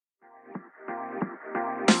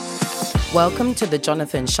Welcome to the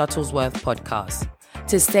Jonathan Shuttlesworth podcast.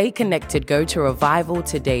 To stay connected, go to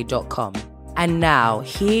revivaltoday.com. And now,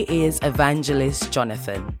 here is Evangelist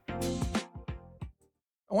Jonathan. I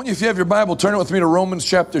want you, if you have your Bible, turn it with me to Romans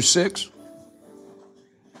chapter 6.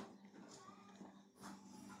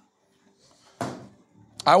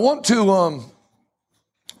 I want to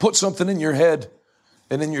put something in your head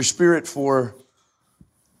and in your spirit for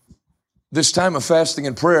this time of fasting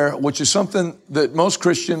and prayer, which is something that most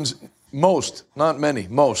Christians, not many,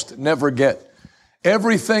 never get.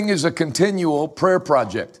 Everything is a continual prayer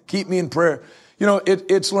project. Keep me in prayer. You know,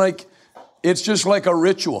 it's just like a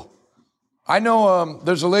ritual. I know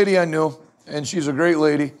there's a lady I knew, and she's a great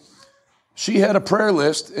lady. She had a prayer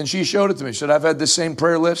list, and she showed it to me. She said, I've had this same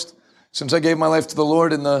prayer list since I gave my life to the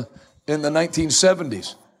Lord in the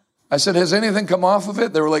 1970s. I said, has anything come off of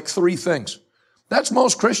it? There were like 3 things. That's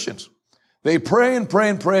most Christians. They pray and pray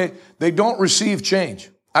and pray. They don't receive change.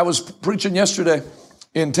 I was preaching yesterday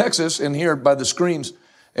in Texas and here by the screens,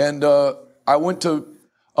 and I went to,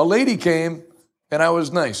 a lady came, and I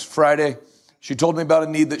was nice. Friday, she told me about a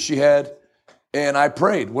need that she had, and I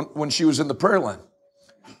prayed when she was in the prayer line.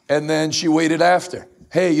 And then she waited after.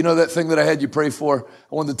 Hey, you know that thing that I had you pray for?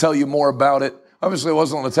 I wanted to tell you more about it. Obviously, it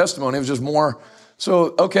wasn't on a testimony. It was just more.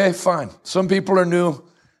 So, okay, fine. Some people are new,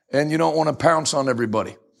 and you don't want to pounce on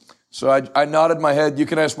everybody. So I nodded my head. You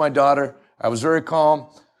can ask my daughter. I was very calm.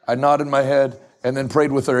 I nodded my head and then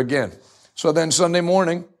prayed with her again. So then Sunday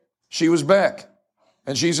morning, she was back,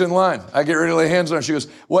 and she's in line. I get ready to lay hands on her. She goes,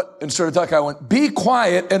 what? And started talking. I went, be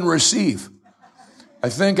quiet and receive. I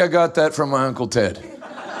think I got that from my Uncle Ted.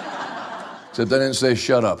 Except I didn't say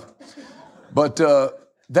shut up. But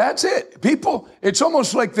that's it. People, it's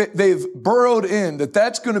almost like they've burrowed in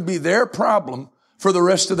that's going to be their problem for the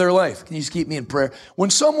rest of their life. Can you just keep me in prayer? When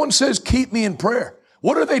someone says, keep me in prayer,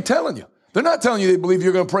 what are they telling you? They're not telling you they believe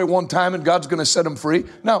you're going to pray one time and God's going to set them free.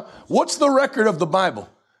 Now, what's the record of the Bible?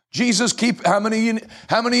 Jesus how many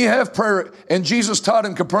of you have prayer? And Jesus taught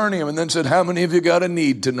in Capernaum and then said, how many of you got a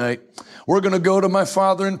need tonight? We're going to go to my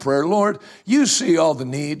Father in prayer. Lord, you see all the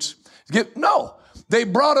needs. No, they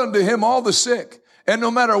brought unto him all the sick. And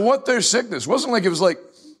no matter what their sickness, it wasn't like it was like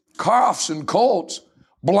coughs and colds,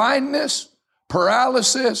 blindness,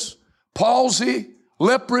 paralysis, palsy,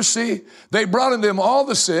 leprosy. They brought unto him all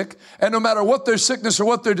the sick, and no matter what their sickness or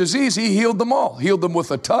what their disease, he healed them all. Healed them with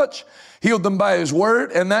a touch, healed them by his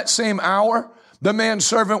word, and that same hour, the man's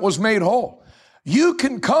servant was made whole. You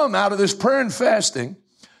can come out of this prayer and fasting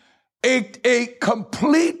a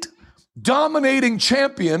complete dominating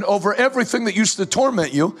champion over everything that used to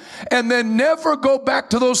torment you, and then never go back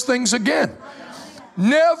to those things again.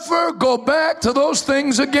 Never go back to those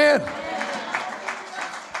things again.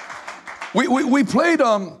 We played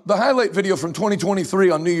the highlight video from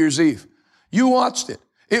 2023 on New Year's Eve. You watched it.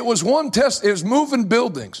 It was one test. It was moving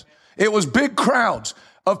buildings. It was big crowds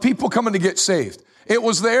of people coming to get saved. It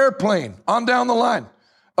was the airplane on down the line.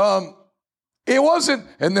 It wasn't.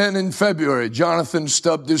 And then in February, Jonathan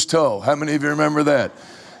stubbed his toe. How many of you remember that?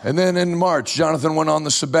 And then in March, Jonathan went on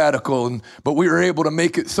the sabbatical, but we were able to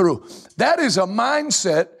make it through. That is a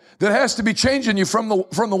mindset that has to be changing you from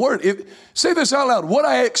the word. Say this out loud. What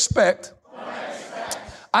I expect,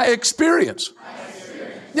 I experience.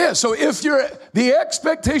 Yeah, so if the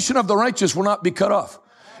expectation of the righteous will not be cut off.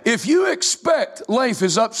 If you expect life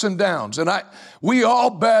is ups and downs, and we all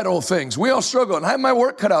battle things, we all struggle, and I have my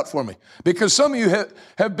work cut out for me, because some of you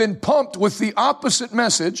have been pumped with the opposite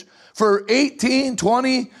message for 18,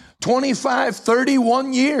 20, 25,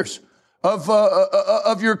 31 years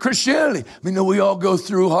of your Christianity. I mean, we all go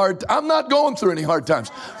through I'm not going through any hard times.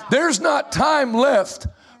 There's not time left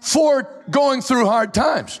for going through hard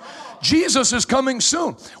times. Jesus is coming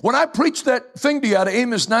soon. When I preached that thing to you out of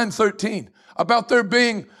Amos 9:13 about there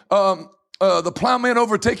being the plowman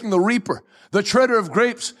overtaking the reaper, the treader of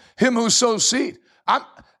grapes, him who sows seed,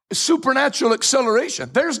 supernatural acceleration.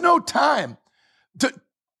 There's no time to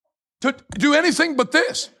do anything but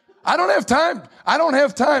this. I don't have time. I don't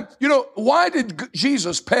have time. You know, why did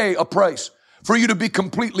Jesus pay a price for you to be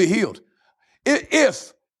completely healed?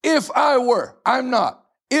 If I were, I'm not.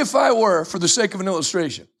 If I were, for the sake of an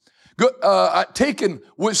illustration, taken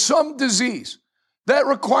with some disease, that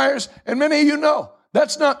requires, and many of you know,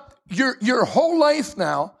 that's not, your whole life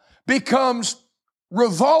now becomes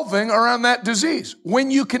revolving around that disease. When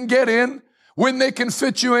you can get in, when they can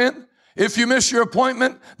fit you in. If you miss your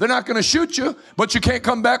appointment, they're not going to shoot you, but you can't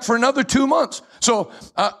come back for another 2 months. So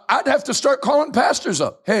I'd have to start calling pastors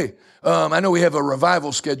up. Hey, I know we have a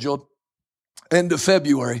revival scheduled end of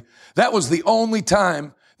February. That was the only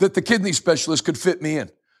time that the kidney specialist could fit me in.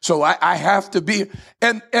 So I have to be,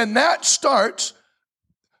 and that starts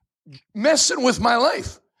messing with my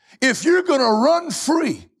life. If you're going to run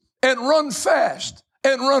free and run fast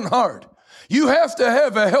and run hard, you have to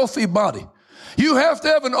have a healthy body. You have to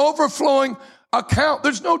have an overflowing account.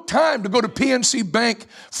 There's no time to go to PNC Bank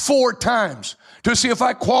 4 times to see if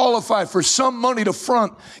I qualify for some money to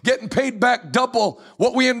front, getting paid back double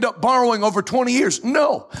what we end up borrowing over 20 years.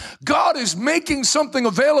 No, God is making something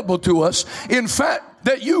available to us, in fact,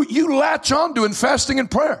 that you latch onto in fasting and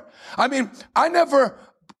prayer. I mean,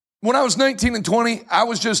 when I was 19 and 20,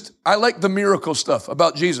 I liked the miracle stuff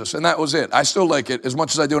about Jesus, and that was it. I still like it as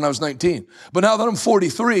much as I did when I was 19. But now that I'm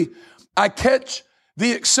 43, I catch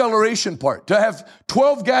the acceleration part. To have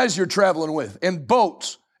 12 guys you're traveling with and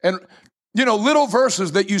boats and, little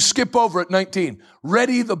verses that you skip over at 19.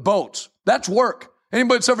 Ready the boats. That's work.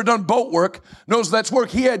 Anybody that's ever done boat work knows that's work.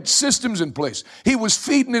 He had systems in place. He was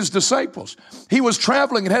feeding his disciples. He was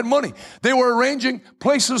traveling and had money. They were arranging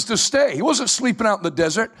places to stay. He wasn't sleeping out in the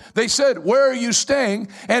desert. They said, "Where are you staying?"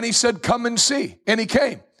 And he said, "Come and see." And he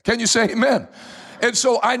came. Can you say amen? And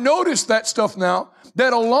so I noticed that stuff now,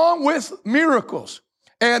 that along with miracles,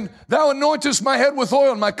 and thou anointest my head with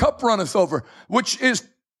oil and my cup runneth over, which is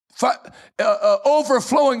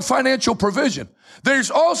overflowing financial provision.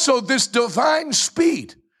 There's also this divine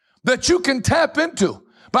speed that you can tap into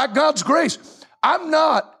by God's grace.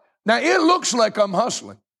 Now it looks like I'm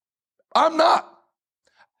hustling. I'm not.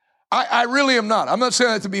 I really am not. I'm not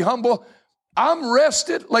saying that to be humble. I'm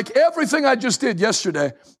rested. Like everything I just did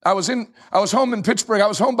yesterday. I was home in Pittsburgh. I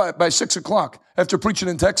was home by 6 o'clock after preaching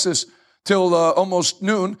in Texas till almost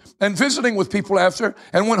noon and visiting with people after,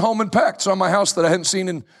 and went home and packed. Saw my house that I hadn't seen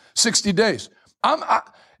in 60 days.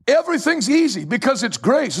 Everything's easy because it's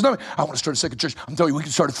grace. I want to start a second church. I'm telling you, we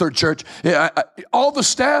can start a third church. Yeah, all the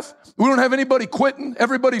staff, we don't have anybody quitting.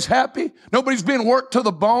 Everybody's happy. Nobody's being worked to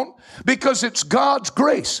the bone because it's God's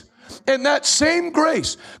grace. And that same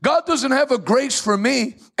grace, God doesn't have a grace for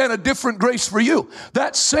me and a different grace for you.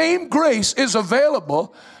 That same grace is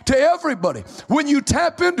available to everybody. When you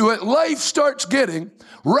tap into it, life starts getting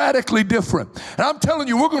radically different. And I'm telling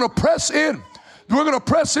you, we're going to press in. We're going to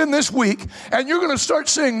press in this week, and you're going to start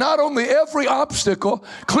seeing not only every obstacle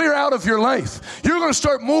clear out of your life, you're going to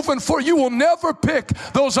start moving forward. You will never pick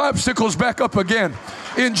those obstacles back up again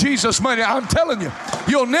in Jesus' mighty name. I'm telling you,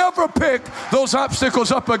 you'll never pick those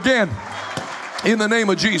obstacles up again in the name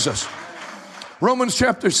of Jesus. Romans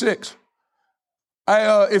chapter 6.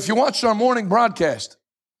 If you watched our morning broadcast,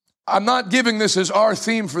 I'm not giving this as our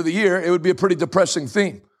theme for the year. It would be a pretty depressing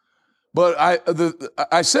theme. But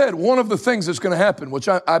I said one of the things that's going to happen, which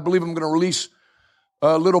I believe I'm going to release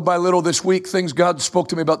little by little this week, things God spoke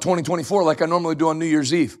to me about 2024 like I normally do on New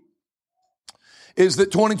Year's Eve, is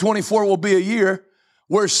that 2024 will be a year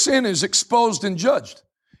where sin is exposed and judged.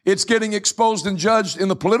 It's getting exposed and judged in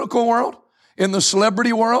the political world, in the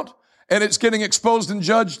celebrity world, and it's getting exposed and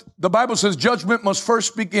judged. The Bible says judgment must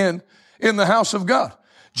first begin in the house of God.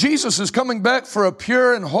 Jesus is coming back for a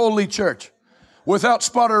pure and holy church, without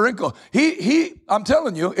spot or wrinkle. I'm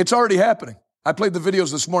telling you, it's already happening. I played the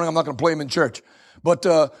videos this morning. I'm not going to play them in church. But,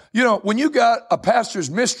 when you got a pastor's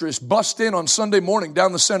mistress bust in on Sunday morning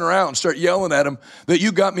down the center aisle and start yelling at him that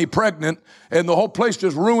you got me pregnant and the whole place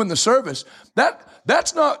just ruined the service,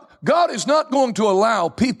 God is not going to allow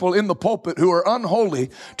people in the pulpit who are unholy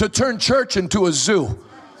to turn church into a zoo.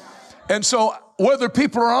 And so whether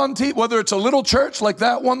people are on TV, whether it's a little church like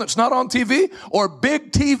that one that's not on TV or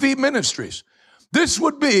big TV ministries, this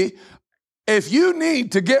would be, if you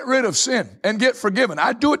need to get rid of sin and get forgiven,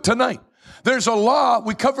 I'd do it tonight. There's a law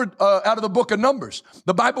we covered out of the book of Numbers.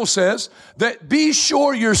 The Bible says that be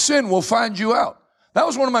sure your sin will find you out. That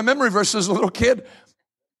was one of my memory verses as a little kid.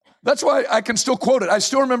 That's why I can still quote it. I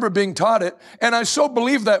still remember being taught it, and I so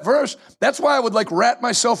believe that verse. That's why I would rat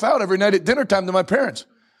myself out every night at dinner time to my parents.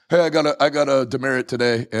 Hey, I got a demerit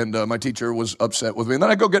today, and my teacher was upset with me. And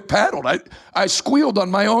then I go get paddled. I squealed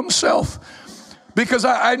on my own self. Because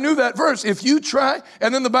I knew that verse. If you try,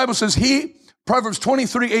 and then the Bible says Proverbs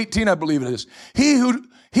 23:18, I believe it is. He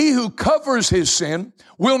who covers his sin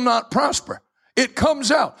will not prosper. It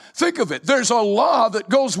comes out. Think of it. There's a law that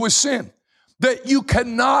goes with sin that you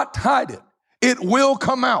cannot hide it. It will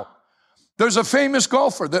come out. There's a famous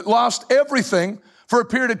golfer that lost everything for a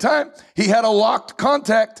period of time. He had a locked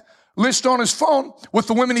contact list on his phone with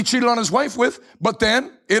the women he cheated on his wife with, but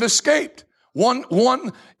then it escaped.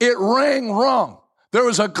 It rang wrong. There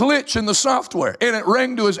was a glitch in the software, and it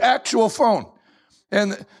rang to his actual phone.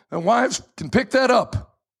 And wives can pick that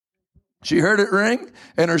up. She heard it ring,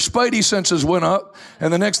 and her spidey senses went up,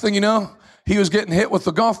 and the next thing you know, he was getting hit with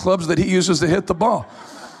the golf clubs that he uses to hit the ball.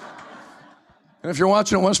 And if you're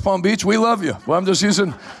watching at West Palm Beach, we love you. Well, I'm just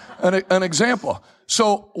using an example.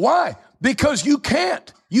 So why? Because you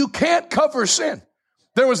can't. You can't cover sin.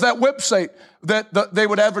 There was that website that they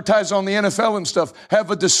would advertise on the NFL and stuff,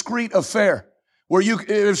 have a discreet affair, where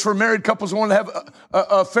it was for married couples who wanted to have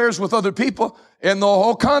affairs with other people, and the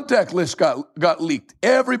whole contact list got leaked.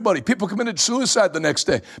 Everybody, people committed suicide the next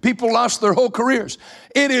day. People lost their whole careers.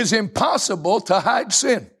 It is impossible to hide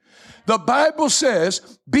sin. The Bible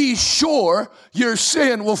says, be sure your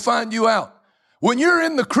sin will find you out. When you're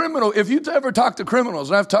in the criminal, if you've ever talked to criminals,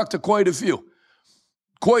 and I've talked to quite a few.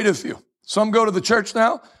 Some go to the church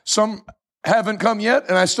now, some haven't come yet,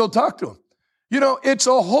 and I still talk to them. You know, it's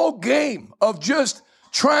a whole game of just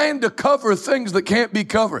trying to cover things that can't be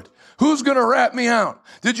covered. Who's going to rat me out?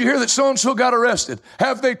 Did you hear that so-and-so got arrested?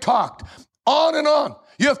 Have they talked? On and on.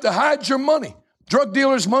 You have to hide your money. Drug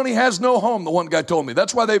dealers' money has no home, the one guy told me.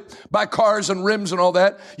 That's why they buy cars and rims and all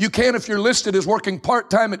that. You can, if you're listed as working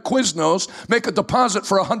part-time at Quiznos, make a deposit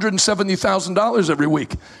for $170,000 every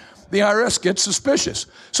week. The IRS gets suspicious.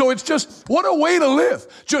 So it's just, what a way to live.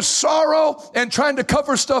 Just sorrow and trying to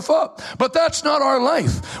cover stuff up. But that's not our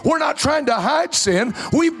life. We're not trying to hide sin.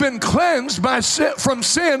 We've been cleansed from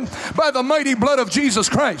sin by the mighty blood of Jesus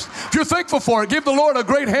Christ. If you're thankful for it, give the Lord a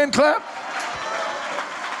great hand clap.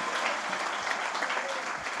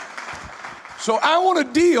 So I want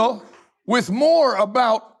to deal with more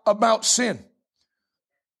about sin.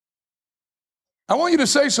 I want you to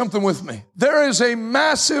say something with me. There is a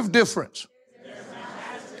massive difference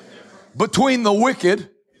between the wicked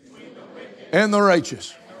and the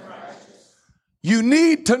righteous. You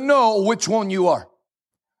need to know which one you are.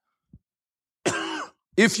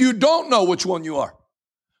 If you don't know which one you are,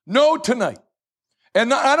 know tonight.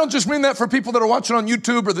 And I don't just mean that for people that are watching on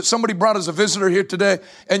YouTube or that somebody brought as a visitor here today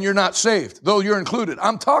and you're not saved, though you're included.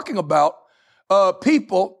 I'm talking about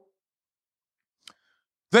people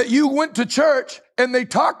that you went to church and they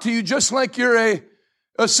talk to you just like you're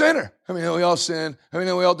a sinner. I mean, we all sin. I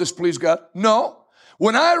mean, we all displease God. No.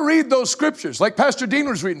 When I read those scriptures, like Pastor Dean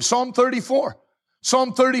was reading, Psalm 34,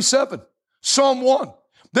 Psalm 37, Psalm 1,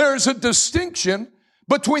 there's a distinction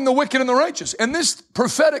between the wicked and the righteous. And this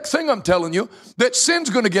prophetic thing I'm telling you, that sin's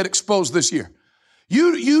going to get exposed this year.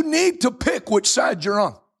 You need to pick which side you're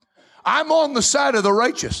on. I'm on the side of the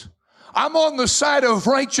righteous. I'm on the side of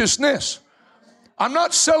righteousness. I'm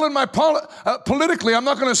not selling my politically. I'm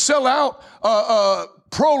not going to sell out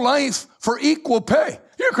pro-life for equal pay.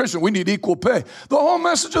 You're a Christian. We need equal pay. The whole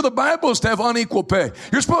message of the Bible is to have unequal pay.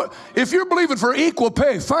 If you're believing for equal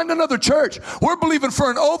pay, find another church. We're believing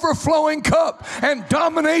for an overflowing cup and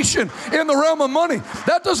domination in the realm of money.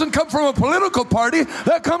 That doesn't come from a political party.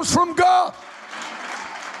 That comes from God.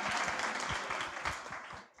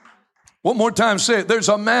 One more time, say it. There's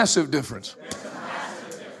a massive difference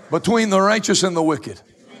between the righteous and the wicked.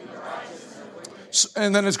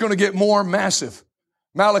 And then it's going to get more massive.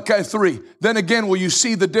 Malachi 3. Then again will you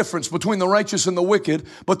see the difference between the righteous and the wicked,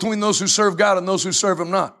 between those who serve God and those who serve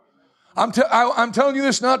Him not. I'm telling you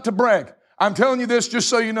this not to brag. I'm telling you this just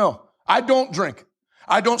so you know. I don't drink.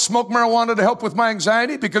 I don't smoke marijuana to help with my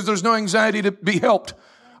anxiety because there's no anxiety to be helped.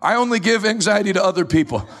 I only give anxiety to other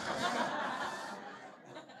people.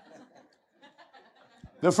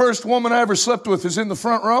 The first woman I ever slept with is in the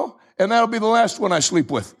front row, and that'll be the last one I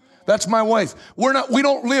sleep with. That's my wife. We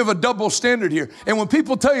don't live a double standard here. And when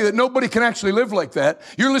people tell you that nobody can actually live like that,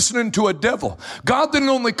 you're listening to a devil. God didn't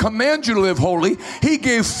only command you to live holy, He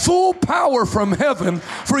gave full power from heaven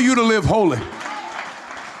for you to live holy.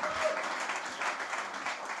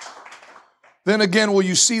 Then again, will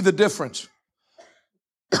you see the difference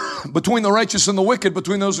between the righteous and the wicked,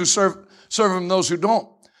 between those who serve Him and those who don't?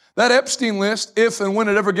 That Epstein list, if and when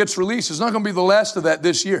it ever gets released, is not going to be the last of that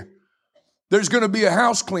this year. There's going to be a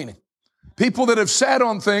house cleaning. People that have sat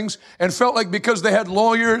on things and felt like because they had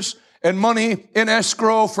lawyers and money in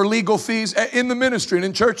escrow for legal fees in the ministry and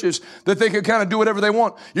in churches that they could kind of do whatever they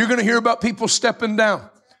want. You're going to hear about people stepping down.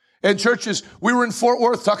 In churches, we were in Fort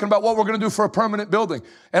Worth talking about what we're going to do for a permanent building.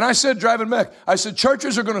 And I said, driving back, I said,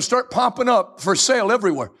 churches are going to start popping up for sale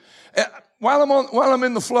everywhere. While I'm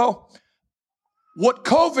in the flow, what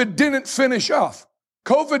COVID didn't finish off,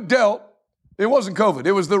 COVID dealt. It wasn't COVID.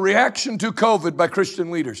 It was the reaction to COVID by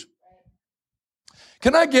Christian leaders.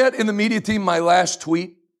 Can I get in the media team my last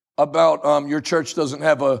tweet about your church doesn't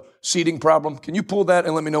have a seating problem? Can you pull that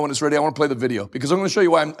and let me know when it's ready? I want to play the video because I'm going to show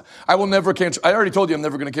you why I will never cancel. I already told you I'm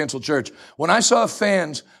never going to cancel church. When I saw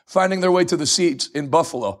fans finding their way to the seats in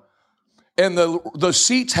Buffalo and the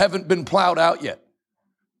seats haven't been plowed out yet,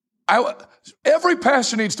 every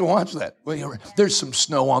pastor needs to watch that. There's some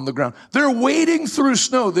snow on the ground. They're wading through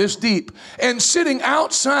snow this deep and sitting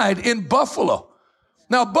outside in Buffalo.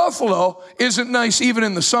 Now, Buffalo isn't nice even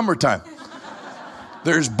in the summertime.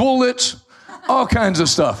 There's bullets, all kinds of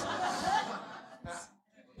stuff.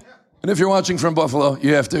 And if you're watching from Buffalo,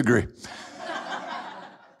 you have to agree.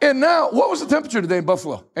 And now, what was the temperature today in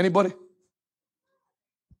Buffalo? Anybody?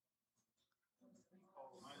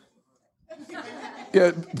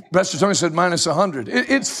 Yeah, Pastor Tony said minus 100.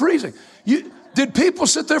 It's freezing. Did people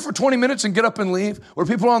sit there for 20 minutes and get up and leave? Were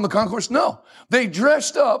people on the concourse? No. They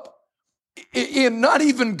dressed up in not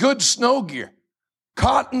even good snow gear,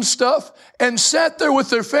 cotton stuff, and sat there with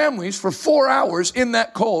their families for 4 hours in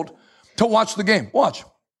that cold to watch the game. Watch.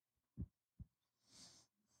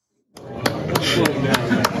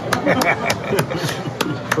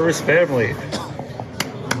 First family.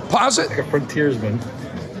 Pause it. Like a frontiersman.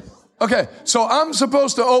 Okay, so I'm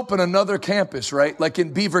supposed to open another campus, right? Like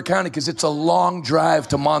in Beaver County, because it's a long drive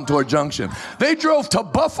to Montour Junction. They drove to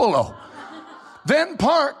Buffalo, then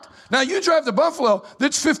parked. Now, you drive to Buffalo,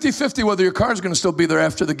 it's 50-50 whether your car's going to still be there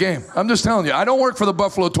after the game. I'm just telling you, I don't work for the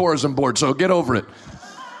Buffalo Tourism Board, so get over it.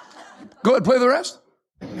 Go ahead, play the rest.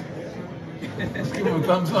 Give him a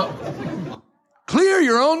thumbs up. Clear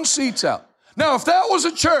your own seats out. Now, if that was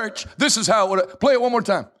a church, this is how it would... Play it one more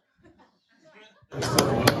time.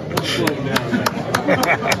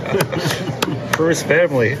 First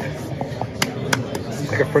family.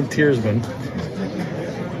 Like a frontiersman.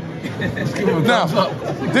 Now,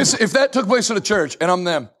 if that took place at a church, and I'm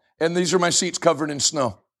them, and these are my seats covered in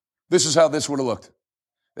snow, this is how this would have looked.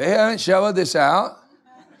 They haven't shoveled this out.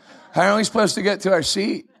 How are we supposed to get to our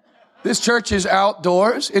seat? This church is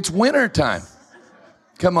outdoors. It's winter time.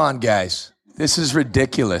 Come on, guys. This is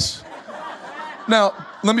ridiculous. Now,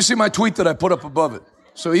 let me see my tweet that I put up above it.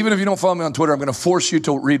 So even if you don't follow me on Twitter, I'm going to force you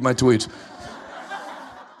to read my tweets.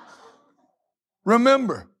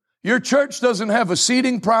 Remember, your church doesn't have a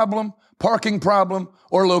seating problem, parking problem,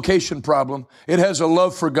 or location problem. It has a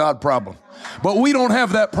love for God problem. But we don't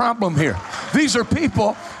have that problem here. These are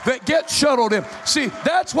people that get shuttled in. See,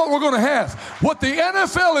 that's what we're going to have. What the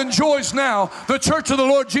NFL enjoys now, the Church of the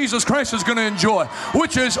Lord Jesus Christ is going to enjoy,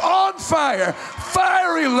 which is on fire,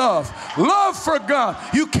 fiery love, love for God.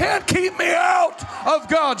 You can't keep me out of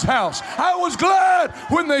God's house. I was glad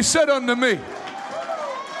when they said unto me,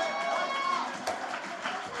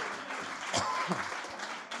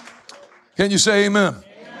 can you say amen? Amen.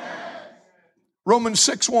 Romans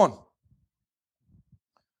 6:1.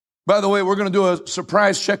 By the way, we're going to do a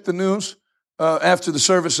surprise check the news after the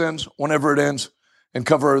service ends, whenever it ends, and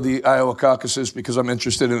cover the Iowa caucuses because I'm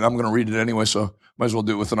interested in it. I'm going to read it anyway, so might as well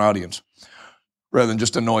do it with an audience rather than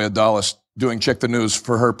just annoy Adalis doing check the news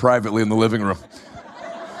for her privately in the living room.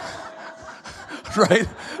 Right?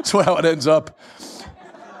 That's how it ends up.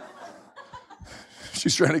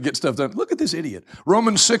 She's trying to get stuff done. Look at this idiot.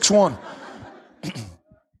 Romans 6:1.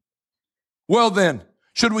 Well then,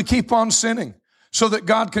 should we keep on sinning so that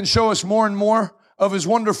God can show us more and more of his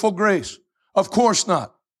wonderful grace? Of course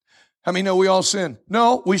not. How many know we all sin?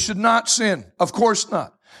 No, we should not sin. Of course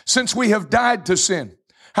not. Since we have died to sin,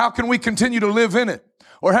 how can we continue to live in it?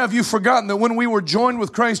 Or have you forgotten that when we were joined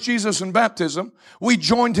with Christ Jesus in baptism, we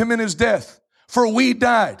joined him in his death, for we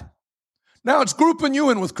died. Now it's grouping you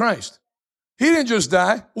in with Christ. He didn't just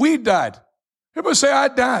die, we died. Everybody say, I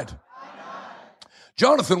died.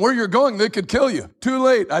 Jonathan, where you're going, they could kill you. Too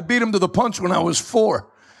late. I beat him to the punch when I was 4.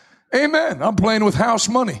 Amen. I'm playing with house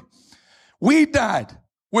money. We died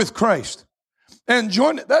with Christ and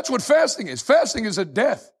joined. That's what fasting is. Fasting is a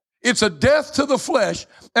death. It's a death to the flesh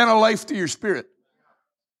and a life to your spirit.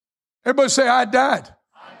 Everybody say, I died.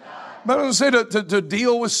 But it doesn't say to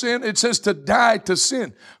deal with sin. It says to die to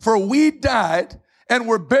sin. For we died and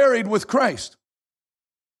were buried with Christ.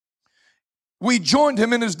 We joined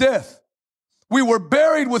him in his death. We were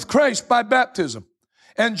buried with Christ by baptism.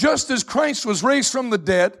 And just as Christ was raised from the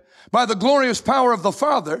dead by the glorious power of the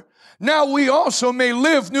Father, now we also may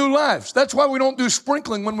live new lives. That's why we don't do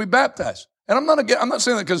sprinkling when we baptize. And I'm not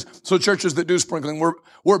saying that because so churches that do sprinkling,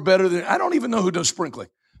 we're better than, I don't even know who does sprinkling.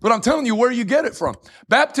 But I'm telling you where you get it from.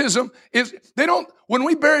 Baptism is, when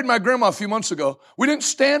we buried my grandma a few months ago, we didn't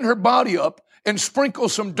stand her body up and sprinkle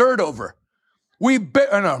some dirt over. I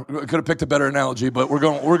could have picked a better analogy, but we're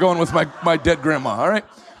going with my dead grandma, all right?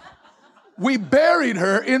 We buried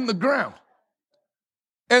her in the ground.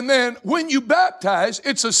 And then when you baptize,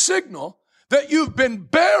 it's a signal that you've been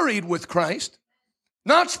buried with Christ,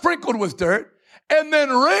 not sprinkled with dirt, and then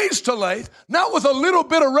raised to life, not with a little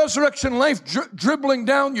bit of resurrection life dribbling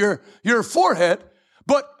down your forehead,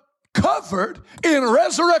 but covered in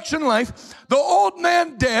resurrection life, the old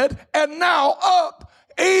man dead, and now up,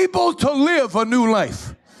 able to live a new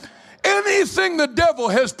life. Anything the devil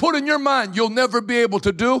has put in your mind, you'll never be able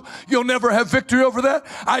to do. You'll never have victory over that.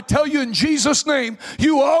 I tell you in Jesus' name,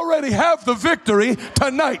 you already have the victory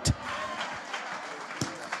tonight.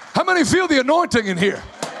 How many feel the anointing in here?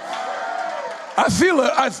 I feel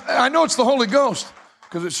it. I know it's the Holy Ghost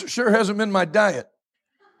because it sure hasn't been my diet.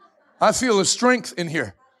 I feel a strength in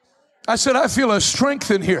here. I said, I feel a strength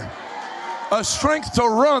in here. A strength to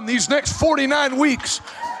run these next 49 weeks.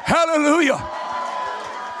 Hallelujah.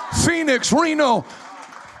 Phoenix, Reno.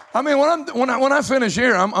 I mean, when I finish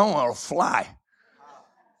here, I'm going to fly.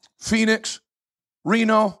 Phoenix,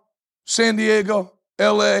 Reno, San Diego,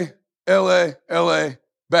 LA,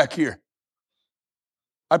 back here.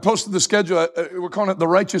 I posted the schedule. We're calling it The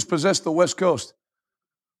Righteous Possess the West Coast.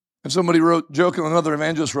 And somebody wrote, joking, another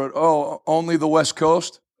evangelist wrote, oh, only the West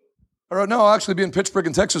Coast? I wrote, no, I'll actually be in Pittsburgh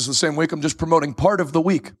and Texas the same week. I'm just promoting part of the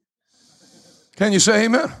week. Can you say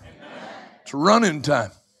amen? Amen. It's running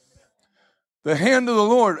time. The hand of the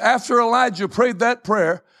Lord. After Elijah prayed that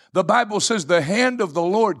prayer, the Bible says the hand of the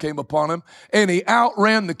Lord came upon him and he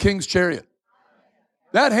outran the king's chariot.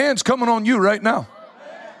 That hand's coming on you right now.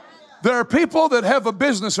 There are people that have a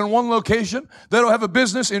business in one location that'll have a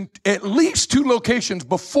business in at least 2 locations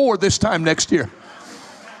before this time next year.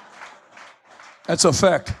 That's a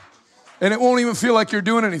fact. And it won't even feel like you're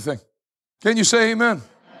doing anything. Can you say amen?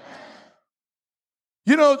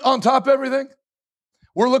 You know, on top of everything,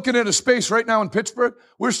 we're looking at a space right now in Pittsburgh.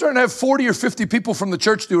 We're starting to have 40 or 50 people from the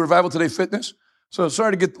church do Revival Today Fitness. So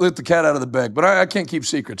sorry to let the cat out of the bag, but I can't keep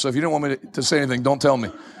secrets. So if you don't want me to say anything, don't tell me.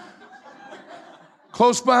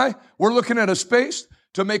 Close by, we're looking at a space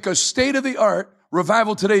to make a state-of-the-art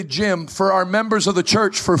Revival Today gym for our members of the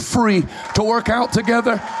church for free to work out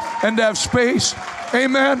together and to have space.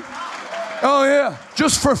 Amen. Oh yeah,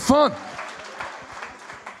 just for fun.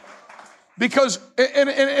 Because, and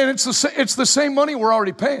it's the same money we're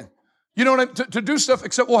already paying. You know what I mean? To do stuff,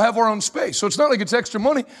 except we'll have our own space. So it's not like it's extra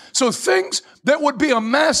money. So things that would be a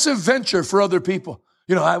massive venture for other people.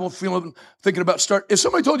 You know, I won't feel thinking about if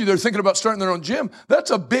somebody told you they're thinking about starting their own gym,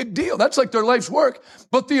 that's a big deal. That's like their life's work.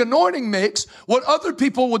 But the anointing makes what other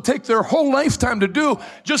people would take their whole lifetime to do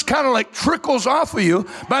just kind of like trickles off of you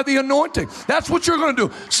by the anointing. That's what you're going to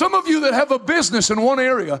do. Some of you that have a business in one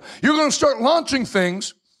area, you're going to start launching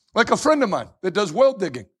things like a friend of mine that does well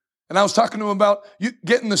digging. And I was talking to him about you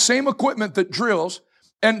getting the same equipment that drills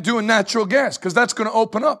and doing natural gas because that's going to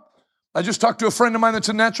open up. I just talked to a friend of mine that's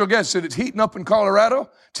in natural gas. Said it's heating up in Colorado.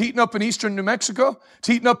 It's heating up in eastern New Mexico. It's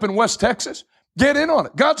heating up in West Texas. Get in on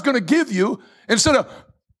it. God's going to give you, instead of,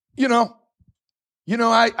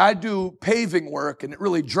 I do paving work and it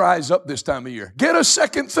really dries up this time of year. Get a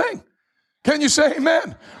second thing. Can you say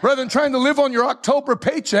amen? Rather than trying to live on your October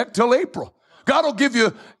paycheck till April. God will give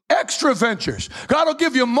you extra ventures. God will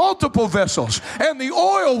give you multiple vessels, and the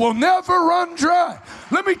oil will never run dry.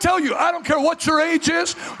 Let me tell you, I don't care what your age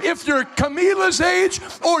is, if you're Camila's age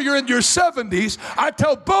or you're in your 70s, I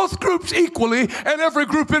tell both groups equally and every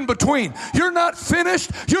group in between. You're not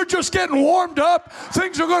finished. You're just getting warmed up.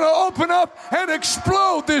 Things are going to open up and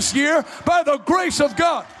explode this year by the grace of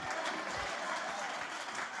God.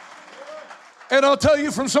 And I'll tell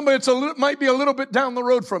you from somebody that might be a little bit down the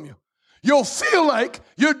road from you. You'll feel like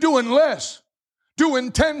you're doing less,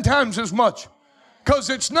 doing 10 times as much.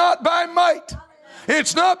 Because it's not by might,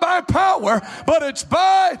 it's not by power, but it's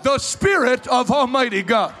by the Spirit of Almighty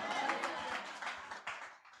God.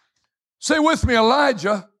 Say with me,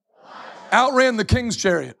 Elijah outran the king's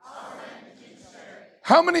chariot.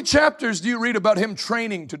 How many chapters do you read about him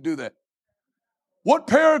training to do that? What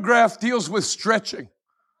paragraph deals with stretching?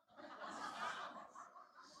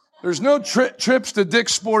 There's no trips to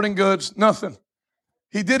Dick's Sporting Goods, nothing.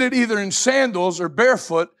 He did it either in sandals or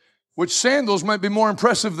barefoot, which sandals might be more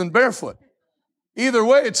impressive than barefoot. Either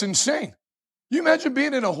way, it's insane. You imagine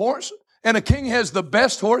being in a horse and a king has the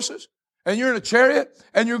best horses and you're in a chariot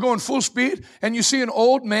and you're going full speed and you see an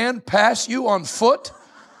old man pass you on foot?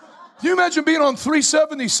 Do you imagine being on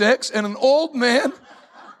 376 and an old man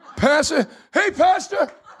passing, hey,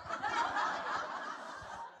 pastor.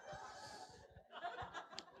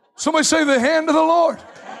 Somebody say the hand of the Lord.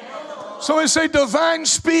 Somebody say divine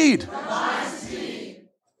speed.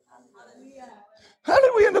 How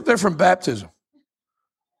did we end up there from baptism?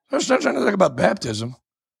 I was trying to think about baptism.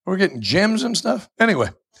 We're getting gems and stuff. Anyway,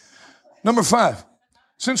 number 5.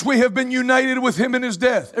 Since we have been united with him in his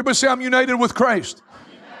death. Everybody say, I'm united with Christ.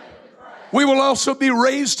 We will also be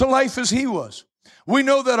raised to life as he was. We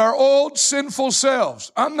know that our old sinful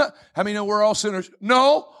selves, how many know we're all sinners?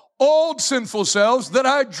 No. Old sinful selves that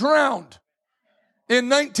I drowned in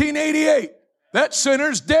 1988. That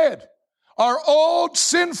sinner's dead. Our old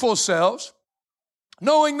sinful selves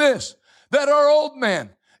Knowing this, that our old man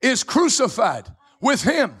is crucified with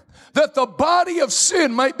him, that the body of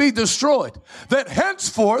sin might be destroyed, that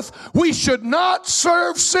henceforth we should not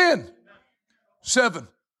serve sin. 7.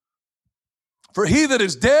 For he that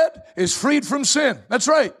is dead is freed from sin. That's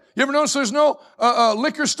right. You ever notice there's no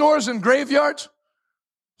liquor stores and graveyards?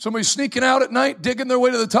 Somebody sneaking out at night, digging their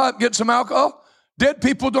way to the top, get some alcohol. Dead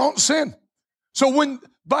people don't sin. So when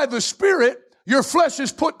by the Spirit, your flesh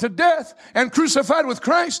is put to death and crucified with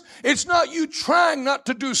Christ, it's not you trying not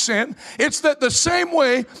to do sin. It's that the same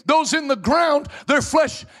way those in the ground, their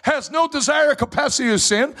flesh has no desire or capacity to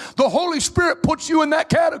sin. The Holy Spirit puts you in that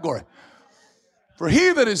category. For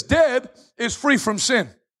he that is dead is free from sin.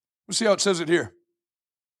 Let's see how it says it here.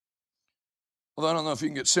 Although I don't know if you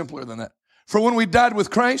can get simpler than that. For when we died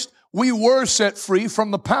with Christ, we were set free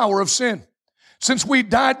from the power of sin. Since we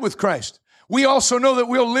died with Christ, we also know that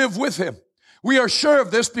we'll live with him. We are sure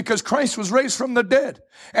of this because Christ was raised from the dead,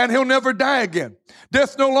 and he'll never die again.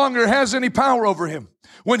 Death no longer has any power over him.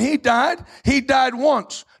 When he died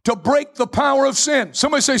once to break the power of sin.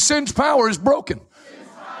 Somebody say, sin's power is broken.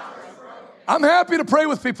 I'm happy to pray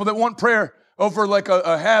with people that want prayer over like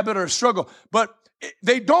a habit or a struggle, but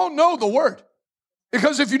they don't know the word.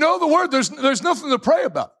 Because if you know the word, there's nothing to pray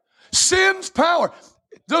about. Sin's power.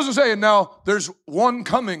 It doesn't say, and now there's one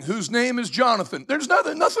coming whose name is Jonathan. There's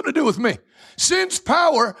nothing to do with me. Sin's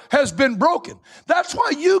power has been broken. That's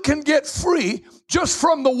why you can get free just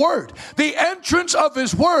from the word. The entrance of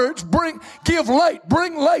his words bring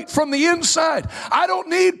light from the inside. I don't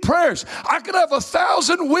need prayers. I could have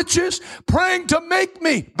 1,000 witches praying to make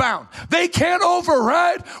me bound. They can't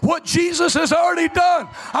override what Jesus has already done.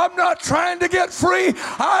 I'm not trying to get free.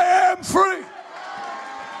 I am free.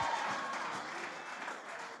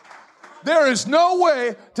 There is no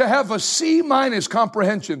way to have a C-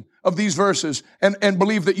 comprehension of these verses and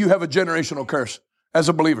believe that you have a generational curse as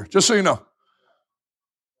a believer, just so you know.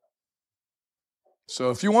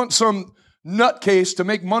 So if you want some nutcase to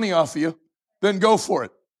make money off of you, then go for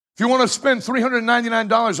it. If you want to spend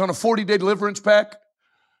 $399 on a 40-day deliverance pack,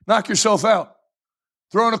 knock yourself out.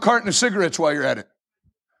 Throw in a carton of cigarettes while you're at it.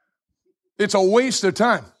 It's a waste of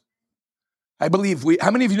time. I believe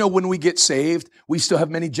how many of you know when we get saved, we still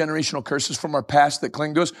have many generational curses from our past that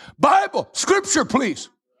cling to us? Bible, scripture, please.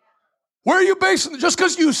 Where are you basing it? Just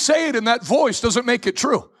because you say it in that voice doesn't make it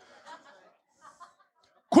true.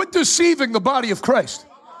 Quit deceiving the body of Christ.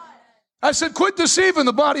 I said, quit deceiving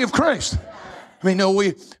the body of Christ. I mean, no,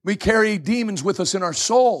 we carry demons with us in our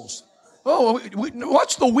souls. Oh,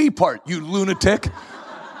 watch the we part, you lunatic.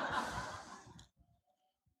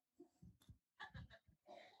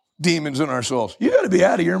 Demons in our souls. You got to be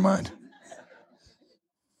out of your mind.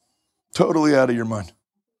 Totally out of your mind.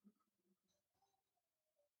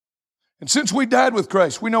 And since we died with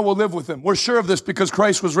Christ, we know we'll live with him. We're sure of this because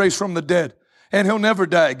Christ was raised from the dead, and he'll never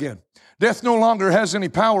die again. Death no longer has any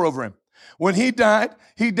power over him. When he died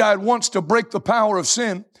once to break the power of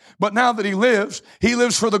sin, but now that he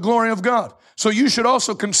lives for the glory of God. So you should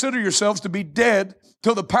also consider yourselves to be dead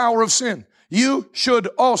to the power of sin. You should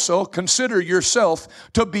also consider yourself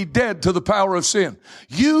to be dead to the power of sin.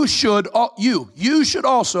 You should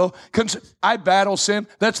also consider, I battle sin.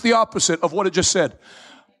 That's the opposite of what it just said.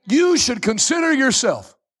 You should consider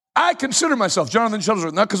yourself. I consider myself, Jonathan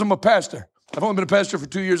Shuttlesworth, not because I'm a pastor. I've only been a pastor for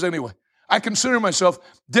 2 years anyway. I consider myself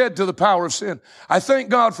dead to the power of sin. I thank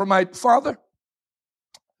God for my father.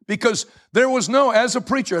 Because there was no, as a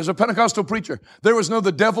preacher, as a Pentecostal preacher, there was no,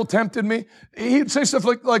 the devil tempted me. He'd say stuff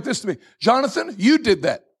like this to me. Jonathan, you did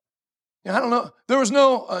that. I don't know. There was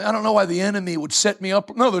no, I don't know why the enemy would set me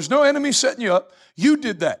up. No, there's no enemy setting you up. You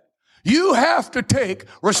did that. You have to take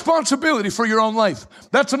responsibility for your own life.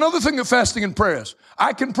 That's another thing that fasting and prayer is.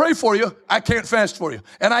 I can pray for you. I can't fast for you.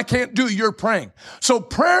 And I can't do your praying. So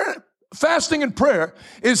prayer, fasting and prayer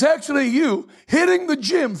is actually you hitting the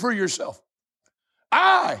gym for yourself.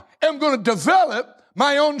 I am going to develop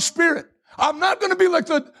my own spirit. I'm not going to be like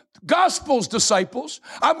the Gospels disciples.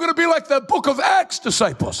 I'm going to be like the book of Acts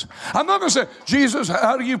disciples. I'm not going to say, Jesus,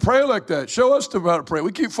 how do you pray like that? Show us how to pray.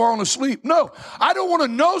 We keep falling asleep. No, I don't want to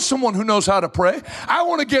know someone who knows how to pray. I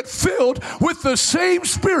want to get filled with the same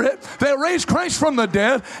spirit that raised Christ from the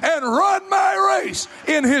dead and run my race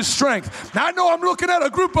in his strength. Now, I know I'm looking at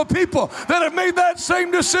a group of people that have made that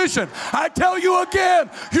same decision. I tell you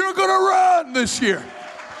again, you're going to run this year.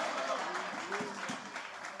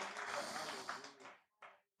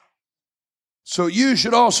 So you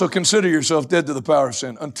should also consider yourself dead to the power of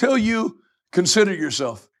sin. Until you consider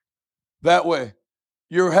yourself that way,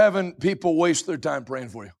 you're having people waste their time praying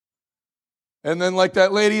for you. And then like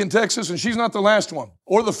that lady in Texas, and she's not the last one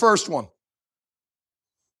or the first one.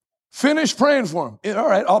 Finish praying for him. All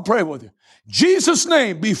right, I'll pray with you. Jesus'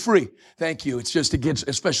 name, be free. Thank you. It's just,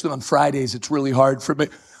 especially on Fridays, it's really hard for me.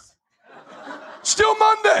 Still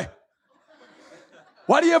Monday.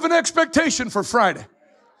 Why do you have an expectation for Friday?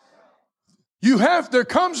 There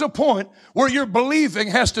comes a point where your believing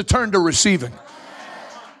has to turn to receiving.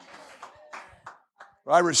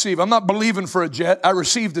 I receive. I'm not believing for a jet. I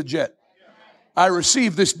received a jet. I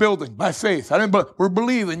received this building by faith. We're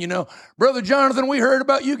believing, Brother Jonathan, we heard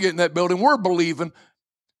about you getting that building. We're believing.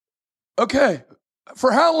 Okay.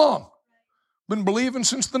 For how long? Been believing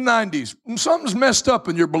since the 90s. And something's messed up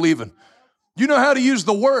in your believing. You know how to use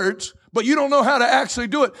the words, but you don't know how to actually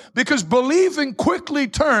do it, because believing quickly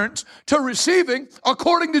turns to receiving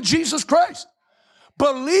according to Jesus Christ.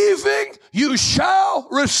 Believing, you shall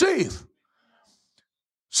receive.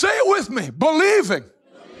 Say it with me. Believing,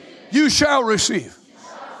 you shall receive.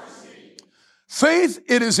 Faith,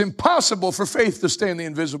 it is impossible for faith to stay in the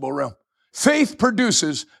invisible realm. Faith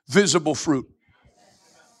produces visible fruit.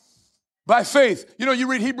 By faith. You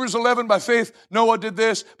read Hebrews 11, by faith, Noah did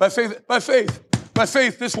this. By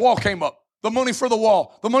faith, this wall came up. The money for the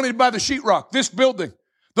wall. The money to buy the sheetrock. This building.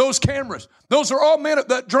 Those cameras. Those are all,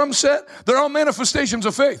 that drum set, they're all manifestations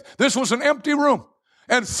of faith. This was an empty room.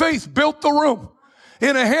 And faith built the room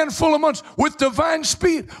in a handful of months with divine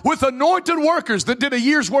speed, with anointed workers that did a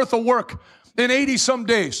year's worth of work in 80 some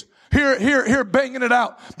days. Here, banging it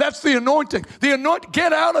out. That's the anointing. The anointing,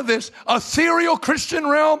 get out of this ethereal Christian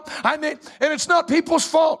realm. And it's not people's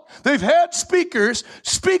fault. They've had speakers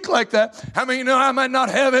speak like that. I might not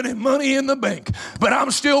have any money in the bank, but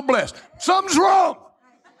I'm still blessed. Something's wrong.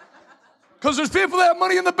 Because there's people that have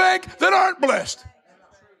money in the bank that aren't blessed.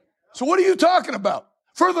 So what are you talking about?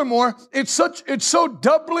 Furthermore, it's so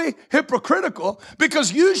doubly hypocritical,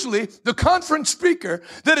 because usually the conference speaker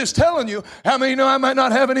that is telling you, I might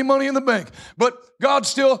not have any money in the bank, but God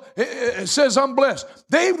still says I'm blessed.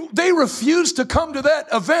 They refuse to come to that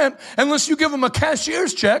event unless you give them a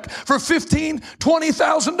cashier's check for $15,000,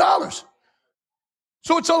 $20,000.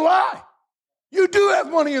 So it's a lie. You do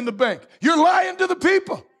have money in the bank. You're lying to the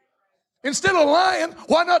people. Instead of lying,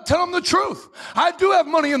 why not tell them the truth? I do have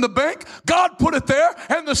money in the bank. God put it there,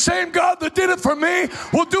 and the same God that did it for me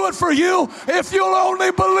will do it for you if you'll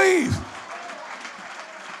only believe.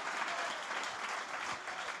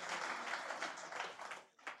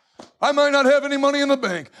 I might not have any money in the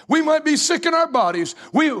bank. We might be sick in our bodies.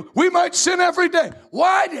 We might sin every day.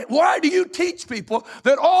 Why do you teach people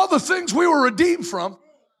that all the things we were redeemed from,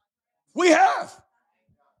 we have?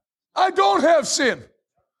 I don't have sin.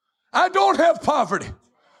 I don't have poverty.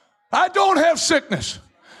 I don't have sickness.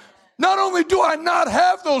 Not only do I not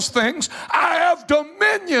have those things, I have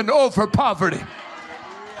dominion over poverty.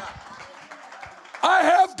 I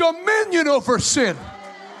have dominion over sin.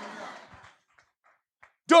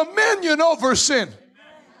 Dominion over sin.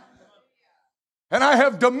 And I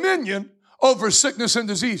have dominion over sickness and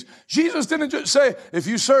disease. Jesus didn't just say, if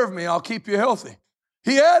you serve me, I'll keep you healthy.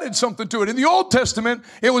 He added something to it. In the Old Testament,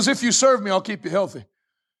 it was, if you serve me, I'll keep you healthy.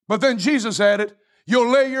 But then Jesus added,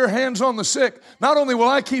 you'll lay your hands on the sick. Not only will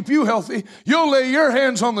I keep you healthy, you'll lay your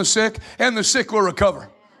hands on the sick, and the sick will recover.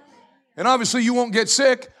 And obviously you won't get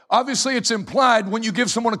sick. Obviously it's implied when you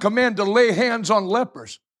give someone a command to lay hands on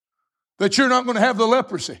lepers that you're not going to have the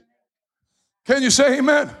leprosy. Can you say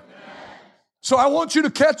amen? Amen. So I want you to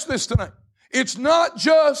catch this tonight. It's not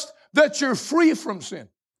just that you're free from sin.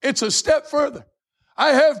 It's a step further. I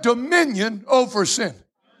have dominion over sin.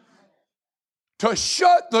 To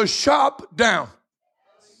shut the shop down.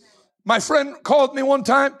 My friend called me one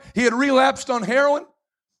time. He had relapsed on heroin,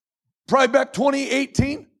 probably back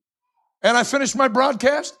 2018. And I finished my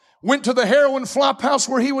broadcast, went to the heroin flop house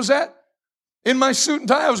where he was at. In my suit and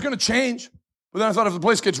tie, I was going to change. But then I thought, if the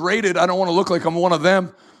place gets raided, I don't want to look like I'm one of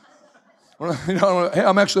them. Hey,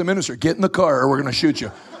 I'm actually a minister. Get in the car or we're going to shoot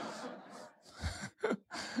you.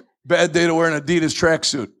 Bad day to wear an Adidas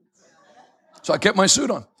tracksuit. So I kept my suit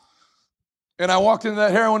on. And I walked into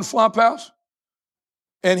that heroin flop house,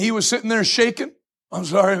 and he was sitting there shaking. I'm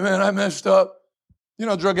sorry, man, I messed up.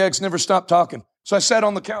 Drug addicts never stop talking. So I sat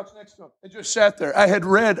on the couch next to him and just sat there. I had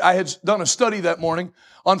done a study that morning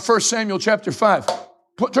on 1 Samuel chapter 5.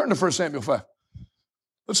 Turn to 1 Samuel 5.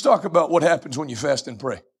 Let's talk about what happens when you fast and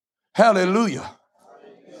pray. Hallelujah.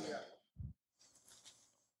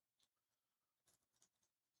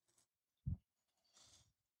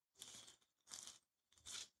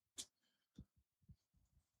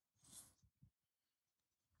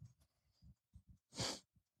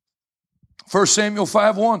 1 Samuel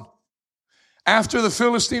 5:1. After the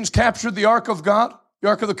Philistines captured the Ark of God, the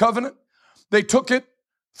Ark of the Covenant, they took it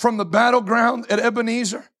from the battleground at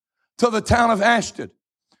Ebenezer to the town of Ashdod.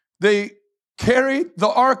 they carried the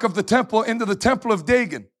ark of the temple into the temple of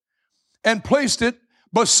Dagon and placed it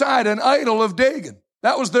beside an idol of Dagon.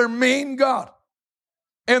 That was their main god.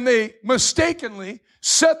 And they mistakenly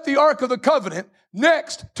set the Ark of the Covenant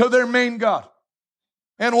next to their main god.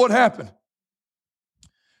 And what happened?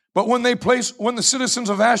 But when the citizens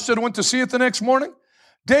of Ashdod went to see it the next morning,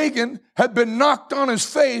 Dagon had been knocked on his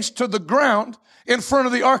face to the ground in front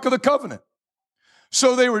of the Ark of the Covenant.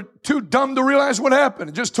 So they were too dumb to realize what happened.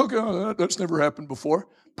 It just took, that's never happened before.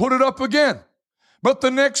 Put it up again. But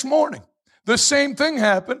the next morning, the same thing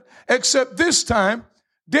happened, except this time,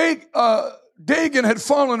 Dagon had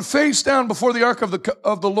fallen face down before the ark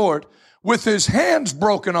of the Lord with his hands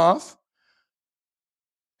broken off.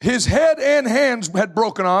 His head and hands had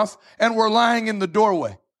broken off and were lying in the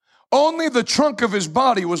doorway. Only the trunk of his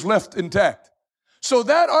body was left intact. So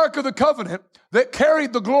that Ark of the Covenant that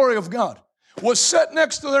carried the glory of God was set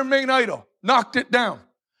next to their main idol, knocked it down.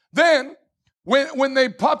 Then, when they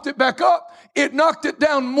popped it back up, it knocked it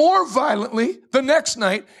down more violently the next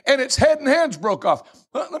night, and its head and hands broke off.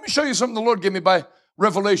 Let me show you something the Lord gave me by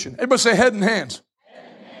revelation. Everybody say head and hands. Head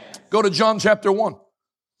and hands. Go to John chapter 1.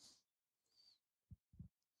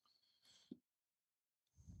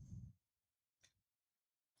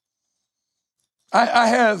 I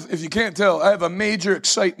have, if you can't tell, I have a major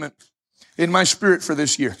excitement in my spirit for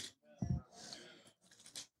this year.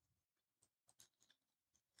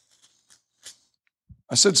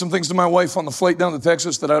 I said some things to my wife on the flight down to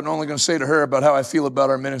Texas that I'm only going to say to her about how I feel about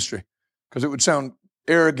our ministry, because it would sound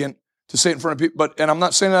arrogant to say it in front of people. And I'm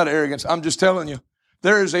not saying that out of arrogance. I'm just telling you,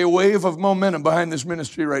 there is a wave of momentum behind this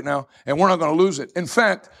ministry right now, and we're not going to lose it. In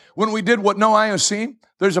fact, when we did What No Eye Has Seen,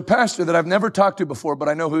 there's a pastor that I've never talked to before, but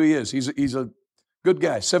I know who he is. He's a good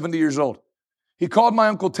guy, 70 years old. He called my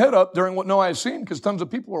Uncle Ted up during What No Eye Has Seen because tons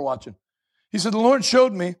of people were watching. He said, the Lord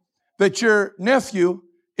showed me that your nephew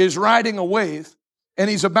is riding a wave, and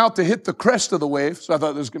he's about to hit the crest of the wave. So I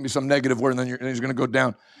thought there was going to be some negative word, and then he's going to go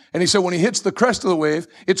down. And he said when he hits the crest of the wave,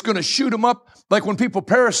 it's going to shoot him up like when people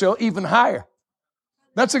parasail even higher.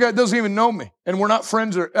 That's a guy that doesn't even know me. And we're not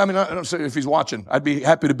friends. I don't say if he's watching, I'd be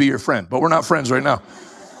happy to be your friend. But we're not friends right now.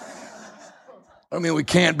 I mean, we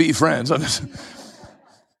can't be friends.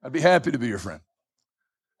 I'd be happy to be your friend.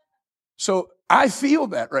 So I feel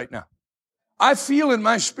that right now. I feel in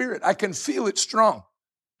my spirit. I can feel it strong.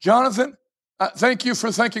 Jonathan, thank you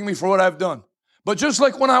for thanking me for what I've done. But just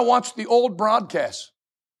like when I watched the old broadcasts,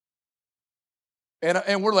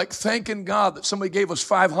 and we're like thanking God that somebody gave us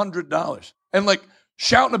 $500, and like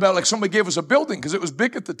shouting about it like somebody gave us a building because it was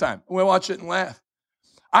big at the time. We watch it and laugh.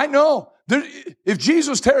 I know if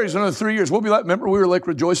Jesus tarries another 3 years, we'll be like, remember we were like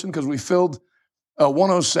rejoicing because we filled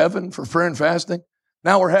 107 for prayer and fasting.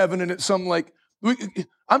 Now we're having it at some like,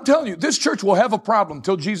 I'm telling you, this church will have a problem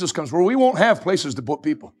until Jesus comes where we won't have places to put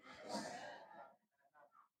people.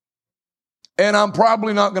 And I'm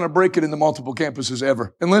probably not going to break it into multiple campuses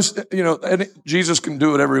ever. Unless, Jesus can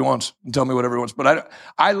do whatever he wants and tell me whatever he wants. But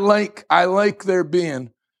I like there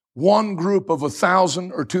being one group of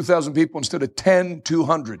 1,000 or 2,000 people instead of 10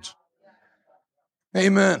 200s.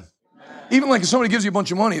 Amen. Even like if somebody gives you a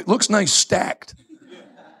bunch of money, it looks nice stacked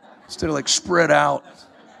instead of like spread out.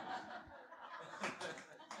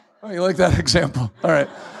 Oh, you like that example? All right.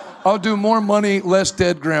 I'll do more money, less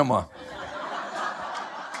dead grandma.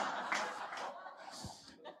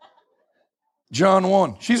 John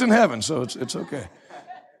 1. She's in heaven, so it's okay.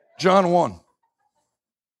 John 1.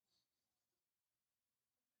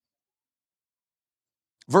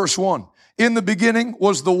 Verse 1. In the beginning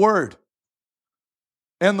was the Word,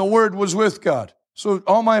 and the Word was with God. So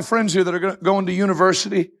all my friends here that are going to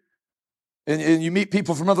university, and you meet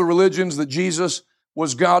people from other religions that Jesus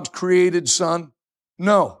was God's created Son.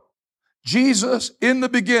 No. Jesus, in the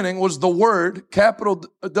beginning, was the Word, capital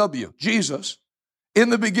W. Jesus. In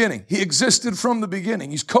the beginning. He existed from the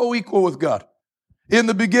beginning. He's co-equal with God. In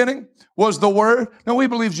the beginning was the Word. Now, we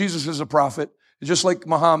believe Jesus is a prophet, just like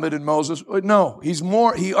Muhammad and Moses. No,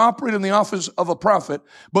 he operated in the office of a prophet,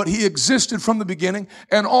 but he existed from the beginning,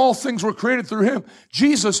 and all things were created through him.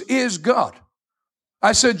 Jesus is God.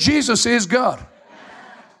 I said, Jesus is God.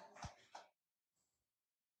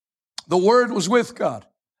 The Word was with God,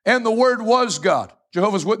 and the Word was God.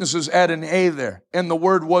 Jehovah's Witnesses add an A there. And the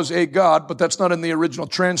Word was a God, but that's not in the original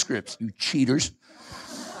transcripts, you cheaters.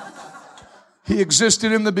 He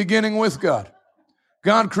existed in the beginning with God.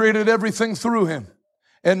 God created everything through him.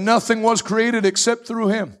 And nothing was created except through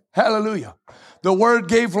him. Hallelujah. The Word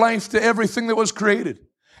gave life to everything that was created.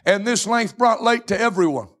 And this life brought light to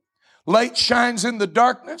everyone. Light shines in the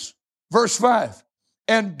darkness. Verse 5.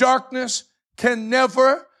 And darkness can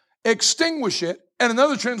never extinguish it. And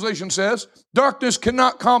another translation says, darkness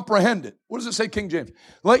cannot comprehend it. What does it say, King James?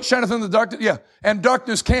 Light shineth in the darkness. Yeah. And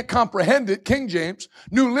darkness can't comprehend it. King James,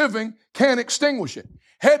 New Living, can't extinguish it.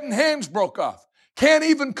 Head and hands broke off. Can't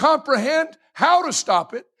even comprehend how to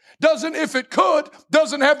stop it. Doesn't, if it could,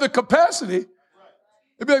 doesn't have the capacity.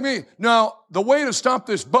 It'd be like me. Now, the way to stop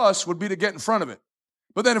this bus would be to get in front of it.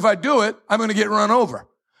 But then if I do it, I'm going to get run over.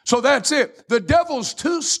 So that's it. The devil's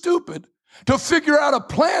too stupid to figure out a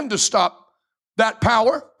plan to stop that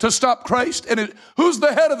power, to stop Christ. And who's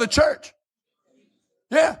the head of the church?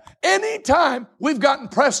 Yeah. Anytime we've gotten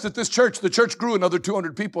pressed at this church, the church grew another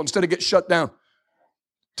 200 people instead of get shut down.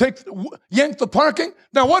 Yank the parking.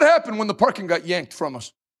 Now, what happened when the parking got yanked from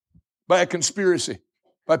us? By a conspiracy.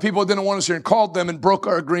 By people who didn't want us here and called them and broke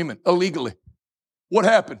our agreement illegally. What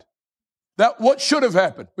happened? What should have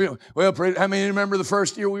happened? Well, how many remember the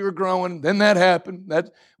first year we were growing? Then that happened.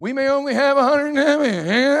 We may only have 100.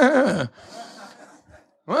 Yeah.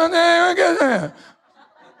 One day we get there.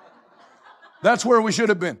 That's where we should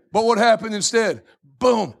have been. But what happened instead?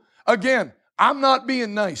 Boom. Again, I'm not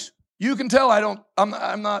being nice. You can tell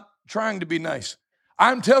I'm not trying to be nice.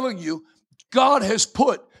 I'm telling you, God has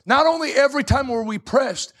put, not only every time where we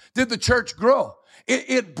pressed did the church grow,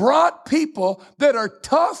 it brought people that are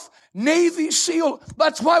tough, Navy SEAL.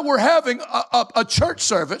 That's why we're having a church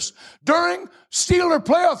service during Steeler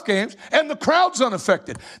playoff games and the crowd's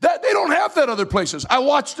unaffected. They don't have that other places. I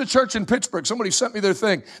watched a church in Pittsburgh. Somebody sent me their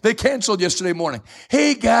thing. They canceled yesterday morning.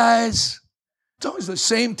 Hey guys, it's always the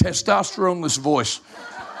same testosterone-less voice.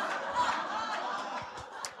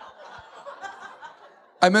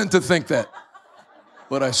 I meant to think that,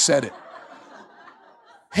 but I said it.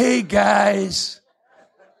 Hey guys,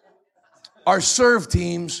 our serve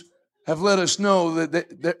teams have let us know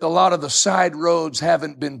that a lot of the side roads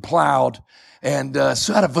haven't been plowed, and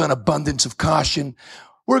so out of an abundance of caution,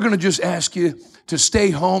 we're going to just ask you to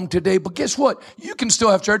stay home today. But guess what? You can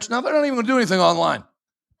still have church. Now, they're not even going to do anything online.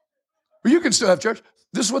 But you can still have church.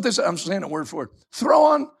 This is what they said. I'm saying it word for word. Throw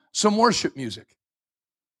on some worship music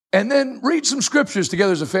and then read some scriptures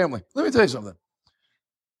together as a family. Let me tell you something.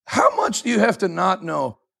 How much do you have to not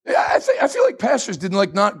know? I feel like pastors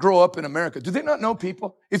didn't not grow up in America. Do they not know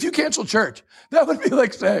people? If you cancel church, that would be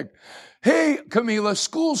like saying, hey, Camila,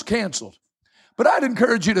 school's canceled, but I'd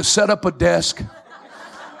encourage you to set up a desk,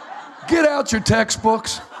 get out your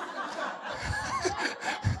textbooks.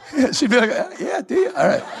 Yeah, she'd be like, yeah, do you? All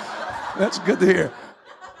right. That's good to hear.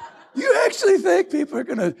 You actually think people are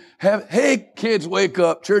going to hey, kids, wake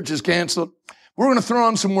up. Church is canceled. We're going to throw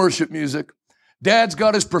on some worship music. Dad's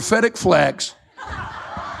got his prophetic flags.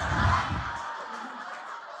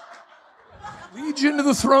 Lead you into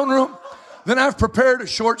the throne room. Then I've prepared a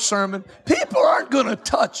short sermon. People aren't going to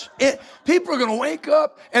touch it. People are going to wake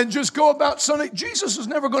up and just go about Sunday. Jesus is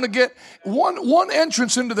never going to get one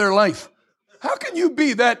entrance into their life. How can you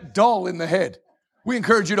be that dull in the head? We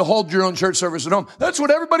encourage you to hold your own church service at home. That's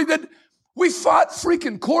what everybody did. We fought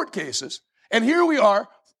freaking court cases. And here we are,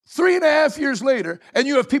 3.5 years later, and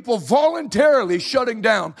you have people voluntarily shutting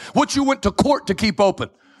down what you went to court to keep open.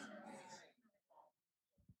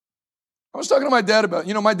 I was talking to my dad about,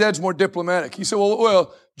 my dad's more diplomatic. He said,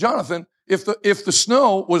 well, Jonathan, if the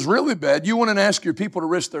snow was really bad, you wouldn't ask your people to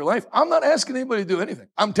risk their life. I'm not asking anybody to do anything.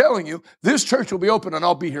 I'm telling you, this church will be open and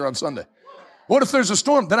I'll be here on Sunday. What if there's a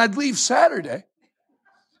storm? Then I'd leave Saturday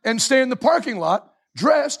and stay in the parking lot,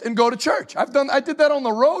 dressed, and go to church. I did that on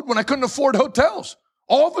the road when I couldn't afford hotels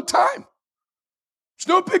all the time. It's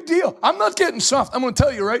no big deal. I'm not getting soft. I'm going to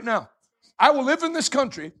tell you right now. I will live in this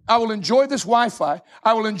country. I will enjoy this Wi-Fi.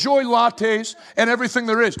 I will enjoy lattes and everything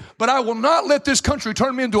there is. But I will not let this country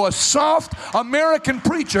turn me into a soft American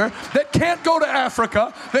preacher that can't go to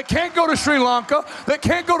Africa, that can't go to Sri Lanka, that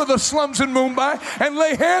can't go to the slums in Mumbai and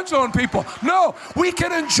lay hands on people. No, we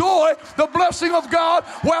can enjoy the blessing of God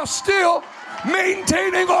while still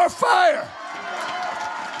maintaining our fire.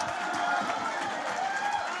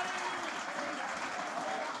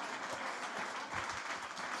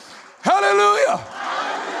 Hallelujah.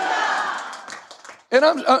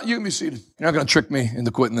 And you can be seated. You're not going to trick me into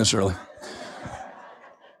quitting this early.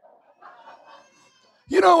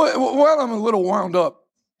 While I'm a little wound up,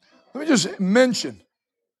 let me just mention,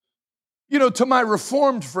 to my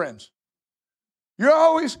Reformed friends, you're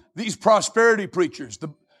always these prosperity preachers.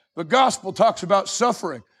 The gospel talks about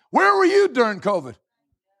suffering. Where were you during COVID?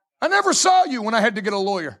 I never saw you when I had to get a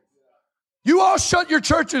lawyer. You all shut your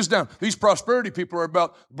churches down. These prosperity people are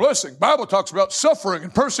about blessing. Bible talks about suffering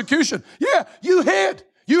and persecution. Yeah, you hid.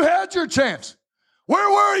 You had your chance. Where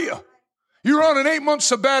were you? You were on an 8-month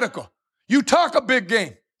sabbatical. You talk a big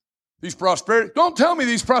game. Don't tell me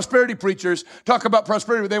these prosperity preachers talk about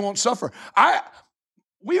prosperity, but they won't suffer.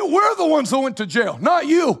 We're the ones that went to jail, not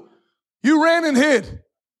you. You ran and hid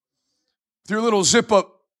with your little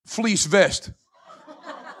zip-up fleece vest.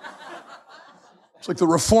 It's like the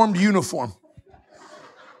reformed uniform.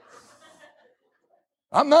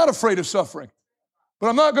 I'm not afraid of suffering, but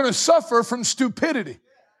I'm not going to suffer from stupidity.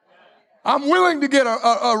 I'm willing to get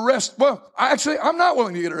arrested. Well, I'm not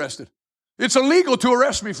willing to get arrested. It's illegal to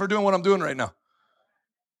arrest me for doing what I'm doing right now.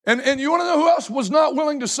 And you want to know who else was not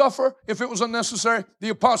willing to suffer if it was unnecessary? The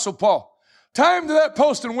Apostle Paul. Tie him to that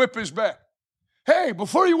post and whip his back. Hey,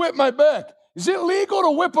 before you whip my back, is it legal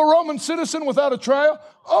to whip a Roman citizen without a trial?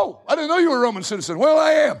 Oh, I didn't know you were a Roman citizen. Well,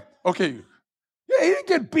 I am. Okay. Yeah, he didn't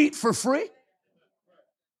get beat for free.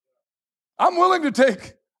 I'm willing to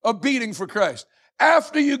take a beating for Christ.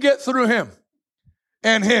 After you get through him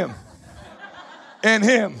and him and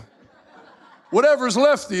him, whatever's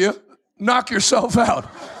left of you, knock yourself out.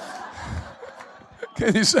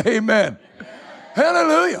 Can you say amen?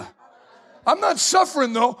 Hallelujah. I'm not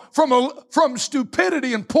suffering, though, from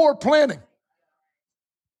stupidity and poor planning.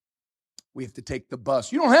 We have to take the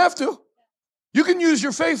bus. You don't have to. You can use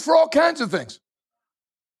your faith for all kinds of things.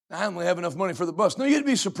 I only have enough money for the bus. No, you'd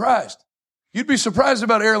be surprised. You'd be surprised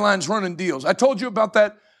about airlines running deals. I told you about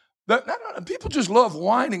that. People just love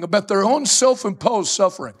whining about their own self-imposed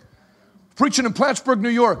suffering. Preaching in Plattsburgh, New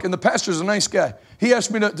York, and the pastor's a nice guy. He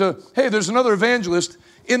asked me hey, there's another evangelist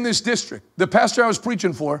in this district. The pastor I was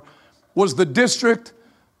preaching for was the district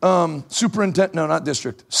superintendent, no, not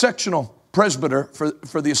district, sectional presbyter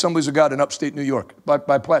for the Assemblies of God in upstate New York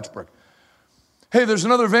by Plattsburgh. Hey, there's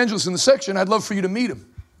another evangelist in the section. I'd love for you to meet him.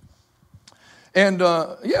 And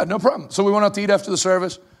yeah, no problem. So we went out to eat after the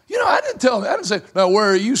service. You know, I didn't say, now where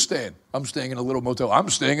are you staying? I'm staying in a little motel. I'm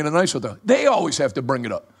staying in a nice hotel. They always have to bring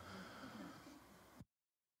it up.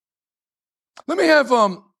 Let me have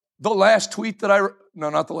the last tweet that I wrote. No,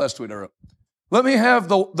 not the last tweet I wrote. Let me have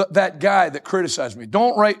that guy that criticized me.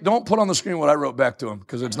 Don't put on the screen what I wrote back to him,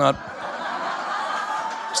 because it's not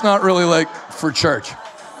really like for church.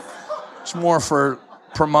 It's more for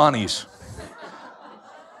Pramanis.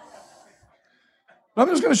 I'm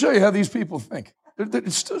just going to show you how these people think. I've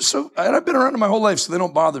been around them my whole life, so they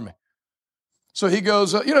don't bother me. So he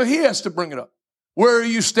goes, he has to bring it up. Where are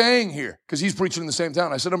you staying here? Because he's preaching in the same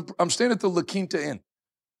town. I said, I'm staying at the La Quinta Inn,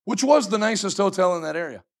 which was the nicest hotel in that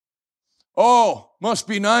area. Oh, must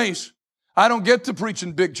be nice. I don't get to preach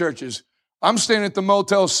in big churches. I'm staying at the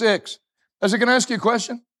Motel 6. I said, can I ask you a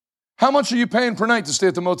question? How much are you paying per night to stay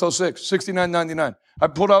at the Motel 6? $69.99. I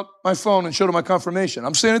pulled out my phone and showed him my confirmation.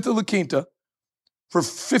 I'm staying at the La Quinta for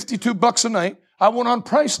 $52 a night. I went on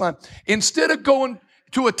Priceline. Instead of going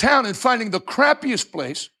to a town and finding the crappiest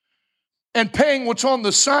place and paying what's on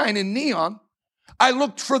the sign in neon, I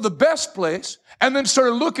looked for the best place and then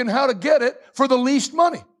started looking how to get it for the least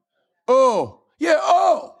money. It's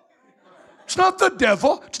not the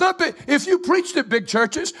devil. It's not big. If you preached at big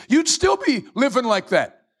churches, you'd still be living like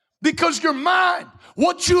that. Because your mind,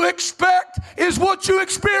 what you expect is what you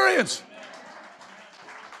experience.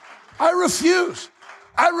 I refuse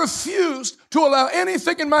to allow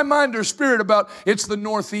anything in my mind or spirit about it's the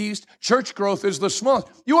Northeast, church growth is the smallest.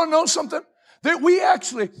 You want to know something? That we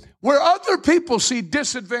actually, where other people see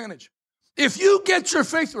disadvantage, if you get your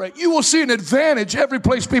faith right, you will see an advantage every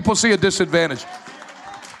place people see a disadvantage.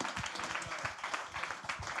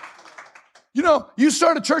 You know, you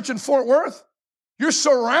start a church in Fort Worth, you're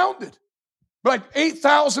surrounded by like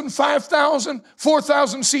 8,000, 5,000,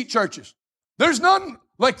 4,000 seat churches. There's none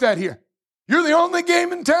like that here. You're the only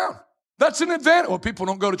game in town. That's an advantage. Well, people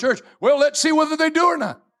don't go to church. Well, let's see whether they do or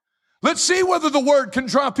not. Let's see whether the word can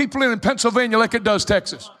draw people in Pennsylvania like it does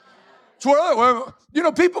Texas. It's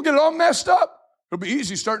where, people get it all messed up. It'll be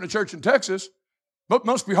easy starting a church in Texas, but it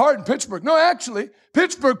must be hard in Pittsburgh. No, actually,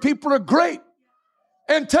 Pittsburgh people are great,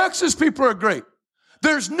 and Texas people are great.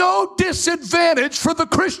 There's no disadvantage for the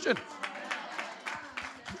Christian.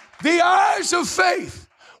 The eyes of faith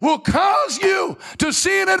will cause you to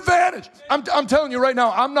see an advantage. I'm telling you right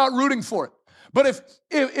now, I'm not rooting for it. But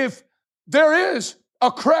if there is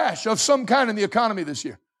a crash of some kind in the economy this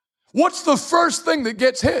year, what's the first thing that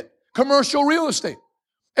gets hit? Commercial real estate.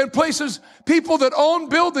 And places, people that own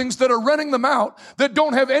buildings that are renting them out, that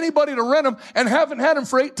don't have anybody to rent them and haven't had them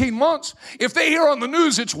for 18 months. If they hear on the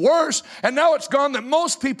news it's worse, and now it's gone that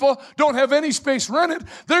most people don't have any space rented,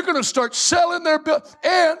 they're going to start selling their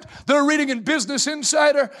and they're reading in Business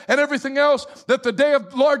Insider and everything else that the day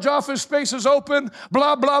of large office space is open,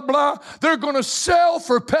 blah, blah, blah. They're going to sell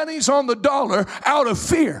for pennies on the dollar out of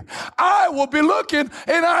fear. I will be looking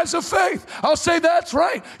in eyes of faith. I'll say, that's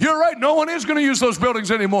right. You're right. No one is going to use those buildings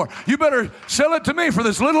anymore. anymore. You better sell it to me for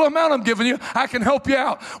this little amount I'm giving you. I can help you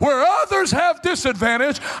out. Where others have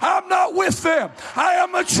disadvantage, I'm not with them. I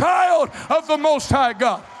am a child of the Most High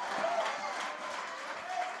God.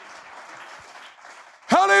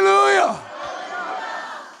 Hallelujah.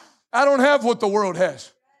 I don't have what the world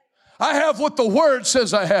has. I have what the Word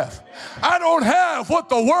says I have. I don't have what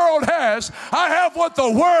the world has. I have what the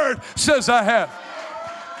Word says I have.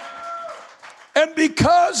 And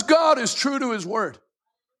because God is true to His Word,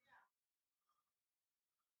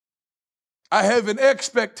 I have an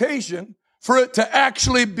expectation for it to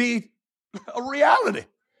actually be a reality.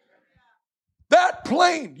 That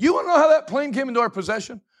plane, you want to know how that plane came into our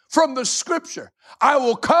possession? From the Scripture. I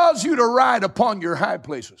will cause you to ride upon your high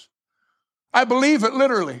places. I believe it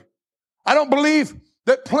literally. I don't believe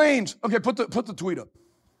that planes. Okay, put the tweet up.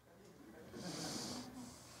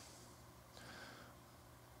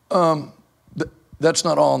 That's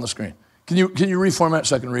not all on the screen. Can you reformat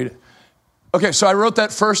so I can read it? Okay, so I wrote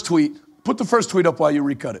that first tweet. Put the first tweet up while you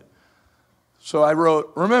recut it. So I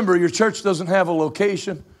wrote, remember, your church doesn't have a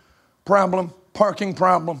location problem, parking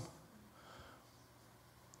problem,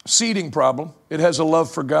 seating problem. It has a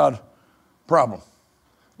love for God problem.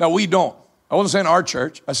 Now, we don't. I wasn't saying our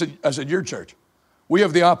church. I said your church. We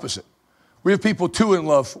have the opposite. We have people too in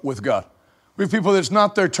love with God. We have people that's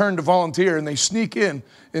not their turn to volunteer, and they sneak in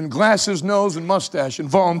glasses, nose, and mustache and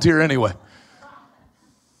volunteer anyway.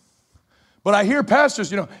 But I hear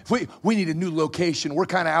pastors, if we need a new location. We're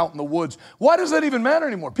kind of out in the woods. Why does that even matter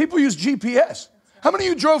anymore? People use GPS. How many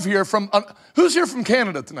of you drove here who's here from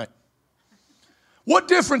Canada tonight? What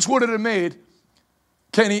difference would it have made?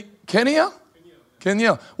 Kenya?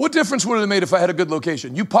 What difference would it have made if I had a good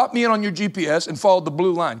location? You popped me in on your GPS and followed the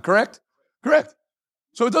blue line, correct? Correct.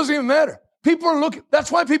 So it doesn't even matter. People are looking.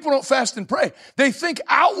 That's why people don't fast and pray. They think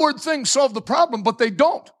outward things solve the problem, but they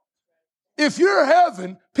don't. If you're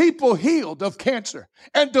having people healed of cancer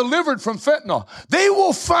and delivered from fentanyl, they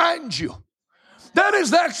will find you. That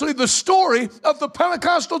is actually the story of the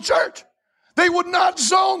Pentecostal church. They would not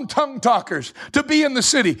zone tongue talkers to be in the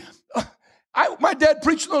city. My dad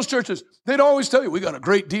preached in those churches. They'd always tell you, we got a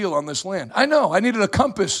great deal on this land. I know. I needed a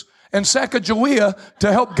compass and Sacagawea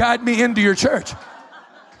to help guide me into your church.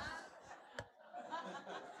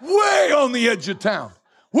 Way on the edge of town.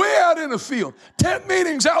 Way out in the field. Tent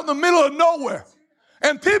meetings out in the middle of nowhere.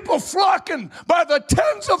 And people flocking by the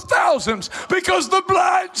tens of thousands because the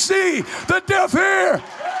blind see, the deaf hear,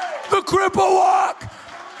 the cripple walk,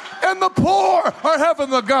 and the poor are having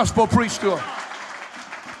the gospel preached to them.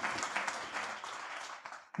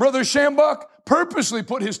 Brother Shambach purposely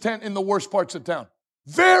put his tent in the worst parts of town.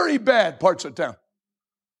 Very bad parts of town.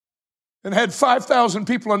 And had 5,000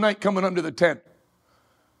 people a night coming under the tent.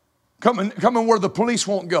 Coming where the police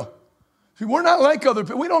won't go. See, we're not like other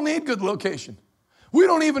people. We don't need good location. We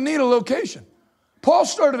don't even need a location. Paul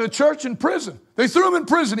started a church in prison. They threw him in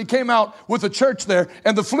prison. He came out with a church there,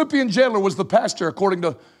 and the Philippian jailer was the pastor, according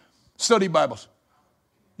to study Bibles.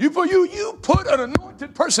 You put an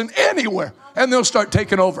anointed person anywhere, and they'll start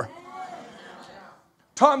taking over.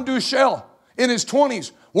 Tom Duchel, in his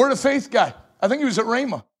 20s, Word of Faith guy. I think he was at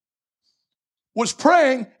Rhema. Was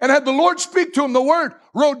praying and had the Lord speak to him the word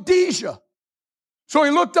Rhodesia. So he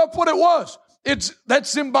looked up what it was.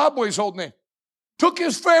 That's Zimbabwe's old name. Took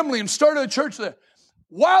his family and started a church there.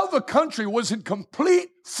 While the country was in complete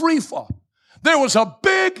free fall, there was a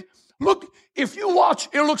big, look, if you watch,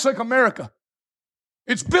 it looks like America.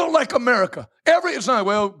 It's built like America. It's not,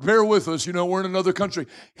 well, bear with us, we're in another country.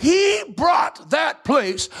 He brought that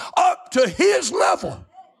place up to his level.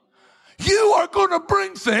 You are going to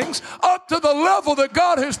bring things up to the level that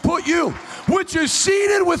God has put you, which is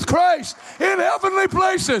seated with Christ in heavenly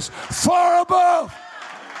places, far above.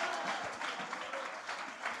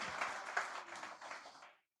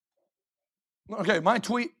 Okay, my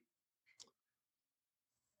tweet.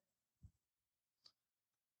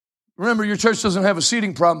 Remember, your church doesn't have a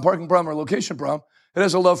seating problem, parking problem, or location problem. It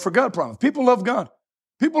has a love for God problem. People love God.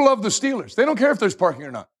 People love the Steelers. They don't care if there's parking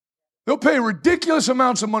or not. They'll pay ridiculous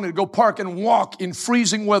amounts of money to go park and walk in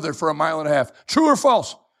freezing weather for a mile and a half. True or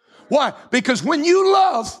false? Why? Because when you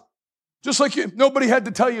love, just like nobody had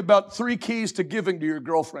to tell you about 3 keys to giving to your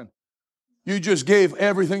girlfriend. You just gave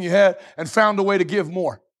everything you had and found a way to give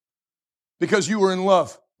more because you were in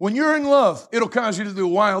love. When you're in love, it'll cause you to do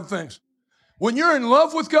wild things. When you're in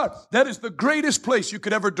love with God, that is the greatest place you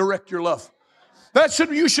could ever direct your love.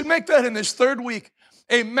 You should make that in this 3rd week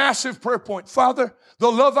a massive prayer point. Father,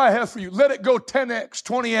 the love I have for you, let it go 10x,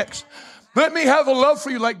 20x. Let me have a love for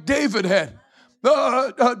you like David had.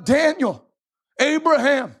 Daniel,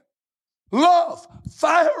 Abraham. Love,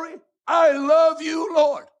 fiery. I love you,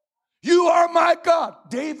 Lord. You are my God.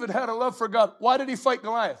 David had a love for God. Why did he fight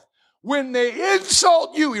Goliath? When they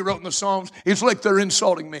insult you, he wrote in the Psalms, it's like they're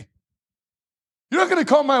insulting me. You're not going to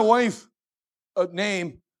call my wife a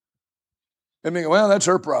name and be, well, that's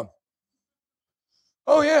her problem.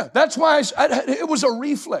 Oh, yeah. That's why it was a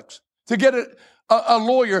reflex to get a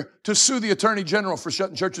lawyer to sue the attorney general for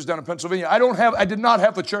shutting churches down in Pennsylvania. I did not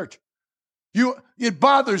have a church. It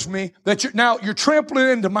bothers me that you're trampling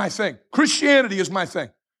into my thing. Christianity is my thing.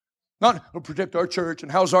 Not protect our church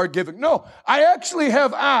and how's our giving. No, I actually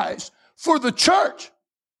have eyes for the church.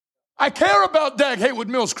 I care about Dag Haywood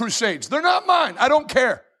Mills crusades. They're not mine. I don't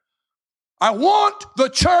care. I want the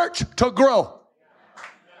church to grow.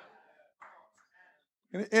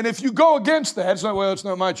 And if you go against that, it's not, well, it's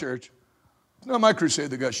not my church. It's not my crusade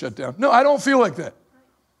that got shut down. No, I don't feel like that.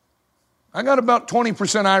 I got about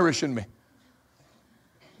 20% Irish in me.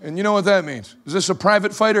 And you know what that means? Is this a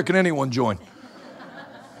private fight or can anyone join?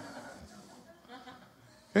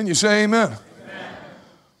 Can you say amen? Amen.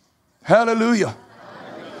 Hallelujah.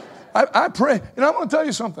 I pray. And I'm going to tell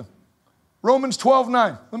you something. Romans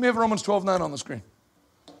 12:9. Let me have Romans 12:9 on the screen.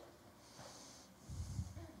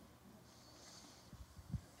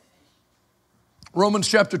 Romans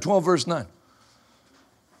chapter 12, verse 9.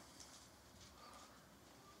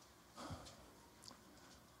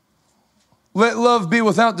 Let love be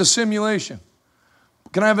without dissimulation.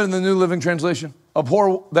 Can I have it in the New Living Translation?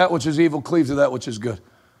 Abhor that which is evil, cleave to that which is good.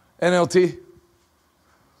 NLT.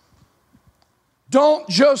 Don't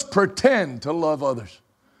just pretend to love others.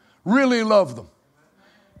 Really love them.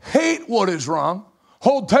 Hate what is wrong.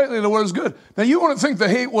 Hold tightly to what is good. Now you want to think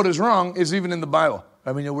that hate what is wrong is even in the Bible.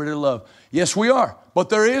 I mean, we're to love. Yes, we are. But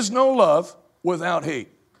there is no love without hate.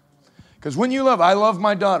 Because when you love, I love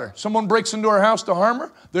my daughter. Someone breaks into our house to harm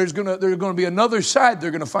her, there's going to be another side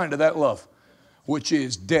they're going to find to that love, which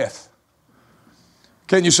is death.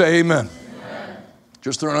 Can you say amen? Amen.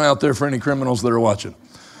 Just throwing it out there for any criminals that are watching.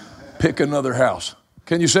 Pick another house.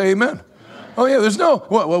 Can you say amen? Amen. Oh, yeah, there's no,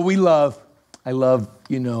 well, we love. I love.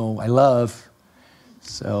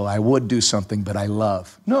 So I would do something, but I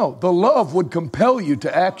love. No, the love would compel you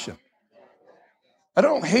to action. I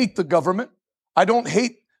don't hate the government. I don't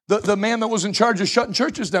hate the man that was in charge of shutting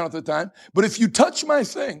churches down at the time. But if you touch my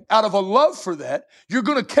thing out of a love for that, you're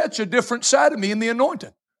going to catch a different side of me in the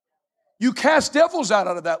anointing. You cast devils out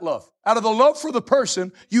of that love. Out of the love for the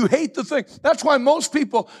person, you hate the thing. That's why most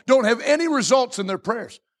people don't have any results in their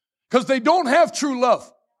prayers. Because they don't have true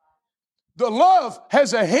love. The love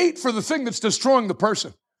has a hate for the thing that's destroying the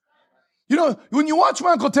person. You know, when you watch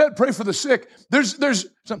my Uncle Ted pray for the sick, there's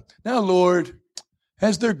some, now Lord,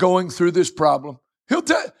 as they're going through this problem, he'll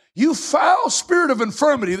tell you, foul spirit of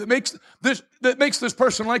infirmity that makes this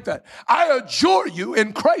person like that. I adjure you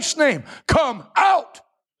in Christ's name, come out.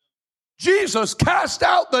 Jesus cast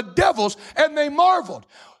out the devils and they marveled.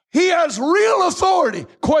 He has real authority,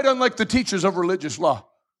 quite unlike the teachers of religious law.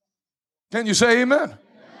 Can you say amen? Amen.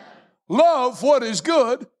 Love what is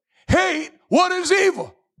good, hate what is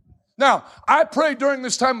evil. Now, I pray during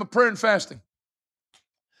this time of prayer and fasting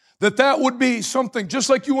that would be something, just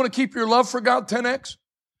like you want to keep your love for God 10x,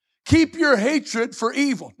 keep your hatred for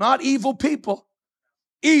evil, not evil people,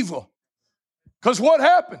 evil. Because what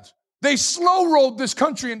happens? They slow-rolled this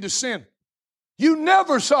country into sin. You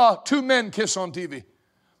never saw two men kiss on TV.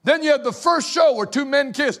 Then you had the first show where two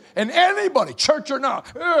men kiss, and anybody, church or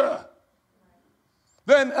not,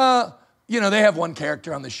 then, they have one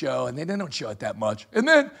character on the show, and they don't show it that much. And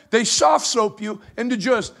then they soft soap you into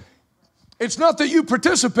just, it's not that you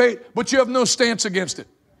participate, but you have no stance against it.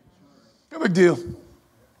 No big deal.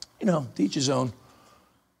 To each his own.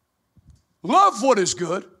 Love what is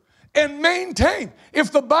good and maintain.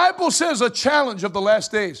 If the Bible says a challenge of the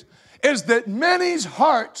last days is that many's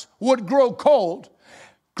hearts would grow cold,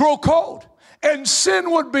 and sin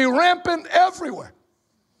would be rampant everywhere.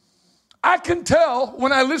 I can tell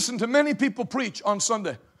when I listen to many people preach on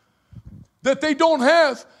Sunday that they don't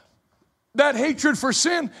have that hatred for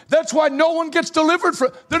sin. That's why no one gets delivered from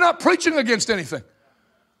it. They're not preaching against anything.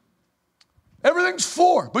 Everything's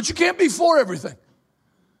for, but you can't be for everything.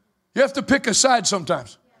 You have to pick a side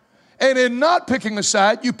sometimes. And in not picking a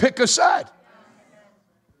side, you pick a side.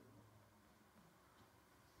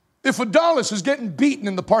 If Adonis is getting beaten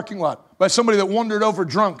in the parking lot by somebody that wandered over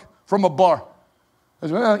drunk from a bar, I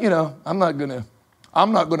said, well, I'm not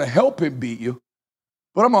gonna help him beat you,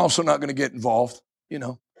 but I'm also not gonna get involved.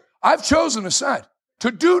 I've chosen a side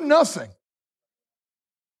to do nothing.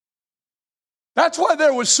 That's why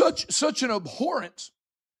there was such an abhorrence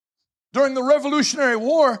during the Revolutionary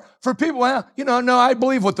War for people. No, I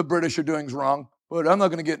believe what the British are doing is wrong, but I'm not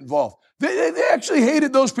going to get involved. They actually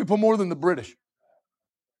hated those people more than the British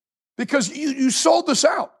because you sold this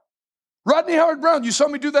out. Rodney Howard-Browne, you saw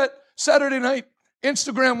me do that Saturday night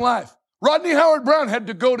Instagram Live. Rodney Howard-Browne had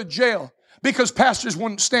to go to jail because pastors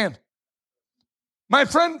wouldn't stand. My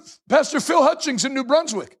friend, Pastor Phil Hutchings in New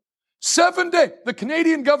Brunswick, 7 days, the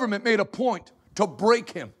Canadian government made a point to break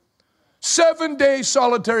him. 7 days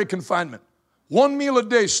solitary confinement. 1 meal a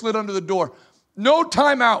day slid under the door. No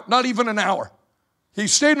time out, not even an hour. He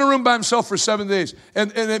stayed in a room by himself for 7 days,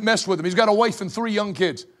 and it messed with him. He's got a wife and 3 young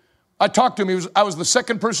kids. I talked to him. I was the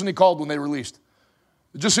second person he called when they released.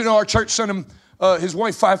 Just so you know, our church sent him, his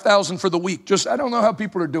wife, $5,000 for the week. I don't know how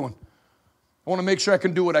people are doing. I want to make sure I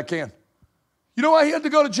can do what I can. You know why he had to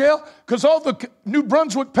go to jail? Because all the New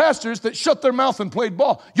Brunswick pastors that shut their mouth and played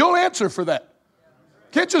ball, you'll answer for that.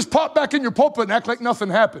 Can't just pop back in your pulpit and act like nothing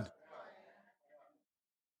happened.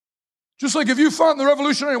 Just like if you fought in the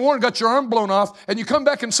Revolutionary War and got your arm blown off, and you come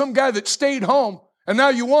back and some guy that stayed home, and now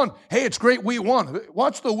you won. Hey, it's great we won.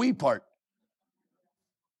 Watch the we part.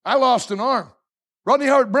 I lost an arm. Rodney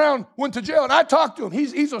Howard-Browne went to jail, and I talked to him.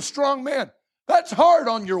 He's a strong man. That's hard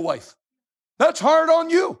on your wife. That's hard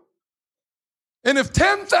on you. And if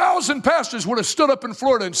 10,000 pastors would have stood up in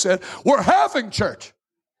Florida and said, we're having church.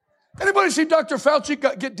 Anybody see Dr. Fauci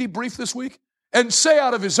get debriefed this week? And say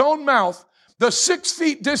out of his own mouth, the 6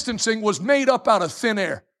 feet distancing was made up out of thin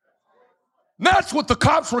air. And that's what the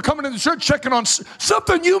cops were coming into church checking on,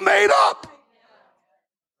 something you made up.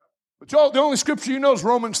 But y'all, the only scripture you know is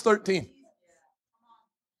Romans 13.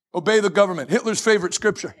 Obey the government. Hitler's favorite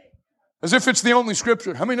scripture. As if it's the only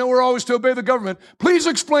scripture. How many know we're always to obey the government? Please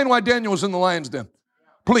explain why Daniel was in the lion's den.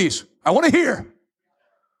 Please. I want to hear.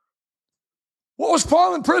 What was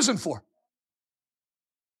Paul in prison for?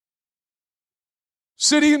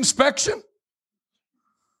 City inspection?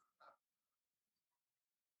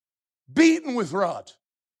 Beaten with rods.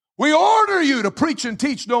 We order you to preach and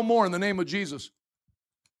teach no more in the name of Jesus.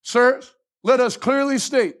 Sirs, let us clearly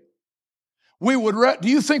state, do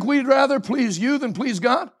you think we'd rather please you than please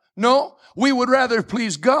God? No, we would rather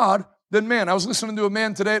please God than man. I was listening to a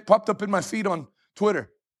man today. It popped up in my feed on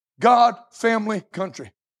Twitter. God, family,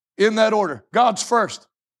 country. In that order. God's first.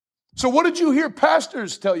 So what did you hear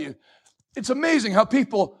pastors tell you? It's amazing how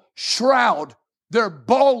people shroud their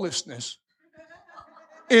balllessness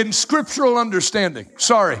in scriptural understanding.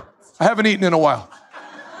 Sorry, I haven't eaten in a while.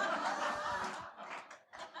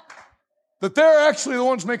 That they're actually the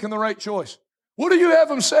ones making the right choice. What do you have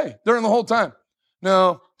them say during the whole time?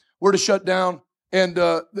 No, we're to shut down, and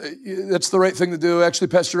that's the right thing to do. Actually,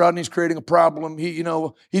 Pastor Rodney's creating a problem. He's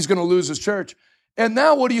going to lose his church. And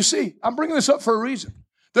now what do you see? I'm bringing this up for a reason.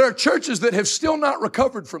 There are churches that have still not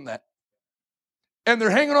recovered from that. And they're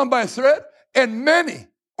hanging on by a thread, and many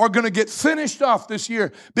are going to get finished off this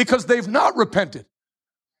year because they've not repented.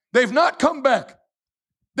 They've not come back.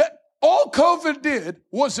 That all COVID did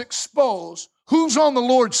was expose who's on the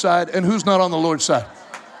Lord's side and who's not on the Lord's side.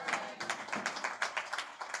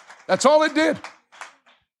 That's all it did.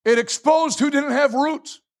 It exposed who didn't have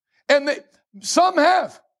roots. And some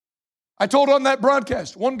have. I told on that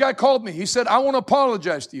broadcast, one guy called me. He said, I want to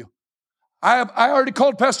apologize to you. I already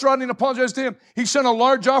called Pastor Rodney and apologized to him. He sent a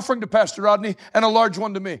large offering to Pastor Rodney and a large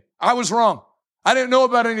one to me. I was wrong. I didn't know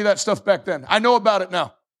about any of that stuff back then. I know about it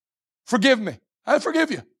now. Forgive me. I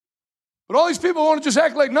forgive you. But all these people want to just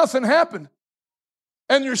act like nothing happened.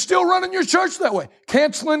 And you're still running your church that way.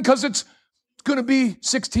 Canceling because it's going to be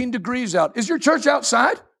 16 degrees out. Is your church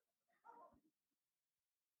outside?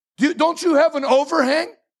 Don't you have an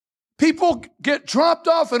overhang? People get dropped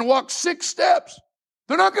off and walk 6 steps.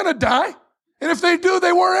 They're not going to die. And if they do,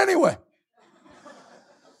 they were anyway.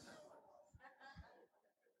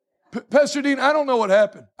 Pastor Dean, I don't know what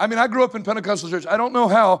happened. I mean, I grew up in Pentecostal church. I don't know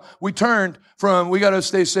how we turned from we got to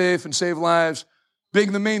stay safe and save lives,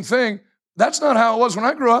 being the main thing. That's not how it was when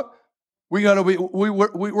I grew up. We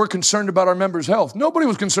were concerned about our members' health. Nobody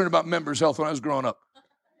was concerned about members' health when I was growing up.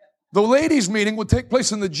 The ladies' meeting would take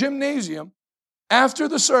place in the gymnasium after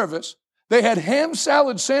the service. They had ham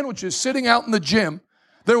salad sandwiches sitting out in the gym.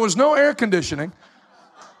 There was no air conditioning.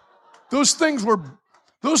 Those things would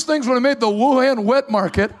have made the Wuhan wet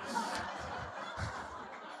market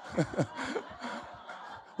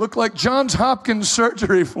look like Johns Hopkins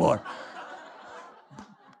surgery floor.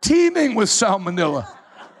 Teeming with salmonella.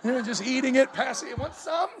 Just eating it, passing it. You want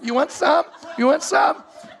some? You want some? You want some?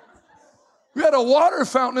 We had a water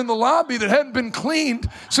fountain in the lobby that hadn't been cleaned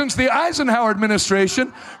since the Eisenhower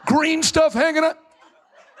administration. Green stuff hanging up.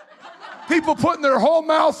 People putting their whole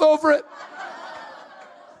mouth over it.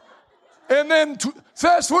 And then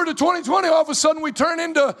fast forward to 2020, all of a sudden we turn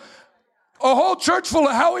into a whole church full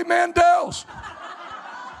of Howie Mandels.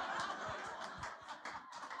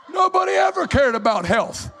 Nobody ever cared about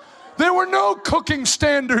health. There were no cooking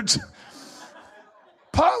standards.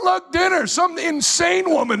 Potluck dinner, some insane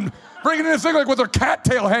woman bringing in a thing like with her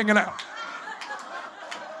cattail hanging out.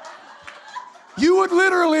 You would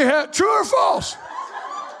literally have, true or false?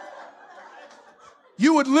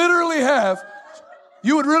 You would literally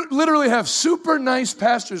have super nice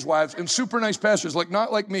pastors' wives and super nice pastors, like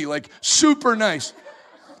not like me, like super nice,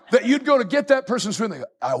 that you'd go to get that person's food and they go,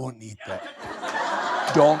 I won't eat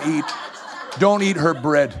that. Don't eat her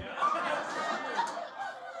bread.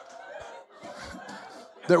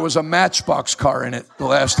 There was a Matchbox car in it the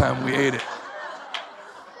last time we ate it.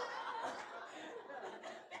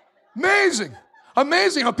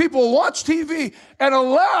 Amazing how people watch TV and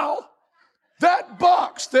allow that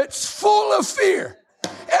box that's full of fear.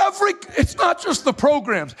 It's not just the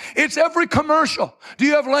programs, it's every commercial. Do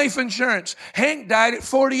you have life insurance? Hank died at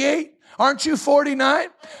 48. Aren't you 49?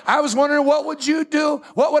 I was wondering, what would you do?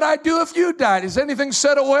 What would I do if you died? Is anything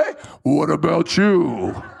set away? What about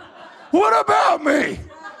you? What about me?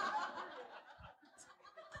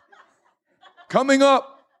 Coming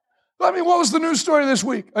up, what was the news story this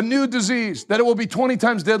week? A new disease, that it will be 20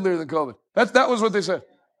 times deadlier than COVID. That was what they said.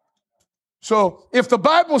 So if the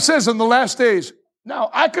Bible says in the last days, now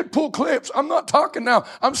I could pull clips. I'm not talking now.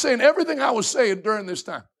 I'm saying everything I was saying during this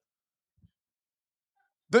time.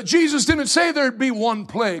 That Jesus didn't say there'd be one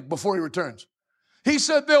plague before he returns. He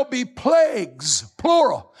said there'll be plagues,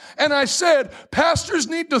 plural. And I said, pastors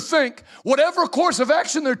need to think whatever course of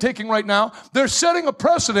action they're taking right now, they're setting a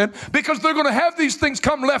precedent because they're going to have these things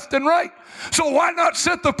come left and right. So why not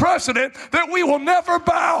set the precedent that we will never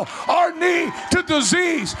bow our knee to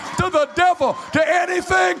disease, to the devil, to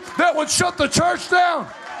anything that would shut the church down?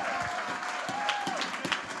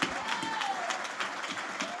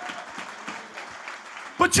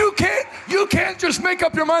 But you can't just make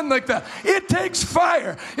up your mind like that. It takes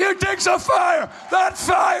fire. It takes a fire.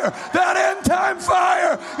 That end time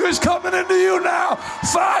fire is coming into you now.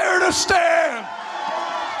 Fire to stand.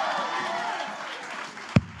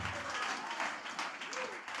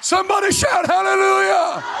 Somebody shout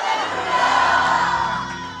hallelujah.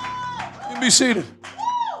 You can be seated.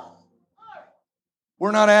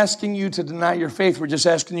 We're not asking you to deny your faith. We're just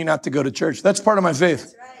asking you not to go to church. That's part of my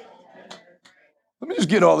faith. Let me just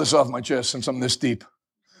get all this off my chest since I'm this deep.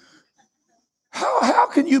 How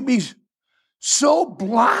can you be so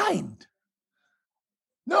blind?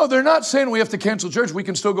 No, they're not saying we have to cancel church. We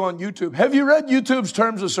can still go on YouTube. Have you read YouTube's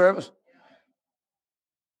terms of service?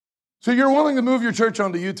 So you're willing to move your church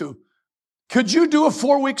onto YouTube. Could you do a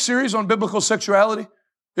 4-week series on biblical sexuality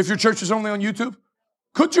if your church is only on YouTube?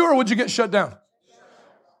 Could you, or would you get shut down?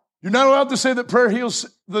 You're not allowed to say that prayer heals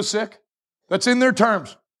the sick. That's in their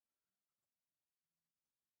terms.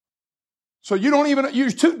 So you're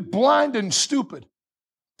too blind and stupid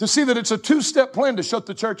to see that it's a 2-step plan to shut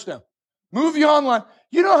the church down. Move you online.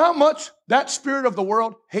 You know how much that spirit of the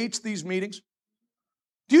world hates these meetings?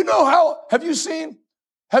 Do you know how, have you seen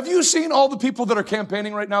all the people that are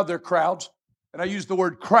campaigning right now? They're crowds. And I use the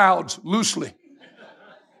word crowds loosely.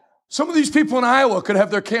 Some of these people in Iowa could have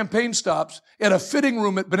their campaign stops at a fitting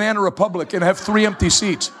room at Banana Republic and have 3 empty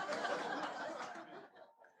seats.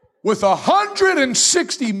 With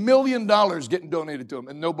 $160 million getting donated to them,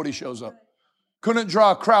 and nobody shows up. Couldn't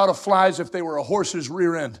draw a crowd of flies if they were a horse's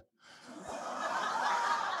rear end.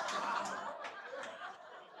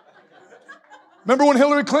 Remember when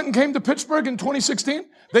Hillary Clinton came to Pittsburgh in 2016?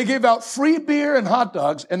 They gave out free beer and hot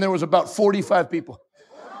dogs, and there was about 45 people.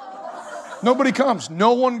 Nobody comes.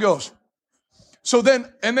 No one goes. So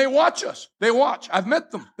then, and they watch us. They watch. I've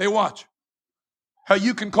met them. They watch. How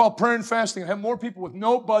you can call prayer and fasting and have more people with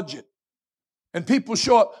no budget. And people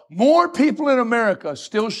show up. More people in America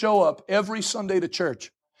still show up every Sunday to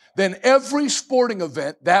church than every sporting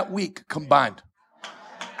event that week combined.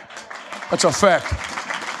 That's a fact.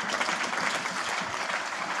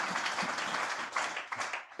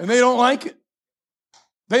 And they don't like it.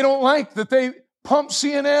 They don't like that they pump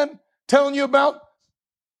CNN telling you about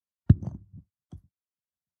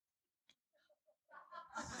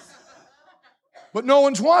but no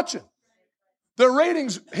one's watching. Their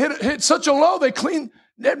ratings hit such a low,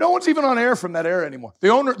 no one's even on air from that era anymore. The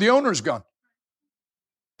owner's gone.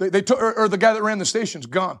 They took, or the guy that ran the station's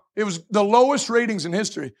gone. It was the lowest ratings in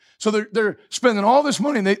history. So they're spending all this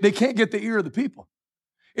money and they can't get the ear of the people.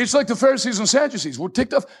 It's like the Pharisees and Sadducees. We're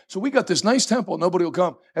ticked off. So we got this nice temple, nobody will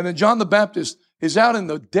come. And then John the Baptist is out in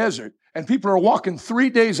the desert and people are walking 3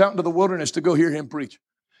 days out into the wilderness to go hear him preach.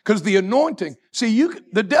 Because the anointing,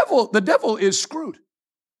 the devil is screwed.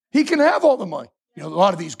 He can have all the money. A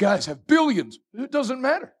lot of these guys have billions. It doesn't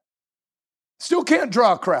matter. Still can't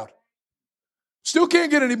draw a crowd. Still can't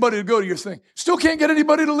get anybody to go to your thing. Still can't get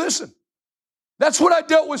anybody to listen. That's what I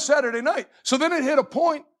dealt with Saturday night. So then it hit a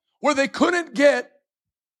point where they couldn't get,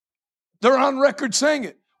 they're on record saying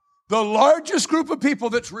it. The largest group of people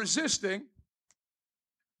that's resisting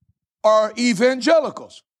are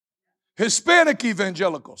evangelicals, Hispanic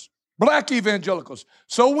evangelicals, black evangelicals.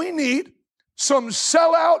 So we need some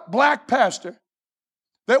sellout black pastor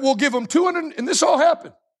that will give them and this all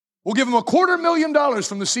happened. We'll give them $250,000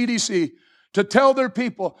 from the CDC to tell their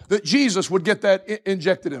people that Jesus would get that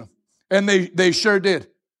injected in them. And they sure did.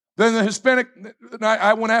 Then the Hispanic,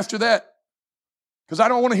 I went after that because I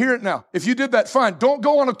don't want to hear it now. If you did that, fine. Don't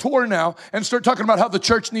go on a tour now and start talking about how the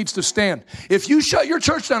church needs to stand. If you shut your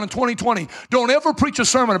church down in 2020, don't ever preach a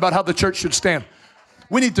sermon about how the church should stand.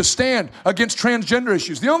 We need to stand against transgender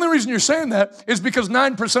issues. The only reason you're saying that is because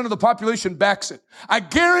 9% of the population backs it. I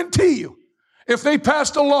guarantee you, if they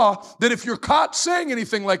passed a law that if you're caught saying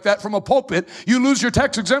anything like that from a pulpit, you lose your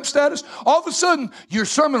tax exempt status, all of a sudden your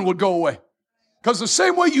sermon would go away. Because the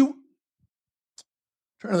same way I'm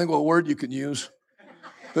trying to think what word you can use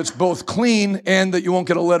that's both clean and that you won't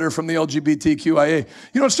get a letter from the LGBTQIA.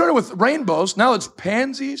 You know, it started with rainbows. Now it's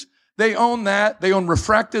pansies. They own that. They own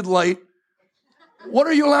refracted light. What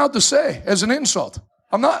are you allowed to say as an insult?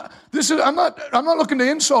 I'm not looking to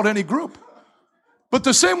insult any group. But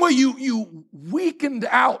the same way you weakened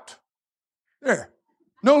out. There.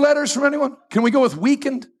 No letters from anyone? Can we go with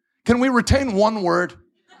weakened? Can we retain one word?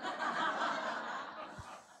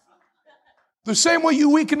 The same way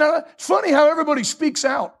you weakened out. It's funny how everybody speaks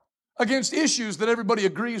out against issues that everybody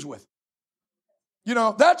agrees with. You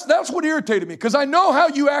know, that's what irritated me, because I know how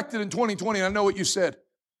you acted in 2020 and I know what you said.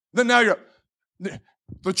 Then now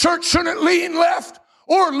the church shouldn't lean left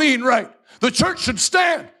or lean right. The church should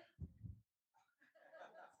stand.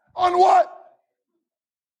 On what?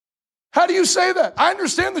 How do you say that? I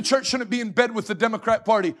understand the church shouldn't be in bed with the Democrat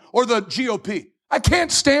Party or the GOP. I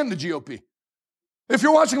can't stand the GOP. If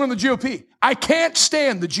you're watching on the GOP, I can't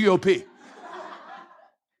stand the GOP.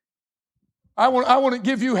 I want to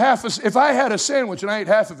give you if I had a sandwich and I ate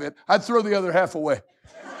half of it, I'd throw the other half away.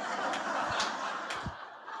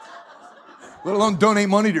 Let alone donate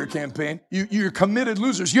money to your campaign. You're committed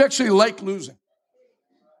losers. You actually like losing.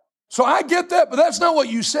 So I get that, but that's not what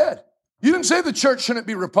you said. You didn't say the church shouldn't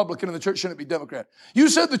be Republican and the church shouldn't be Democrat. You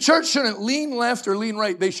said the church shouldn't lean left or lean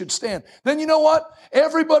right. They should stand. Then you know what?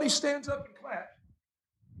 Everybody stands up and claps.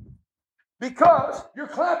 Because you're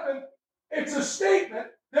clapping, it's a statement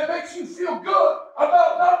that makes you feel good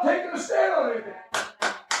about not taking a stand on anything.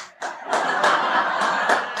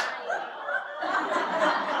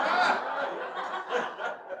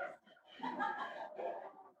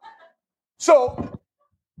 So,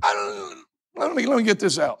 let me get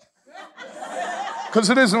this out. Because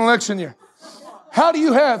it is an election year. How do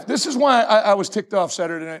you have, this is why I was ticked off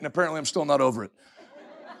Saturday night, and apparently I'm still not over it.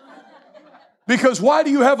 Because why do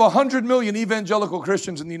you have 100 million evangelical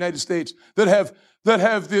Christians in the United States that have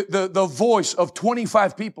the voice of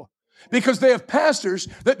 25 people? Because they have pastors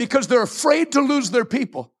that, because they're afraid to lose their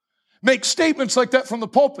people, make statements like that from the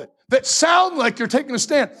pulpit that sound like you're taking a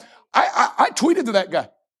stand. I tweeted to that guy.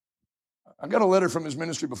 I got a letter from his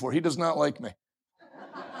ministry before. He does not like me.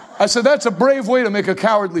 I said, that's a brave way to make a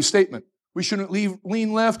cowardly statement. We shouldn't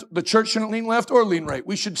lean left. The church shouldn't lean left or lean right.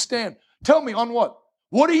 We should stand. Tell me on what?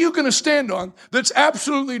 What are you going to stand on that's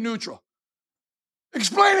absolutely neutral?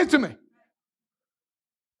 Explain it to me.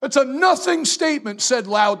 It's a nothing statement said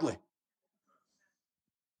loudly.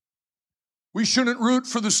 We shouldn't root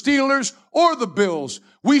for the Steelers or the Bills.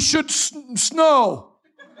 We should snow.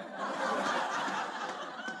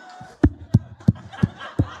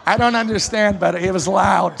 I don't understand, but it was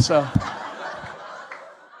loud, so.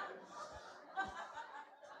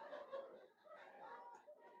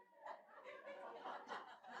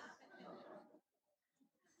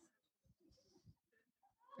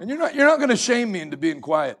 And you're not going to shame me into being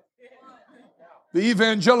quiet. The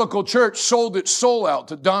evangelical church sold its soul out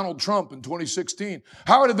to Donald Trump in 2016.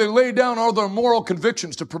 How did they lay down all their moral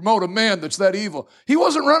convictions to promote a man that's that evil? He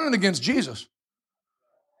wasn't running against Jesus.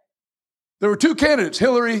 There were two candidates,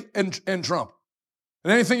 Hillary and Trump.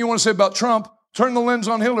 And anything you want to say about Trump, turn the lens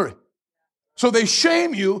on Hillary. So they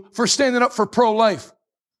shame you for standing up for pro-life.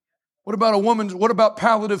 What about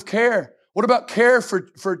palliative care? What about care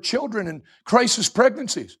for children in crisis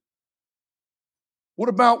pregnancies? What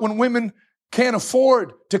about when women can't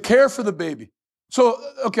afford to care for the baby? So,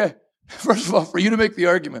 okay, first of all, for you to make the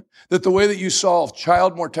argument that the way that you solve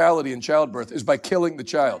child mortality and childbirth is by killing the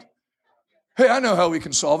child. Hey, I know how we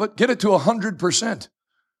can solve it. Get it to 100%.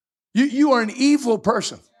 You are an evil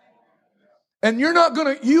person. And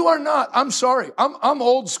I'm sorry. I'm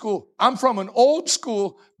old school. I'm from an old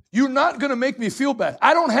school. You're not going to make me feel bad.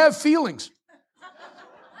 I don't have feelings.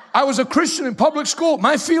 I was a Christian in public school.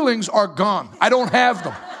 My feelings are gone. I don't have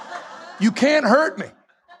them. You can't hurt me.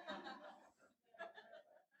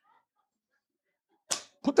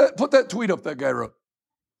 Put that tweet up that guy wrote.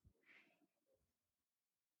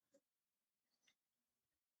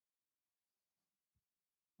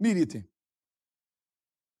 Media team.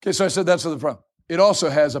 Okay, so I said that's the problem. It also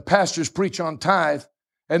has a pastors preach on tithe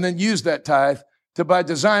and then use that tithe to buy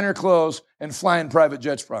designer clothes and fly in private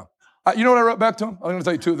jets from. You know what I wrote back to him? I'm going to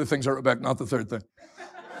tell you two of the things I wrote back, not the third thing.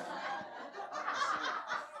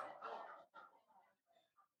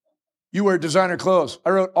 You wear designer clothes. I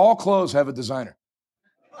wrote, all clothes have a designer.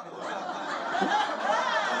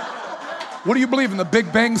 What do you believe in, the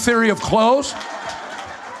Big Bang Theory of clothes?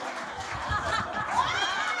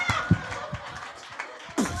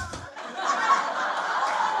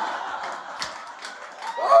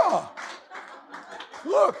 Oh,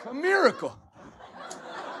 look, a miracle.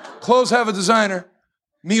 Clothes have a designer.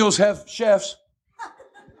 Meals have chefs.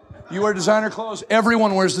 You wear designer clothes.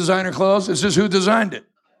 Everyone wears designer clothes. It's just who designed it.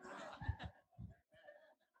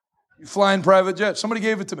 You fly in private jets. Somebody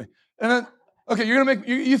gave it to me. And then, okay,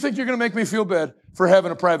 you think you're going to make me feel bad for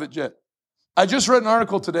having a private jet. I just read an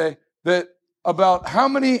article today that about how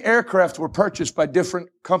many aircraft were purchased by different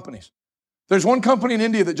companies. There's one company in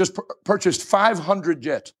India that just purchased 500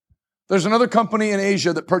 jets. There's another company in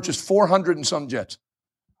Asia that purchased 400 and some jets.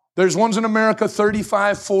 There's ones in America,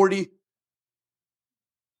 35, 40.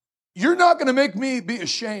 You're not going to make me be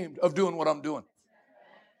ashamed of doing what I'm doing.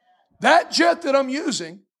 That jet that I'm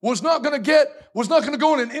using was not going to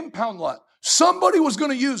go in an impound lot. Somebody was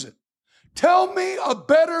going to use it. Tell me a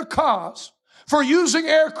better cause for using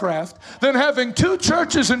aircraft than having two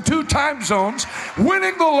churches in two time zones,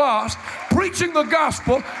 winning the lost, preaching the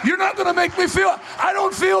gospel. You're not going to make me feel, I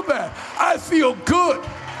don't feel bad. I feel good.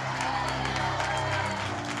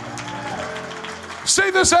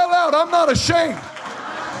 Say this out loud. I'm not ashamed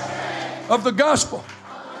of the gospel.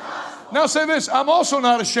 Now say this. I'm also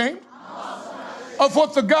not ashamed of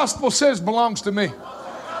what the gospel says belongs to me.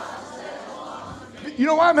 You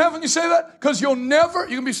know why I'm having you say that? Because you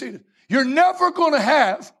can be seated. You're never going to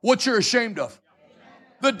have what you're ashamed of.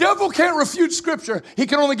 The devil can't refute scripture. He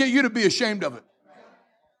can only get you to be ashamed of it.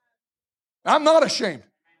 I'm not ashamed.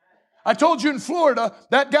 I told you in Florida,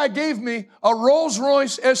 that guy gave me a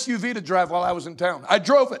Rolls-Royce SUV to drive while I was in town. I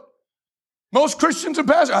drove it. Most Christians and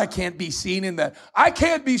pastors, I can't be seen in that. I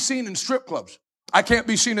can't be seen in strip clubs. I can't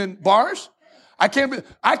be seen in bars. I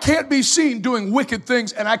can't be seen doing wicked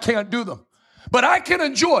things, and I can't do them. But I can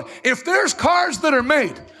enjoy. If there's cars that are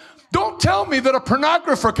made, don't tell me that a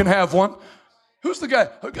pornographer can have one. Who's the guy?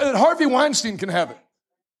 Harvey Weinstein can have it.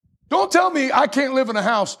 Don't tell me I can't live in a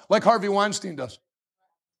house like Harvey Weinstein does.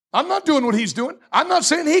 I'm not doing what he's doing. I'm not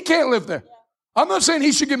saying he can't live there. I'm not saying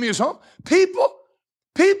he should give me his home. People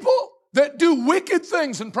that do wicked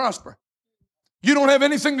things and prosper, you don't have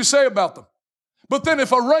anything to say about them. But then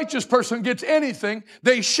if a righteous person gets anything,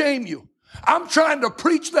 they shame you. I'm trying to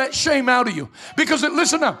preach that shame out of you. Because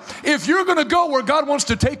listen now, if you're going to go where God wants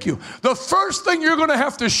to take you, the first thing you're going to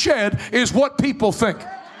have to shed is what people think.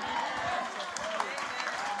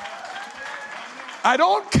 I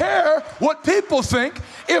don't care what people think.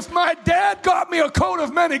 If my dad got me a coat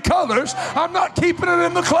of many colors, I'm not keeping it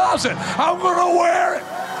in the closet. I'm going to wear it.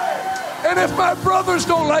 And if my brothers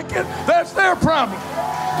don't like it, that's their problem.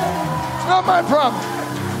 It's not my problem.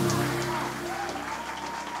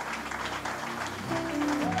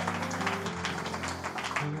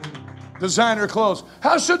 Designer clothes.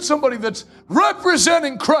 How should somebody that's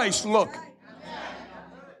representing Christ look?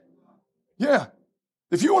 Yeah.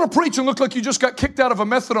 If you want to preach and look like you just got kicked out of a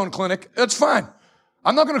methadone clinic, that's fine.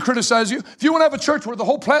 I'm not going to criticize you. If you want to have a church where the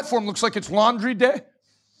whole platform looks like it's laundry day,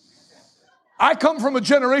 I come from a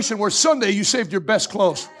generation where Sunday you saved your best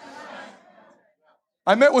clothes.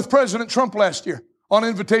 I met with President Trump last year on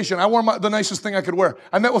invitation. I wore the nicest thing I could wear.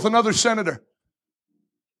 I met with another senator,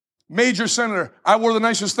 major senator. I wore the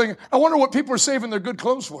nicest thing. I wonder what people are saving their good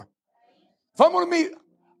clothes for. If I'm going to meet,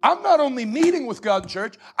 I'm not only meeting with God in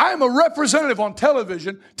church, I am a representative on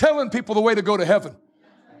television telling people the way to go to heaven.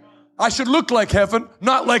 I should look like heaven,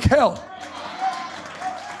 not like hell.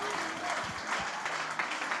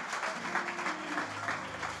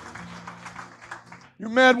 You're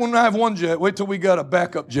mad when I have one jet. Wait till we got a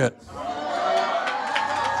backup jet.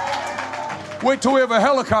 Wait till we have a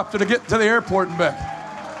helicopter to get to the airport and back.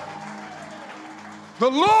 The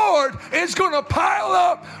Lord is going to pile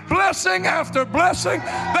up blessing after blessing.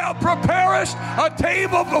 Thou preparest a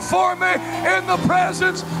table before me in the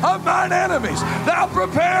presence of mine enemies. Thou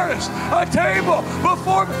preparest a table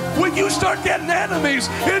before me. When you start getting enemies,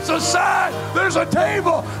 it's a sign. There's a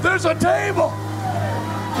table. There's a table.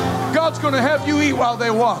 God's going to have you eat while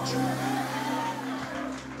they watch.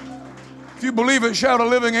 If you believe it, shout a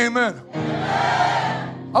living amen.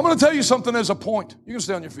 I'm going to tell you something as a point. You can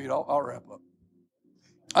stay on your feet. I'll wrap up.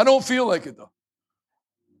 I don't feel like it, though.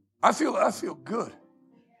 I feel good.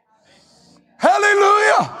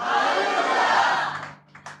 Hallelujah.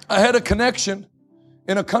 I had a connection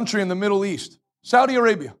in a country in the Middle East, Saudi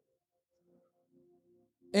Arabia.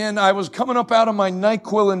 And I was coming up out of my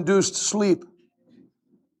NyQuil-induced sleep.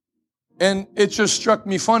 And it just struck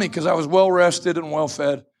me funny because I was well rested and well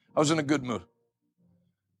fed. I was in a good mood.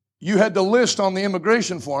 You had to list on the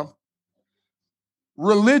immigration form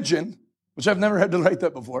religion, which I've never had to write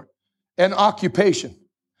that before, and occupation.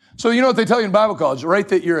 So you know what they tell you in Bible college? Write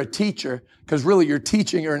that you're a teacher, because really you're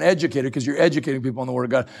teaching, you're an educator, because you're educating people on the Word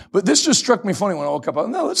of God. But this just struck me funny when I woke up.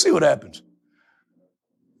 Now let's see what happens.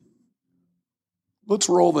 Let's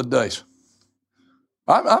roll the dice.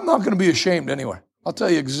 I'm not going to be ashamed anywhere. I'll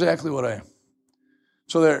tell you exactly what I am.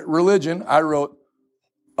 So there, religion, I wrote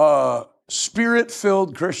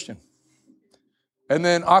Spirit-filled Christian. And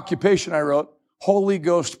then occupation, I wrote Holy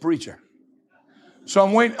Ghost preacher. So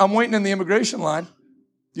I'm waiting in the immigration line,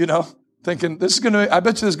 you know, thinking I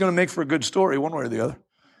bet you this is going to make for a good story one way or the other.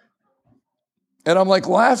 And I'm like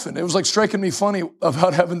laughing. It was like striking me funny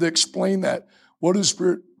about having to explain that. What does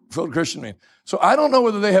Spirit-filled Christian mean? So I don't know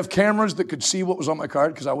whether they have cameras that could see what was on my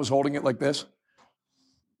card because I was holding it like this.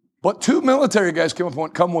 But 2 military guys came up and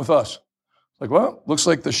went, come with us. Like, well, looks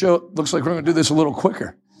like we're going to do this a little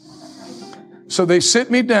quicker. So they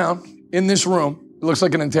sit me down in this room. It looks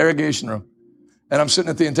like an interrogation room. And I'm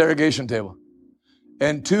sitting at the interrogation table.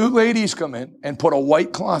 And 2 ladies come in and put a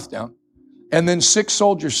white cloth down. And then 6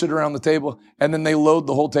 soldiers sit around the table. And then they load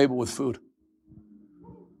the whole table with food.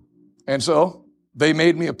 And so they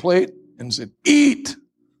made me a plate and said, eat.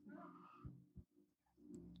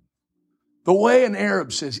 The way an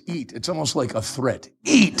Arab says eat, it's almost like a threat.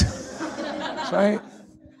 Eat. Right?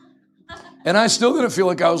 And I still didn't feel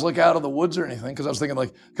like I was like out of the woods or anything because I was thinking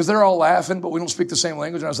like, because they're all laughing, but we don't speak the same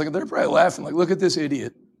language. And I was thinking, they're probably laughing like, look at this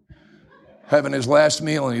idiot having his last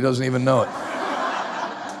meal and he doesn't even know it.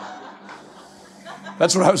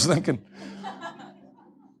 That's what I was thinking.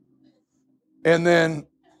 And then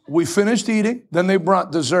we finished eating. Then they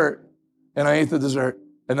brought dessert and I ate the dessert.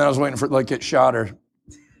 And then I was waiting for it to like get shot or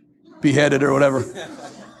beheaded or whatever.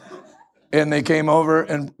 And they came over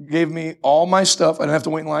and gave me all my stuff. I didn't have to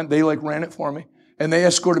wait in line. They like ran it for me. And they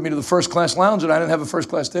escorted me to the first class lounge and I didn't have a first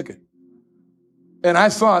class ticket. And I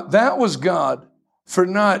thought that was God for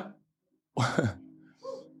not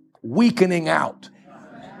weakening out.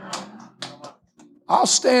 I'll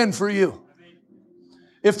stand for you.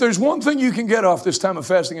 If there's one thing you can get off this time of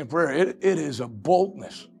fasting and prayer, it is a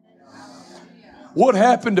boldness. What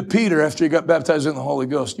happened to Peter after he got baptized in the Holy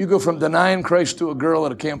Ghost? You go from denying Christ to a girl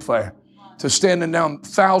at a campfire to standing down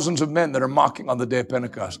thousands of men that are mocking on the day of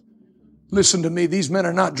Pentecost. Listen to me. These men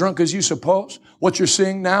are not drunk as you suppose. What you're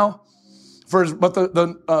seeing now, but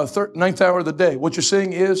the ninth hour of the day, what you're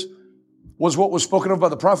seeing was what was spoken of by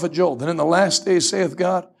the prophet Joel. That in the last days, saith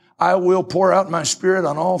God, I will pour out my spirit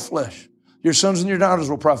on all flesh. Your sons and your daughters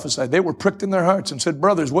will prophesy. They were pricked in their hearts and said,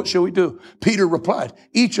 brothers, what shall we do? Peter replied,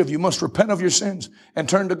 each of you must repent of your sins and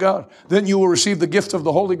turn to God. Then you will receive the gift of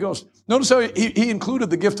the Holy Ghost. Notice how he included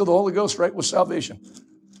the gift of the Holy Ghost, right, with salvation.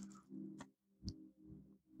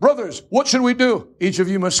 Brothers, what should we do? Each of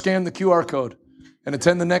you must scan the QR code and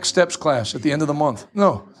attend the Next Steps class at the end of the month.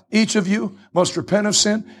 No, each of you must repent of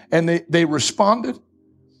sin. And they responded.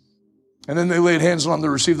 And then they laid hands on them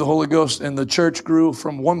to receive the Holy Ghost, and the church grew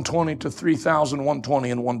from 120 to 3,120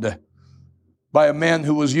 in one day. By a man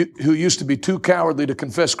who used to be too cowardly to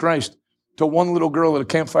confess Christ to one little girl at a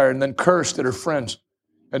campfire and then cursed at her friends.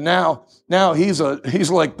 And now he's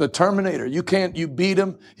like the Terminator. You beat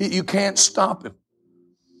him. You can't stop him.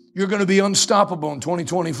 You're going to be unstoppable in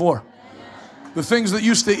 2024. The things that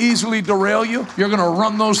used to easily derail you, you're going to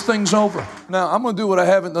run those things over. Now, I'm going to do what I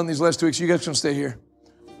haven't done these last 2 weeks. You guys can stay here.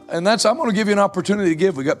 And I'm going to give you an opportunity to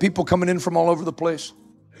give. We got people coming in from all over the place.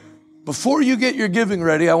 Before you get your giving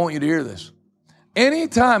ready, I want you to hear this.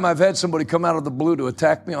 Anytime I've had somebody come out of the blue to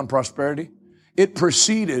attack me on prosperity, it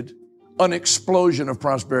preceded an explosion of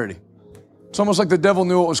prosperity. It's almost like the devil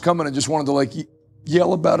knew what was coming and just wanted to like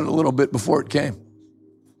yell about it a little bit before it came.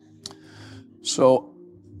 So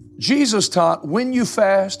Jesus taught when you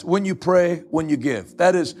fast, when you pray, when you give.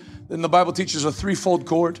 That is, and the Bible teaches a threefold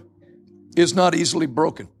cord is not easily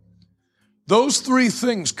broken. Those 3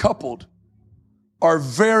 things coupled are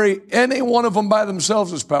any one of them by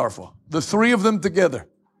themselves is powerful. The 3 of them together.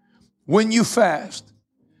 When you fast,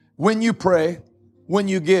 when you pray, when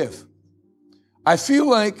you give. I feel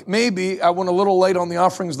like maybe I went a little late on the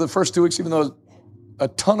offerings the first 2 weeks, even though a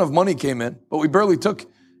ton of money came in, but we barely took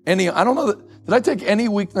any. I don't know, did I take any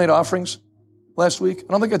weeknight offerings last week?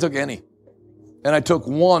 I don't think I took any. And I took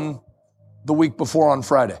one the week before on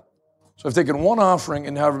Friday. So I've taken one offering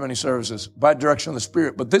in however many services by direction of the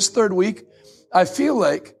Spirit. But this third week, I feel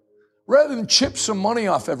like rather than chip some money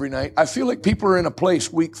off every night, I feel like people are in a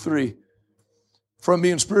place week 3 from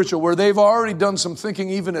being spiritual where they've already done some thinking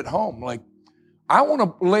even at home. Like, I want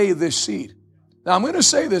to lay this seed. Now, I'm going to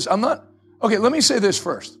say this. Okay, let me say this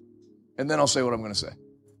first, and then I'll say what I'm going to say,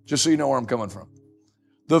 just so you know where I'm coming from.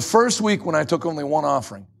 The first week when I took only one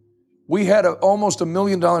offering, we had almost $1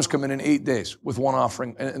 million come in 8 days with one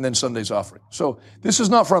offering and then Sunday's offering. So this is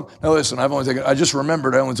not from, now listen, I just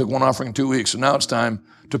remembered I only took one offering in 2 weeks, so now it's time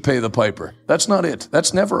to pay the piper. That's not it.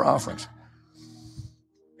 That's never offerings.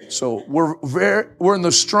 So we're in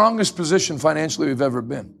the strongest position financially we've ever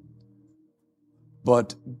been.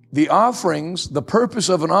 But the offerings, the purpose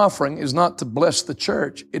of an offering is not to bless the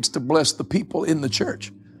church, it's to bless the people in the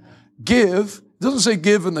church. Give, it doesn't say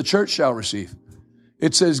give and the church shall receive.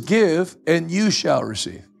 It says give and you shall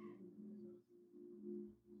receive.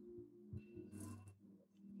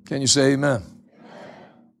 Can you say amen?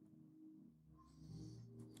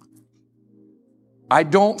 I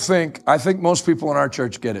think most people in our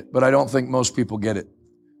church get it, but I don't think most people get it.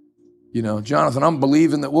 You know, Jonathan, I'm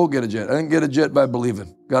believing that we'll get a jet. I didn't get a jet by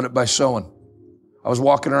believing. Got it by sowing. I was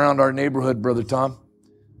walking around our neighborhood, Brother Tom,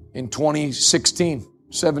 in 2016,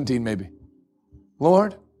 17 maybe.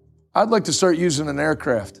 Lord, I'd like to start using an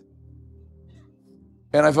aircraft.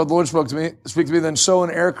 And I felt the Lord speak to me, then sow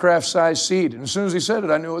an aircraft-sized seed. And as soon as he said it,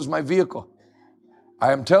 I knew it was my vehicle.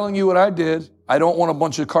 I am telling you what I did. I don't want a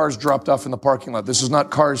bunch of cars dropped off in the parking lot. This is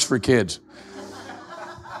not Cars for Kids.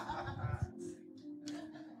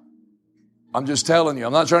 I'm just telling you.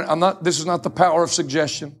 This is not the power of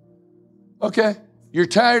suggestion. Okay, you're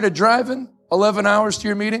tired of driving 11 hours to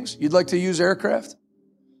your meetings? You'd like to use aircraft?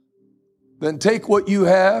 Then take what you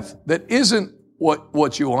have that isn't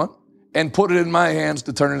what you want and put it in my hands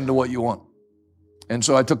to turn it into what you want. And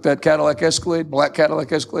so I took that Cadillac Escalade, black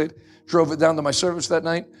Cadillac Escalade, drove it down to my service that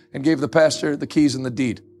night and gave the pastor the keys and the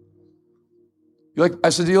deed. I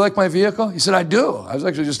said, do you like my vehicle? He said, I do. I was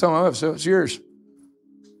actually just telling my wife, so it's yours.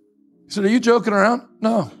 He said, are you joking around?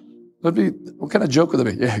 No. What kind of joke would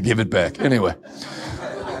that be? Yeah, give it back. Anyway.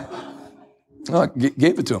 No, I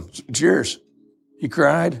gave it to him. It's yours. He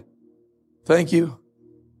cried. Thank you.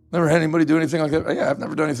 Never had anybody do anything like that. Yeah, I've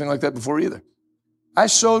never done anything like that before either. I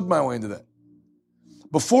sowed my way into that.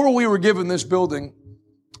 Before we were given this building,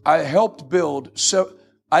 I helped build. So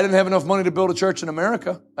I didn't have enough money to build a church in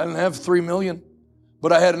America. I didn't have $3 million,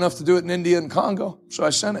 but I had enough to do it in India and Congo. So I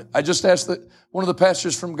sent it. I just asked one of the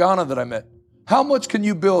pastors from Ghana that I met, how much can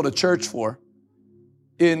you build a church for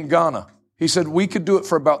in Ghana? He said, we could do it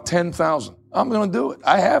for about 10,000. I'm going to do it.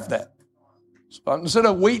 I have that. So instead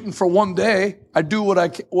of waiting for one day, I do what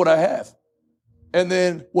I have. And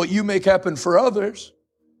then what you make happen for others,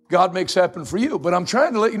 God makes happen for you. But I'm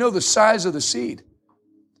trying to let you know the size of the seed.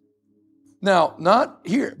 Now, not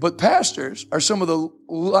here, but pastors are some of the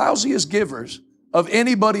lousiest givers of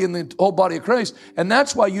anybody in the whole body of Christ. And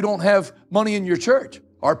that's why you don't have money in your church.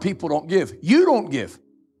 Our people don't give. You don't give.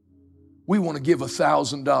 We want to give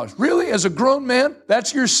 $1,000. Really? As a grown man,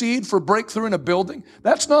 that's your seed for breakthrough in a building?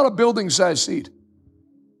 That's not a building-sized seed.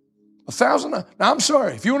 $1,000? Now, I'm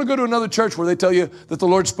sorry. If you want to go to another church where they tell you that the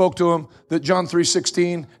Lord spoke to them, that John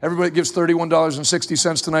 3:16, everybody that gives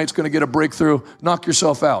 $31.60 tonight is going to get a breakthrough, knock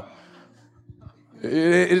yourself out.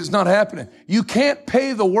 It is not happening. You can't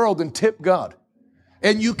pay the world and tip God.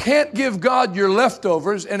 And you can't give God your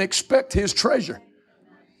leftovers and expect His treasure.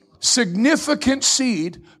 Significant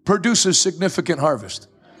seed produces significant harvest.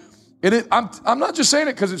 I'm not just saying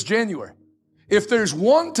it because it's January. If there's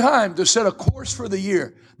one time to set a course for the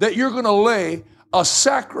year that you're going to lay a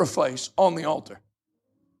sacrifice on the altar.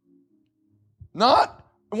 Not,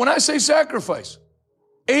 when I say sacrifice,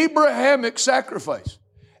 Abrahamic sacrifice.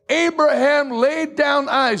 Abraham laid down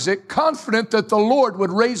Isaac confident that the Lord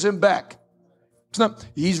would raise him back. It's not,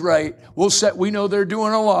 he's right. We know they're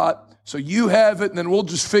doing a lot. So you have it and then we'll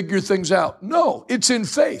just figure things out. No, it's in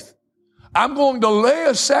faith. I'm going to lay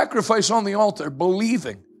a sacrifice on the altar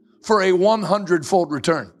believing for a 100-fold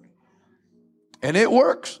return. And it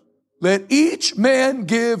works. Let each man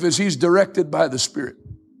give as he's directed by the Spirit.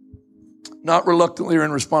 Not reluctantly or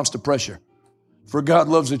in response to pressure. For God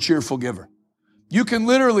loves a cheerful giver. You can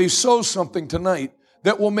literally sow something tonight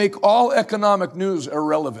that will make all economic news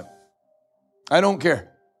irrelevant. I don't care.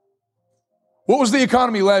 What was the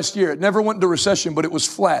economy last year? It never went into recession, but it was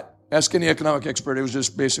flat. Ask any economic expert. It was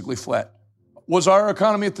just basically flat. Was our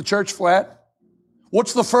economy at the church flat?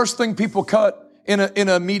 What's the first thing people cut in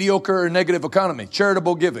a mediocre or negative economy?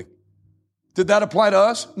 Charitable giving. Did that apply to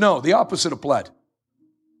us? No, the opposite applied.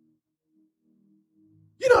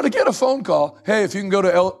 You know, to get a phone call, hey, if you can go to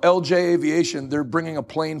LJ Aviation, they're bringing a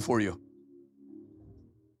plane for you.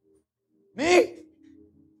 Me?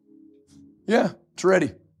 Yeah, it's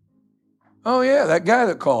ready. Oh yeah, that guy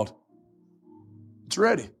that called. It's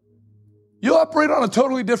ready. You operate on a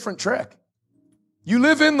totally different track. You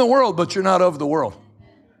live in the world, but you're not of the world.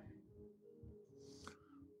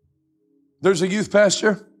 There's a youth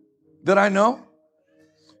pastor that I know.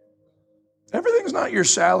 Everything's not your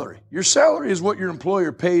salary. Your salary is what your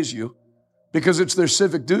employer pays you because it's their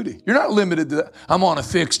civic duty. You're not limited to that. I'm on a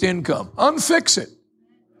fixed income. Unfix it.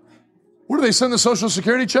 What do they send the Social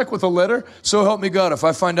Security check with a letter? So help me God, if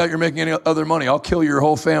I find out you're making any other money, I'll kill your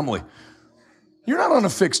whole family. You're not on a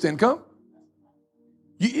fixed income.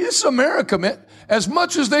 This is America, man. As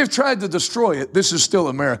much as they've tried to destroy it, this is still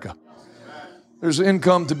America. There's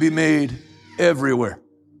income to be made everywhere.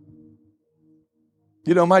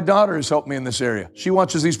 You know, my daughter has helped me in this area. She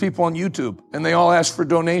watches these people on YouTube, and they all ask for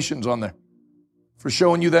donations on there for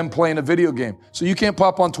showing you them playing a video game. So you can't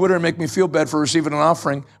pop on Twitter and make me feel bad for receiving an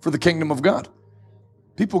offering for the kingdom of God.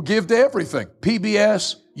 People give to everything.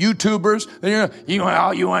 PBS, YouTubers,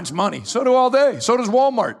 all you want's money. So do all they. So does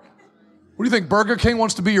Walmart. What do you think, Burger King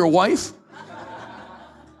wants to be your wife?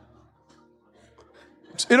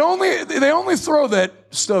 They only throw that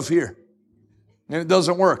stuff here. And it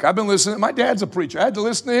doesn't work. I've been listening. My dad's a preacher. I had to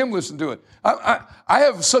listen to him listen to it. I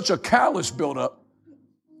have such a callus built up.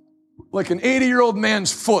 Like an 80-year-old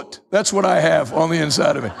man's foot. That's what I have on the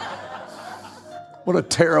inside of me. What a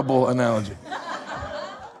terrible analogy.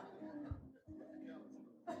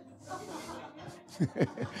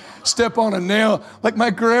 Step on a nail. Like my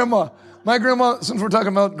grandma. My grandma, since we're talking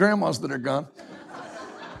about grandmas that are gone.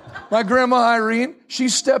 My grandma Irene, she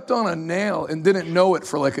stepped on a nail and didn't know it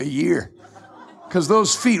for like a year. Because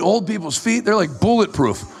those feet, old people's feet, they're like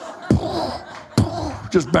bulletproof.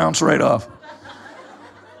 Just bounce right off.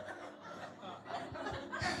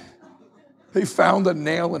 They found a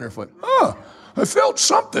nail in her foot. Oh, I felt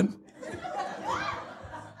something.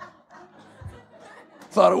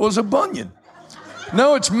 Thought it was a bunion.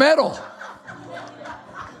 No, it's metal.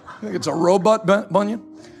 I think it's a robot bunion.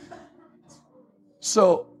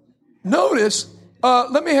 So, notice,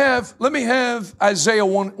 let me have Isaiah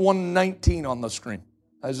 119 on the screen.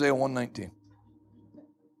 Isaiah 119.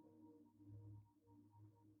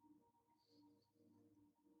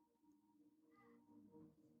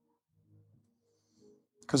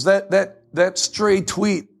 Because that stray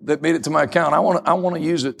tweet that made it to my account, I want to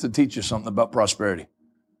use it to teach you something about prosperity.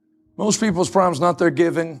 Most people's problem is not their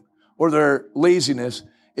giving or their laziness.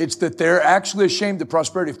 It's that they're actually ashamed of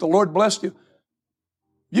prosperity. If the Lord blessed you,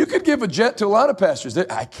 you could give a jet to a lot of pastors.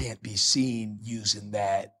 I can't be seen using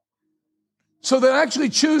that. So they actually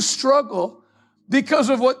choose struggle because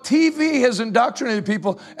of what TV has indoctrinated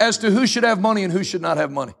people as to who should have money and who should not have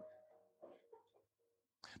money.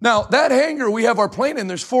 Now, that hangar we have our plane in,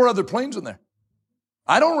 there's 4 other planes in there.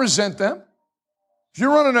 I don't resent them. If you're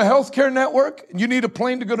running a healthcare network and you need a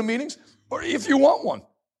plane to go to meetings, or if you want one,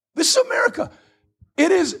 this is America.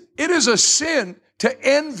 It is a sin to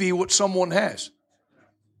envy what someone has.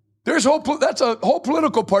 That's a whole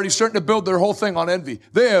political party starting to build their whole thing on envy.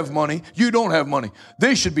 They have money. You don't have money.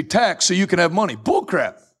 They should be taxed so you can have money.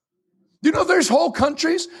 Bullcrap. You know, there's whole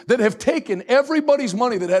countries that have taken everybody's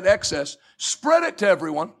money that had excess, spread it to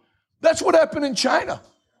everyone. That's what happened in China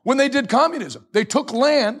when they did communism. They took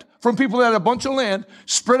land from people that had a bunch of land,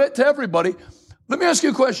 spread it to everybody. Let me ask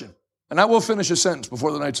you a question, and I will finish a sentence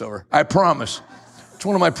before the night's over. I promise. It's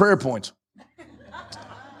one of my prayer points.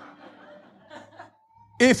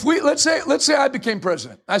 If let's say I became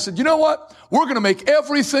president. I said, you know what? We're going to make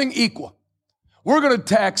everything equal. We're going to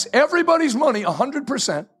tax everybody's money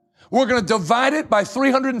 100%. We're going to divide it by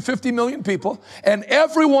 350 million people, and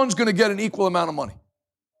everyone's going to get an equal amount of money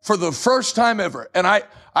for the first time ever. And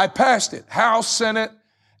I passed it, House, Senate,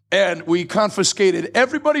 and we confiscated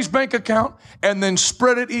everybody's bank account and then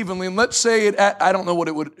spread it evenly. And let's say I don't know what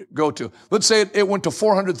it would go to. Let's say it went to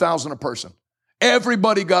 $400,000 a person.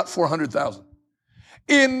 Everybody got $400,000.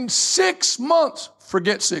 In 6 months,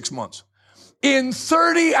 forget 6 months, in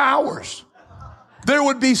 30 hours, there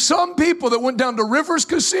would be some people that went down to Rivers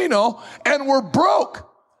Casino and were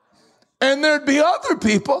broke. And there'd be other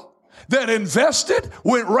people that invested,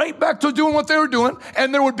 went right back to doing what they were doing,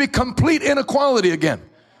 and there would be complete inequality again.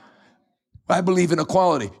 I believe in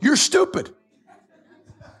equality. You're stupid.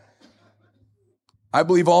 I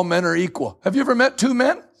believe all men are equal. Have you ever met 2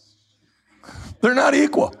 men? They're not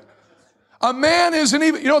equal. A man isn't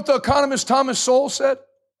even, you know what the economist Thomas Sowell said?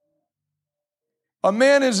 A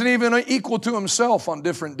man isn't even equal to himself on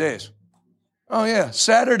different days. Oh yeah,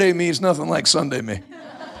 Saturday me is nothing like Sunday me.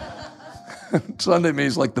 Sunday me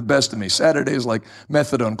is like the best of me. Saturday is like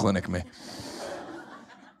methadone clinic me.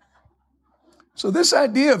 So this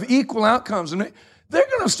idea of equal outcomes, and they're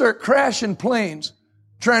going to start crashing planes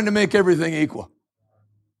trying to make everything equal.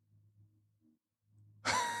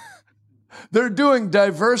 They're doing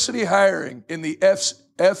diversity hiring in the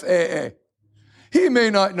FAA. He may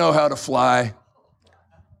not know how to fly,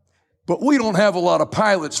 but we don't have a lot of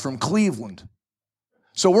pilots from Cleveland.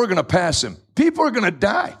 So we're going to pass him. People are going to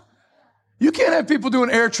die. You can't have people doing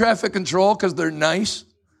air traffic control because they're nice.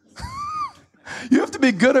 You have to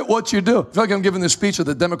be good at what you do. I feel like I'm giving this speech at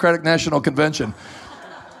the Democratic National Convention.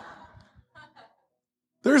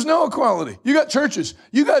 There's no equality. You got churches.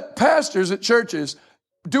 You got pastors at churches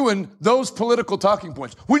doing those political talking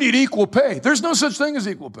points. We need equal pay. There's no such thing as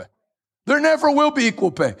equal pay. There never will be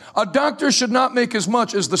equal pay. A doctor should not make as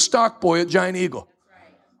much as the stock boy at Giant Eagle.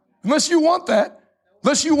 Unless you want that.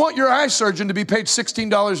 Unless you want your eye surgeon to be paid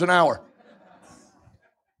 $16 an hour.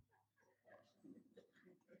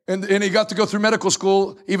 And he got to go through medical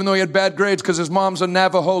school even though he had bad grades because his mom's a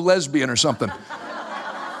Navajo lesbian or something.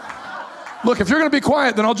 Look, if you're going to be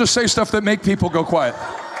quiet, then I'll just say stuff that make people go quiet.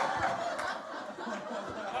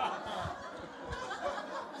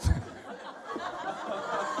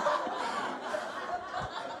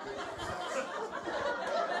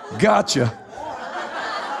 Gotcha.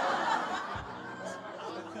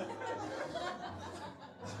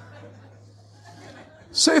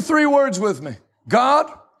 Say 3 words with me.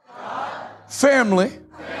 God, family,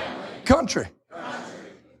 country.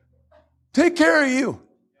 Take care of you.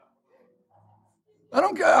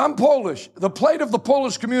 I'm Polish. The plight of the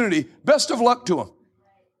Polish community, best of luck to them.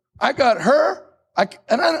 I got her, I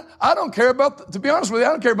don't care about, to be honest with you,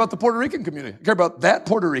 I don't care about the Puerto Rican community. I care about that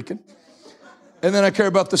Puerto Rican. And then I care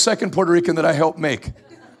about the second Puerto Rican that I helped make.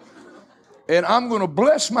 And I'm going to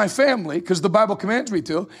bless my family because the Bible commands me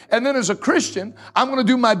to. And then as a Christian, I'm going to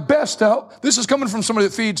do my best to help. This is coming from somebody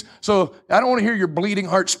that feeds, so I don't want to hear your bleeding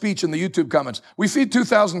heart speech in the YouTube comments. We feed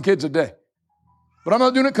 2,000 kids a day. But I'm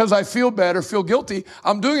not doing it because I feel bad or feel guilty.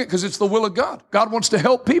 I'm doing it because it's the will of God. God wants to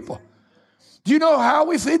help people. Do you know how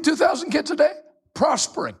we feed 2,000 kids a day?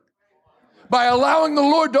 Prospering. By allowing the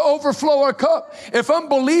Lord to overflow our cup. If I'm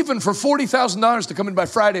believing for $40,000 to come in by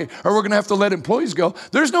Friday, or we're going to have to let employees go,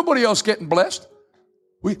 there's nobody else getting blessed.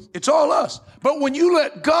 It's all us. But when you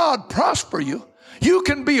let God prosper you, you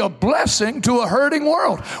can be a blessing to a hurting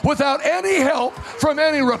world without any help from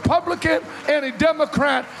any Republican, any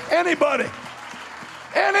Democrat, anybody.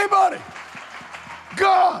 Anybody.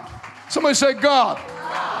 God. Somebody say God.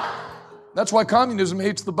 That's why communism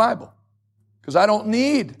hates the Bible. Because I don't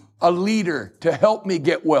need a leader to help me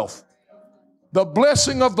get wealth. The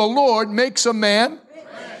blessing of the Lord makes a man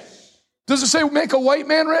rich. Does it say make a white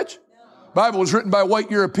man rich? No. The Bible was written by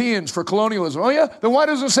white Europeans for colonialism. Oh yeah? Then why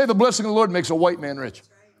doesn't it say the blessing of the Lord makes a white man rich?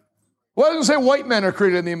 Why doesn't it say white men are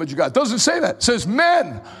created in the image of God? It doesn't say that. It says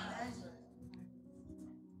men.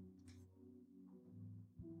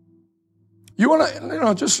 You want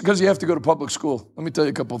to, just because you have to go to public school, let me tell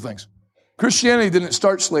you a couple of things. Christianity didn't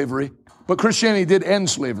start slavery, but Christianity did end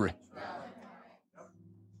slavery.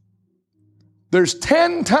 There's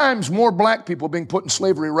 10 times more black people being put in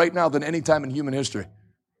slavery right now than any time in human history.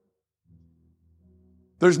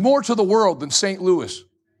 There's more to the world than St. Louis.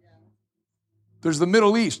 There's the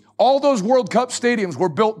Middle East. All those World Cup stadiums were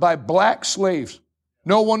built by black slaves.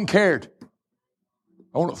 No one cared.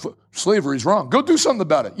 Slavery's wrong. Go do something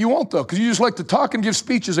about it. You won't, though, because you just like to talk and give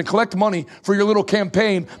speeches and collect money for your little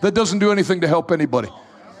campaign that doesn't do anything to help anybody.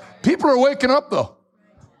 People are waking up, though.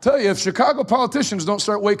 I tell you, if Chicago politicians don't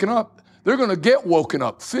start waking up, they're going to get woken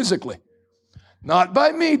up physically. Not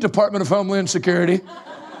by me, Department of Homeland Security.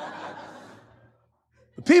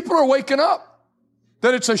 The people are waking up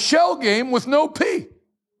that it's a shell game with no P.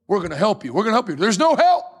 We're going to help you. We're going to help you. There's no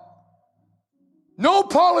help. No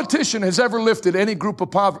politician has ever lifted any group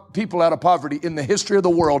of people out of poverty in the history of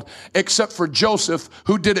the world except for Joseph,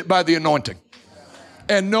 who did it by the anointing.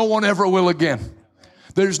 And no one ever will again.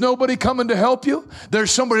 There's nobody coming to help you.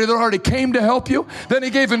 There's somebody that already came to help you. Then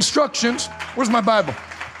he gave instructions. Where's my Bible?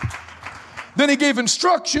 Then he gave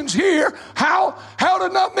instructions here how to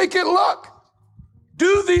not make it luck.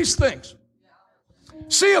 Do these things.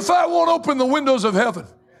 See if I won't open the windows of heaven.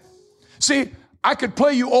 See, I could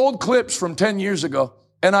play you old clips from 10 years ago,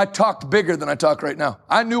 and I talked bigger than I talk right now.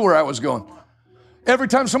 I knew where I was going. Every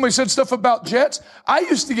time somebody said stuff about jets, I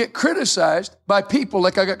used to get criticized by people,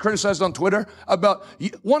 like I got criticized on Twitter about,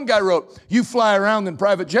 one guy wrote, you fly around in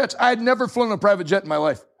private jets. I had never flown a private jet in my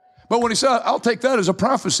life. But when he said, I'll take that as a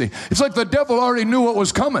prophecy. It's like the devil already knew what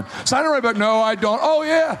was coming. So I didn't write back, no, I don't. Oh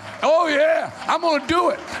yeah, I'm going to do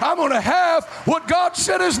it. I'm going to have what God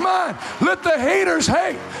said is mine. Let the haters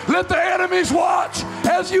hate. Let the enemies watch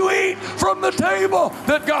as you eat from the table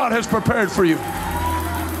that God has prepared for you.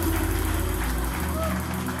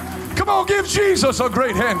 Come on, give Jesus a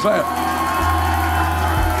great hand clap.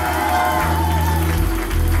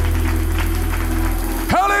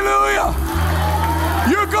 Hallelujah.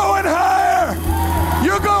 You're going higher.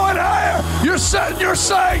 You're going higher. You're setting your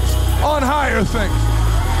sights on higher things.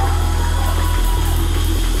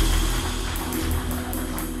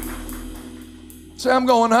 Say, I'm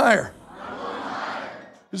going higher.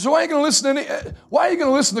 So why are you going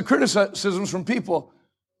to listen to criticisms from people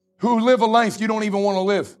who live a life you don't even want to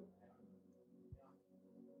live?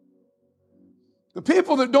 The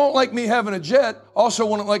people that don't like me having a jet also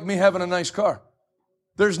wouldn't like me having a nice car.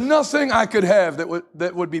 There's nothing I could have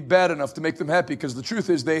that would be bad enough to make them happy, because the truth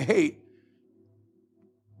is they hate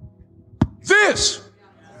this.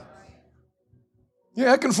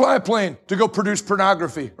 Yeah, I can fly a plane to go produce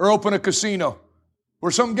pornography or open a casino.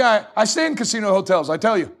 Or some guy, I stay in casino hotels, I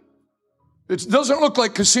tell you. It doesn't look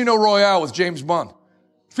like Casino Royale with James Bond.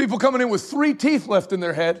 People coming in with 3 teeth left in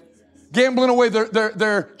their head, gambling away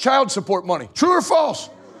their child support money. True or false?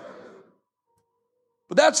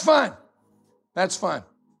 But that's fine. That's fine.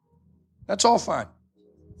 That's all fine.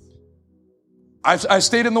 I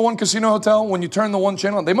stayed in the one casino hotel. When you turn the one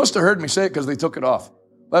channel on, they must have heard me say it because they took it off.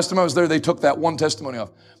 Last time I was there, they took that one testimony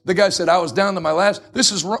off. The guy said, I was down to my last,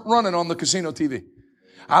 this is running on the casino TV.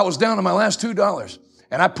 I was down to my last $2.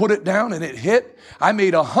 And I put it down and it hit. I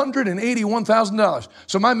made $181,000.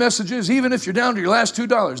 So my message is, even if you're down to your last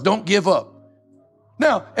 $2, don't give up.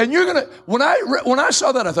 Now, and you're going to, when I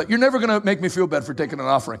saw that, I thought, you're never going to make me feel bad for taking an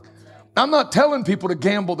offering. I'm not telling people to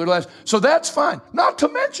gamble their last, so that's fine. Not to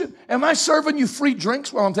mention, am I serving you free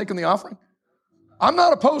drinks while I'm taking the offering? I'm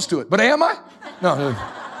not opposed to it, but am I? No.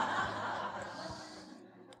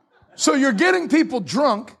 So you're getting people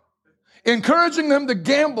drunk, encouraging them to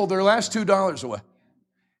gamble their last $2 away.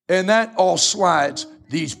 And that all slides.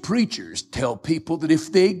 These preachers tell people that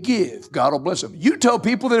if they give, God will bless them. You tell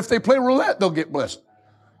people that if they play roulette, they'll get blessed.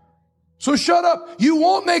 So shut up. You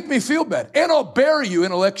won't make me feel bad. And I'll bury you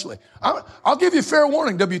intellectually. I'll give you fair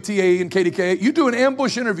warning, WTAE and KDKA. You do an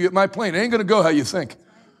ambush interview at my plane, it ain't going to go how you think.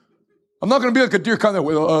 I'm not going to be like a deer kind of,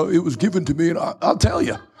 well, it was given to me, and I'll tell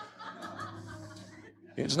you.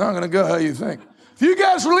 It's not going to go how you think. Have you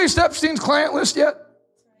guys released Epstein's client list yet?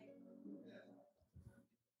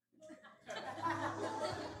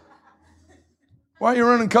 Why are you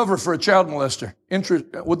running cover for a child molester?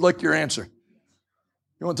 Would like your answer.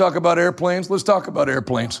 You want to talk about airplanes? Let's talk about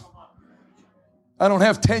airplanes. I don't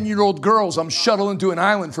have 10-year-old girls I'm shuttling to an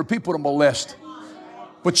island for people to molest.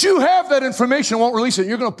 But you have that information and won't release it.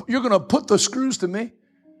 You're going to put the screws to me?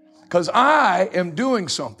 Because I am doing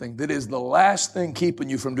something that is the last thing keeping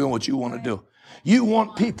you from doing what you want to do. You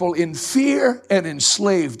want people in fear and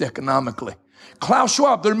enslaved economically. Klaus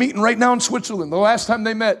Schwab, they're meeting right now in Switzerland. The last time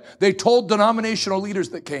they met, they told denominational leaders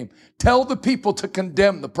that came, tell the people to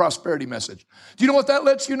condemn the prosperity message. Do you know what that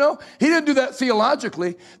lets you know? He didn't do that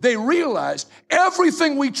theologically. They realized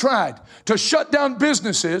everything we tried to shut down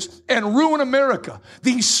businesses and ruin America,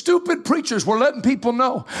 these stupid preachers were letting people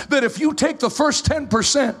know that if you take the first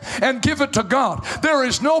 10% and give it to God, there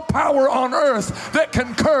is no power on earth that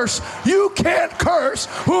can curse. You can't curse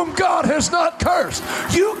whom God has not cursed.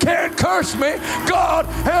 You can't curse me. God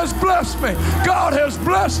has blessed me. God has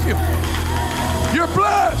blessed you. You're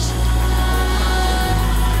blessed.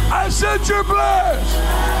 I said you're blessed.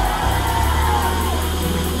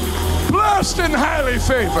 Blessed and highly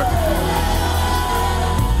favored.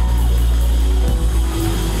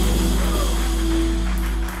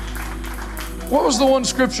 What was the one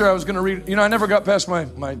scripture I was going to read? You know, I never got past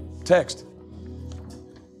my text.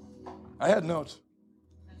 I had notes.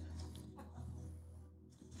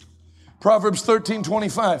 Proverbs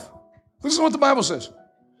 13:25. Listen to what the Bible says.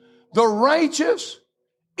 The righteous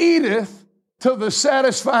eateth to the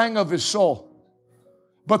satisfying of his soul,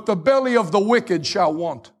 but the belly of the wicked shall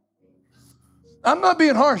want. I'm not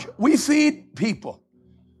being harsh. We feed people.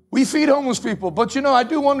 We feed homeless people. But you know, I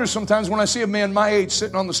do wonder sometimes when I see a man my age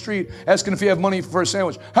sitting on the street asking if he have money for a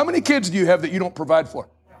sandwich. How many kids do you have that you don't provide for?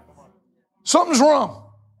 Something's wrong.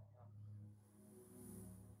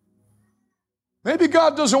 Maybe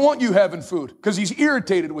God doesn't want you having food because he's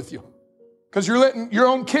irritated with you because you're letting your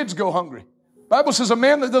own kids go hungry. Bible says a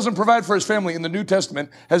man that doesn't provide for his family in the New Testament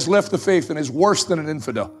has left the faith and is worse than an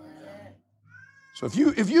infidel. So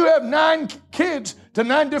if you have 9 kids to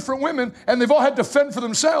 9 different women and they've all had to fend for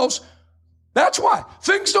themselves, that's why.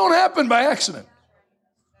 Things don't happen by accident.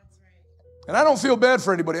 And I don't feel bad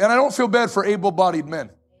for anybody. And I don't feel bad for able-bodied men.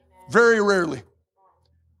 Very rarely.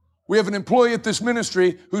 We have an employee at this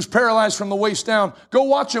ministry who's paralyzed from the waist down. Go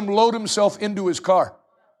watch him load himself into his car.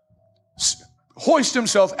 Hoist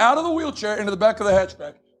himself out of the wheelchair into the back of the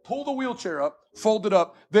hatchback. Pull the wheelchair up, fold it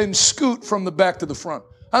up, then scoot from the back to the front.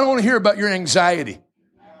 I don't want to hear about your anxiety.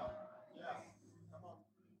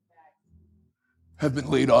 I've been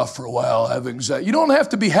laid off for a while. I have anxiety. You don't have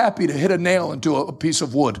to be happy to hit a nail into a piece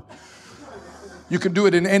of wood. You can do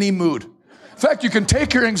it in any mood. In fact, you can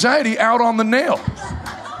take your anxiety out on the nail.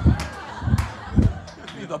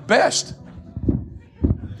 Be the best.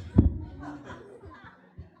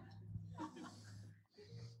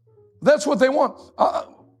 That's what they want.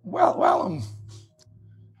 While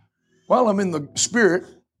I'm in the spirit,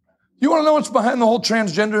 you want to know what's behind the whole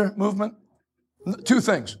transgender movement? 2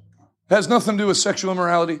 things. It has nothing to do with sexual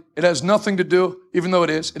immorality. It has nothing to do, even though it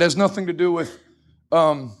has nothing to do with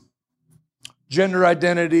gender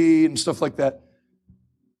identity and stuff like that.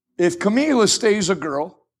 If Camila stays a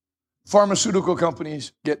girl, pharmaceutical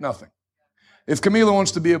companies get nothing. If Camila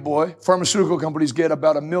wants to be a boy, pharmaceutical companies get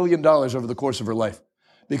about $1 million over the course of her life.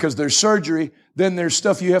 Because there's surgery, then there's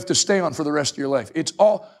stuff you have to stay on for the rest of your life. It's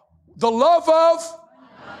all, the love of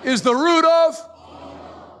is the root of.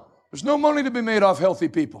 There's no money to be made off healthy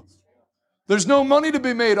people. There's no money to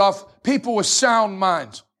be made off people with sound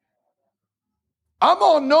minds. I'm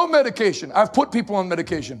on no medication. I've put people on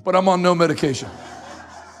medication, but I'm on no medication.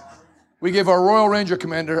 We gave our Royal Ranger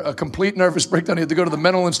commander a complete nervous breakdown. He had to go to the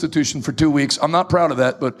mental institution for 2 weeks. I'm not proud of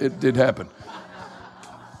that, but it did happen.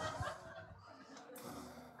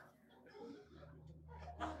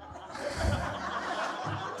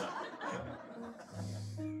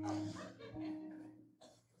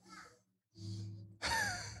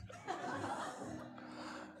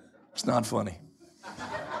 It's not funny.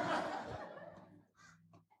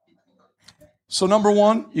 So number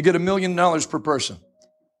 1, you get $1 million per person.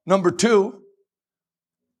 Number 2,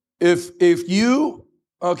 if you,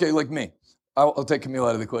 okay, like me, I'll take Camille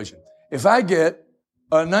out of the equation. If I get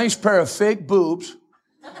a nice pair of fake boobs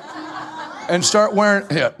and start wearing,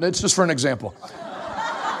 it's just for an example,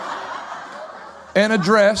 and a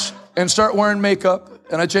dress and start wearing makeup,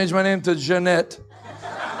 and I change my name to Jeanette,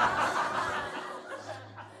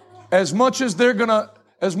 as much as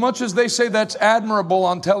they say that's admirable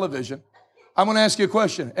on television, I'm going to ask you a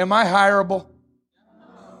question. Am I hireable?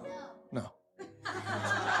 No.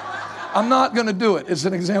 I'm not going to do it. It's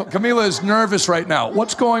an example. Camila is nervous right now.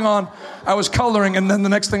 What's going on? I was coloring, and then the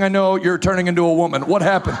next thing I know, you're turning into a woman. What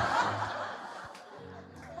happened?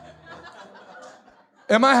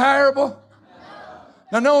 Am I hireable?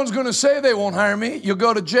 Now, no one's going to say they won't hire me. You'll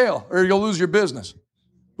go to jail, or you'll lose your business.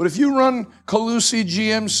 But if you run Calusi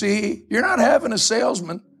GMC, you're not having a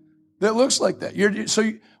salesman that looks like that.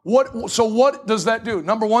 So what does that do?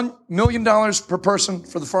 Number 1, $1 million per person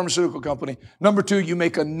for the pharmaceutical company. Number 2, you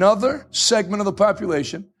make another segment of the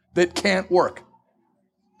population that can't work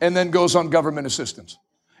and then goes on government assistance.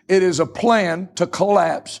 It is a plan to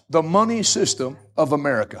collapse the money system of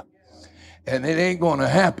America. And it ain't going to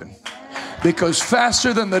happen. Because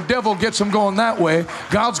faster than the devil gets them going that way,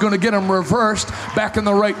 God's going to get them reversed back in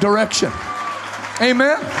the right direction.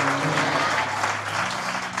 Amen?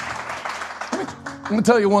 I'm going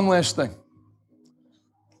to tell you one last thing.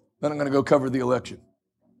 Then I'm going to go cover the election.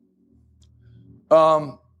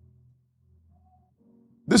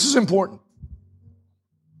 This is important.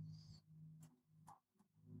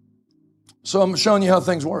 So I'm showing you how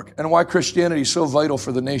things work and why Christianity is so vital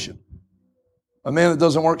for the nation. A man that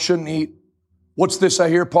doesn't work shouldn't eat. What's this I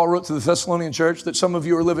hear Paul wrote to the Thessalonian church? That some of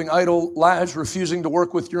you are living idle lives, refusing to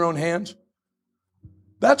work with your own hands.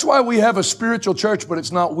 That's why we have a spiritual church, but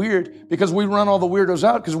it's not weird, because we run all the weirdos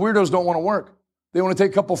out, because weirdos don't want to work. They want to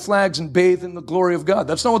take a couple flags and bathe in the glory of God.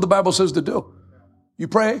 That's not what the Bible says to do. You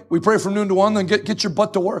pray. We pray from noon to 1, then get your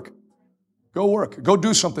butt to work. Go work. Go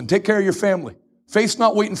do something. Take care of your family. Faith's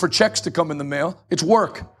not waiting for checks to come in the mail. It's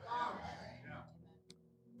work.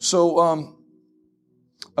 So,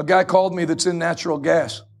 a guy called me that's in natural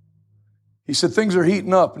gas. He said, things are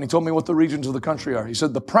heating up, and he told me what the regions of the country are. He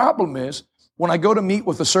said, the problem is, when I go to meet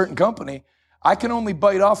with a certain company, I can only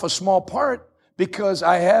bite off a small part because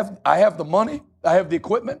I have the money, I have the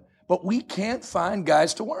equipment, but we can't find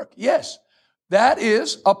guys to work. Yes, that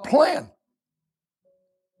is a plan.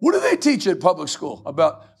 What do they teach at public school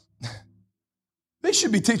about? They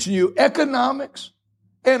should be teaching you economics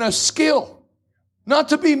and a skill. not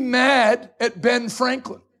to be mad at Ben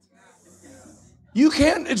Franklin.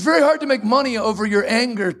 It's very hard to make money over your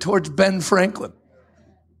anger towards Ben Franklin.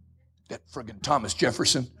 That friggin' Thomas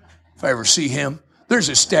Jefferson, if I ever see him, there's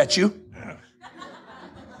his statue.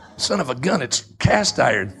 Son of a gun, it's cast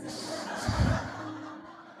iron.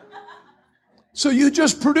 So you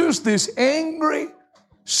just produced this angry,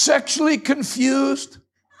 sexually confused,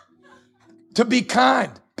 to be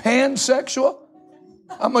kind, pansexual.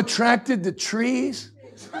 I'm attracted to trees.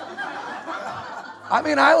 I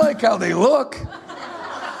mean, I like how they look.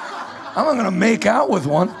 I'm not going to make out with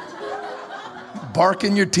one. Bark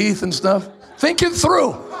in your teeth and stuff. Think it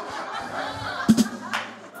through.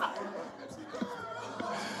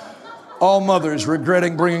 All mothers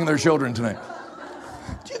regretting bringing their children tonight.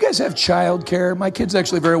 Do you guys have child care? My kid's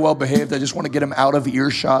actually very well behaved. I just want to get him out of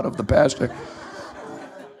earshot of the pastor.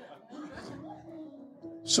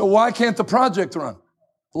 So why can't the project run?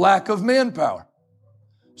 Lack of manpower.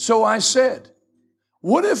 So I said,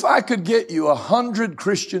 what if I could get you 100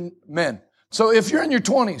 Christian men? So if you're in your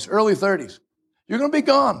 20s, early 30s, you're going to be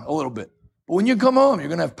gone a little bit. But when you come home, you're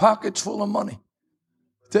going to have pockets full of money.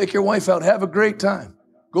 Take your wife out, have a great time.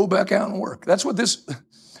 Go back out and work. That's what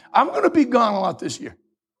I'm going to be gone a lot this year.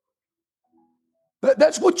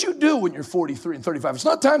 That's what you do when you're 43 and 35. It's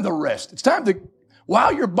not time to rest. It's time to,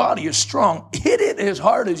 while your body is strong, hit it as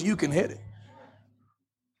hard as you can hit it.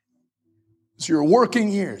 It's your working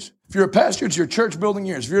years. If you're a pastor, it's your church building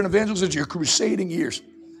years. If you're an evangelist, it's your crusading years.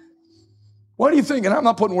 Why do you think, and I'm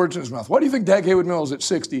not putting words in his mouth, why do you think Dag Haywood-Mills at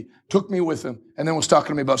 60 took me with him and then was talking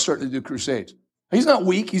to me about starting to do crusades? He's not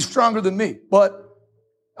weak. He's stronger than me, but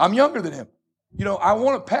I'm younger than him. You know, I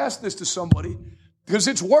want to pass this to somebody because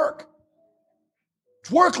it's work.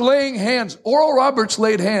 It's work laying hands. Oral Roberts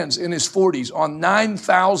laid hands in his 40s on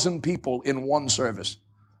 9,000 people in one service.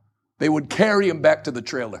 They would carry him back to the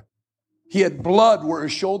trailer. He had blood where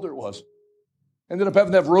his shoulder was. Ended up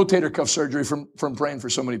having to have rotator cuff surgery from praying for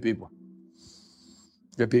so many people.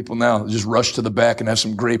 You got people now that just rush to the back and have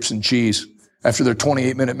some grapes and cheese after their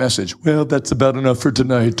 28-minute message. Well, that's about enough for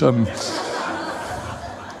tonight.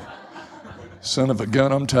 Son of a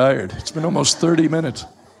gun, I'm tired. It's been almost 30 minutes.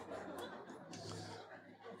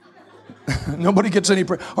 Nobody gets any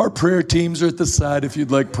prayer. Our prayer teams are at the side if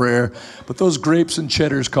you'd like prayer. But those grapes and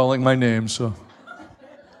cheddar's calling my name, so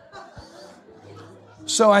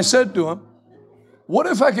I said to him, what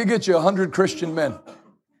if I could get you 100 Christian men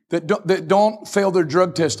that don't fail their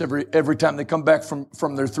drug test every time they come back from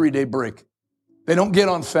their 3-day break? They don't get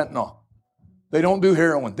on fentanyl. They don't do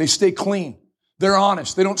heroin. They stay clean. They're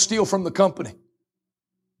honest. They don't steal from the company.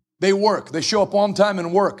 They work. They show up on time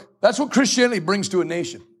and work. That's what Christianity brings to a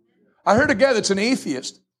nation. I heard a guy that's an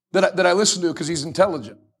atheist that I listened to because he's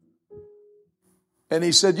intelligent. And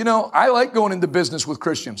he said, you know, I like going into business with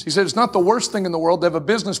Christians. He said, it's not the worst thing in the world to have a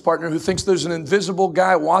business partner who thinks there's an invisible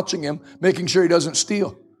guy watching him, making sure he doesn't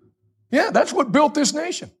steal. Yeah, that's what built this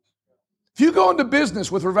nation. If you go into business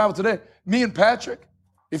with Revival Today, me and Patrick,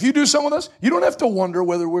 if you do some with us, you don't have to wonder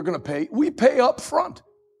whether we're going to pay. We pay up front.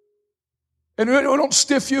 And we don't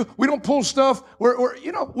stiff you. We don't pull stuff.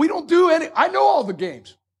 We don't do any. I know all the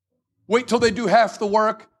games. Wait till they do half the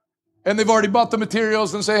work and they've already bought the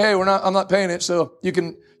materials and say, hey, I'm not paying it, so you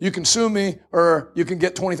can sue me or you can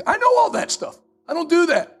get 20. I know all that stuff. I don't do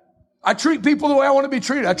that. I treat people the way I want to be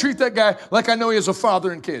treated. I treat that guy like I know he has a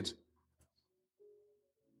father and kids.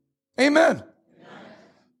 Amen.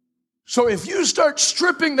 So if you start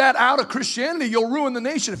stripping that out of Christianity, you'll ruin the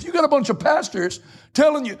nation. If you got a bunch of pastors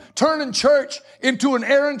telling you, turning church into an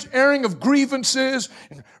airing of grievances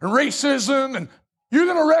and racism, and you're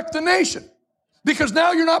going to wreck the nation. Because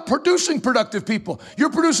now you're not producing productive people. You're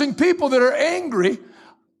producing people that are angry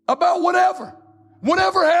about whatever.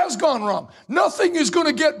 Whatever has gone wrong. Nothing is going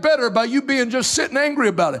to get better by you being just sitting angry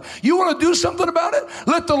about it. You want to do something about it?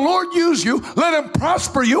 Let the Lord use you. Let Him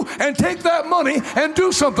prosper you and take that money and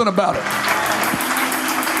do something about it.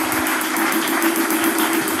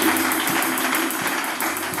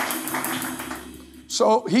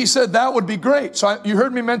 So he said that would be great. So you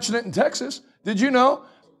heard me mention it in Texas. Did you know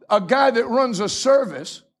a guy that runs a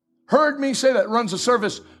service, heard me say that, runs a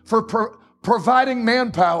service for providing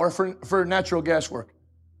manpower for natural gas work.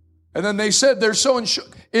 And then they said they're so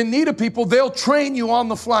in need of people, they'll train you on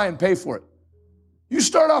the fly and pay for it. You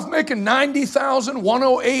start off making $90,000,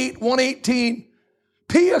 $108,000, $118,000.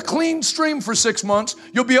 Pee a clean stream for 6 months,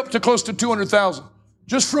 you'll be up to close to $200,000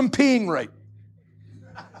 just from peeing rate.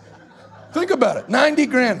 Think about it,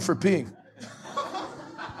 $90,000 for peeing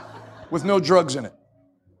with no drugs in it.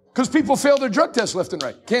 Because people fail their drug test left and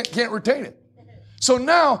right, can't retain it. So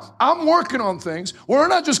now I'm working on things where we're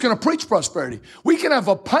not just going to preach prosperity. We can have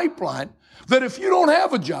a pipeline that if you don't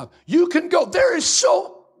have a job, you can go. There is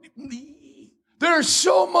so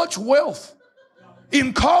much wealth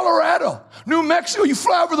in Colorado, New Mexico. You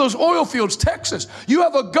fly over those oil fields, Texas. You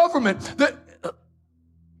have a government that...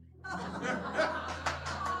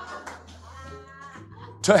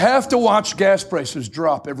 To have to watch gas prices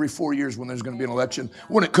drop every 4 years when there's going to be an election,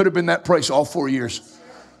 when it could have been that price all 4 years.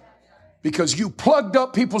 Because you plugged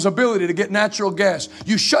up people's ability to get natural gas.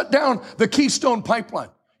 You shut down the Keystone Pipeline.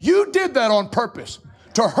 You did that on purpose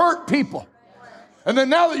to hurt people. And then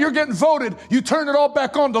now that you're getting voted, you turn it all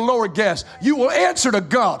back on to lower gas. You will answer to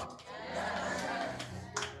God.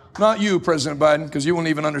 Not you, President Biden, because you won't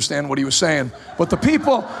even understand what he was saying. But the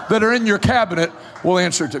people that are in your cabinet will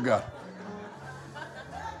answer to God.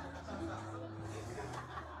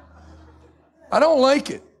 I don't like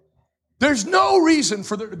it. There's no reason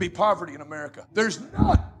for there to be poverty in America. There's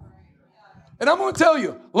none. And I'm going to tell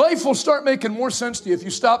you, life will start making more sense to you if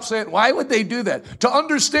you stop saying, why would they do that? To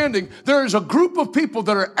understanding there is a group of people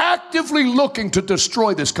that are actively looking to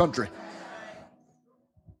destroy this country.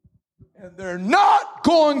 And they're not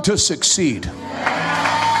going to succeed.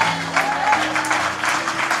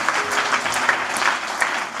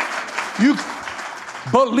 You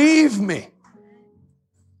believe me.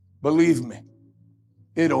 Believe me.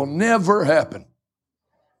 It'll never happen.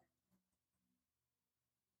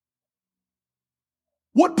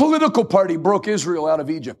 What political party broke Israel out of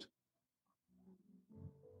Egypt?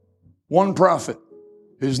 One prophet.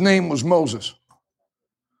 His name was Moses.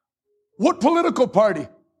 What political party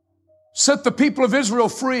set the people of Israel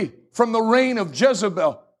free from the reign of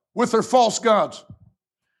Jezebel with her false gods?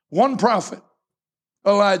 One prophet,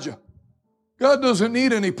 Elijah. God doesn't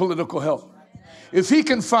need any political help. If he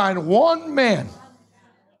can find one man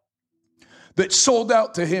that sold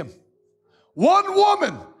out to him, one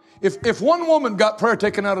woman, if one woman got prayer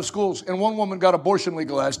taken out of schools and one woman got abortion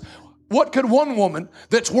legalized, what could one woman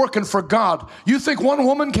that's working for God, you think one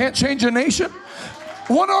woman can't change a nation?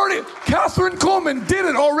 Catherine Coleman did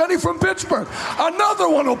it already from Pittsburgh. Another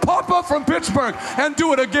one will pop up from Pittsburgh and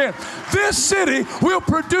do it again. This city will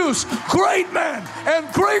produce great men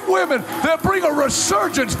and great women that bring a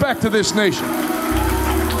resurgence back to this nation.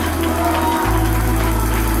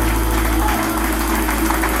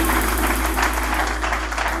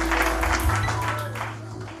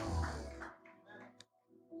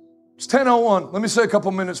 It's 10:01. Let me say a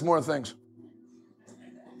couple minutes more things.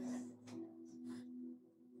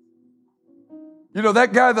 You know,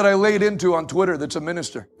 that guy that I laid into on Twitter that's a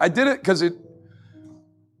minister, I did it because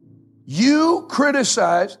you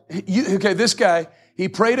criticize, this guy, he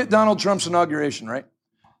prayed at Donald Trump's inauguration, right?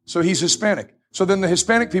 So he's Hispanic. So then the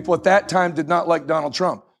Hispanic people at that time did not like Donald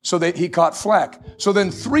Trump. So he caught flack. So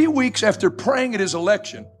then 3 weeks after praying at his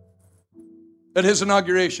election, at his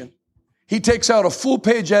inauguration, he takes out a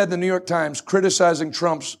full-page ad in the New York Times criticizing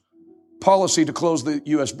Trump's policy to close the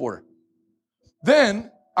U.S. border.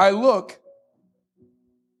 Then I look,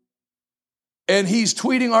 and he's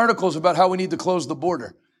tweeting articles about how we need to close the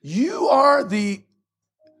border. You are the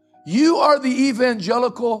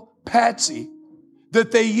evangelical patsy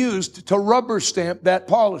that they used to rubber stamp that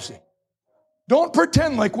policy. Don't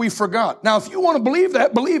pretend like we forgot. Now, if you want to believe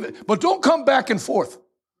that, believe it. But don't come back and forth.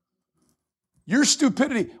 Your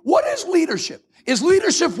stupidity. What is leadership? Is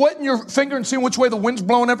leadership wetting your finger and seeing which way the wind's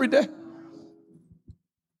blowing every day?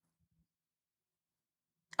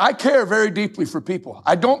 I care very deeply for people.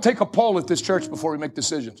 I don't take a poll at this church before we make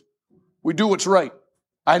decisions. We do what's right.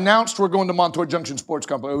 I announced we're going to Montour Junction Sports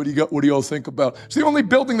Complex. What do you all think about? It's the only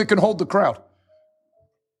building that can hold the crowd.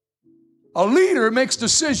 A leader makes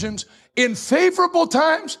decisions in favorable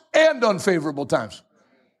times and unfavorable times.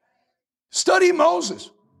 Study Moses.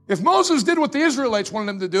 If Moses did what the Israelites wanted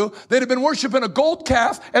him to do, they'd have been worshiping a gold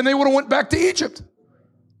calf and they would have went back to Egypt.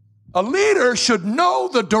 A leader should know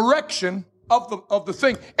the direction of the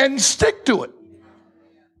thing and stick to it.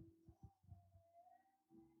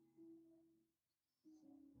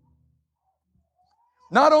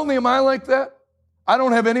 Not only am I like that, I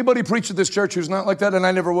don't have anybody preach at this church who's not like that, and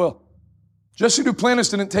I never will. Jesse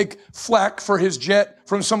Duplantis didn't take flack for his jet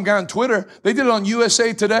from some guy on Twitter. They did it on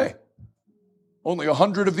USA Today. Only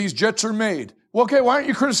 100 of these jets are made. Well, okay, why aren't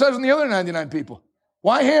you criticizing the other 99 people?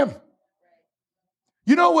 Why him?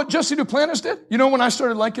 You know what Jesse Duplantis did? You know when I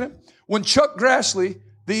started liking him? When Chuck Grassley,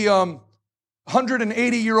 the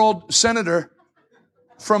 180-year-old senator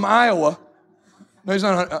from Iowa, no, he's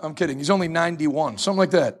not, I'm kidding, he's only 91, something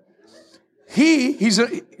like that.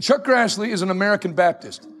 Chuck Grassley is an American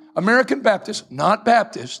Baptist. American Baptist, not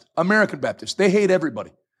Baptist, American Baptist. They hate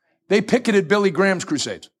everybody. They picketed Billy Graham's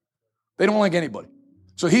crusades. They don't like anybody.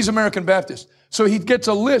 So he's American Baptist. So he gets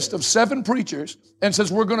a list of 7 preachers and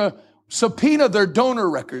says, we're going to subpoena their donor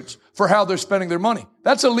records for how they're spending their money.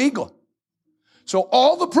 That's illegal. So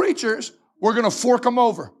all the preachers, we're going to fork them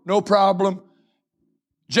over. No problem.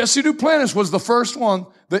 Jesse Duplantis was the first one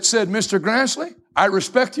that said, Mr. Grassley, I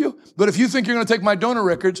respect you, but if you think you're going to take my donor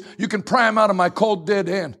records, you can pry them out of my cold, dead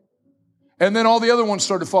hand. And then all the other ones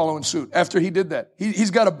started following suit after he did that.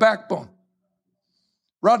 He's got a backbone.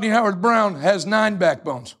 Rodney Howard Brown has 9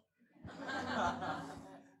 backbones.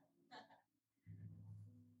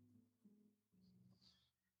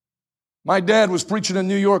 My dad was preaching in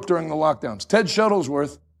New York during the lockdowns. Ted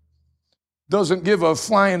Shuttlesworth doesn't give a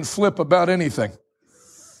flying flip about anything.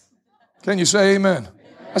 Can you say amen?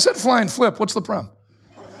 I said flying flip. What's the problem?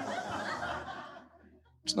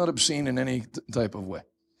 It's not obscene in any type of way.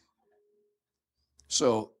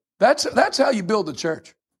 So that's how you build a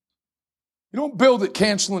church. You don't build it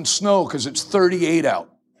canceling snow because it's 38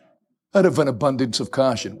 out. Out of an abundance of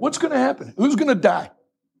caution. What's going to happen? Who's going to die?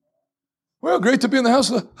 Well, great to be in the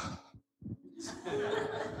house of the...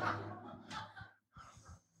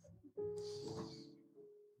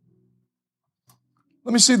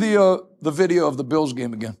 Let me see the video of the Bills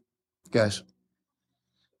game again, guys.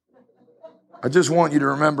 I just want you to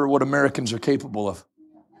remember what Americans are capable of.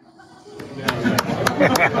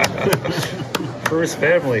 First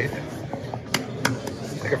family.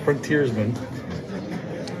 Like a frontiersman.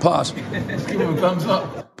 Pause. Give him a thumbs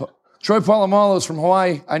up. Troy Polamalu's from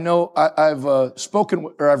Hawaii. I know I've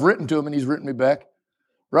I've written to him and he's written me back.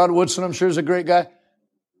 Rod Woodson, I'm sure, is a great guy.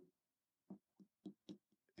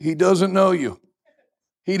 He doesn't know you.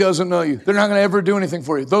 He doesn't know you. They're not going to ever do anything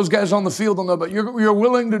for you. Those guys on the field don't know, but you're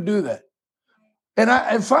willing to do that. And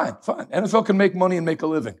fine. NFL can make money and make a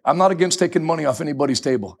living. I'm not against taking money off anybody's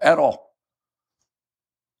table at all.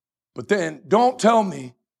 But then don't tell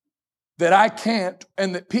me that I can't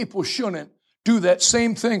and that people shouldn't do that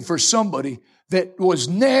same thing for somebody that was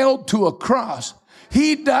nailed to a cross.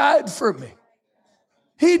 He died for me.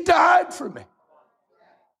 He died for me.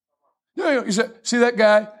 You see that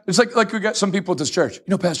guy? It's like we got some people at this church. You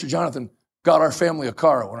know, Pastor Jonathan got our family a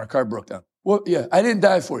car when our car broke down. Well, yeah, I didn't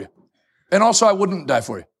die for you. And also, I wouldn't die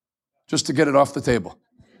for you, just to get it off the table.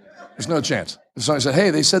 There's no chance. If somebody said,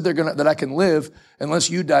 hey, they said that I can live unless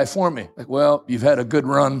you die for me. Like, well, you've had a good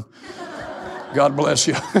run. God bless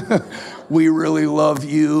you. We really love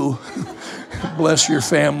you. Bless your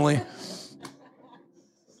family.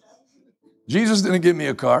 Jesus didn't give me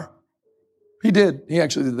a car. He did. He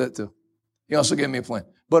actually did that too. He also gave me a plane.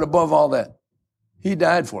 But above all that, he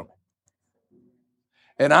died for me.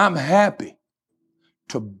 And I'm happy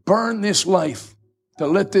to burn this life, to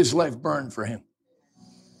let this life burn for him.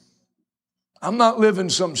 I'm not living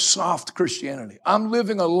some soft Christianity. I'm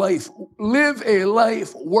living live a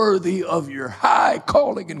life worthy of your high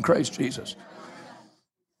calling in Christ Jesus.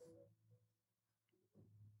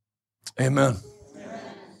 Amen.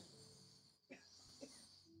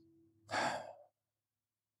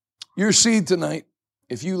 Your seed tonight,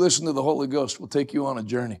 if you listen to the Holy Ghost, will take you on a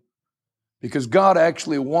journey. Because God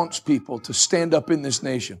actually wants people to stand up in this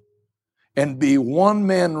nation and be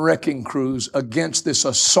one-man wrecking crews against this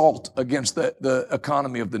assault against the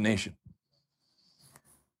economy of the nation.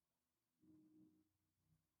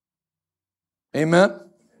 Amen?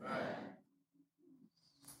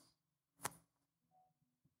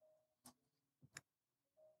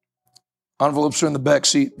 Envelopes are in the back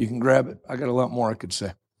seat. You can grab it. I got a lot more I could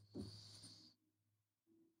say.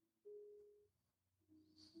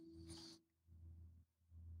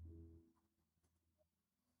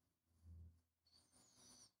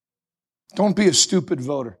 Don't be a stupid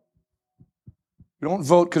voter. You don't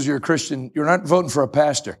vote because you're a Christian. You're not voting for a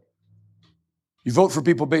pastor. You vote for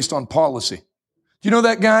people based on policy. Do you know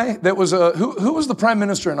that guy that was who was the prime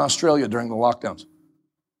minister in Australia during the lockdowns?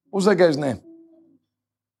 What was that guy's name?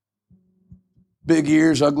 Big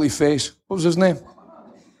ears, ugly face. What was his name?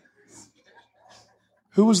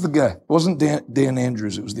 Who was the guy? It wasn't Dan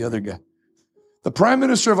Andrews. It was the other guy. The prime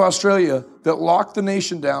minister of Australia that locked the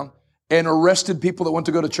nation down and arrested people that went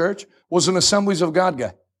to go to church was an Assemblies of God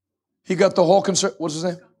guy. He got the whole what's his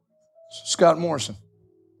name? Scott Morrison.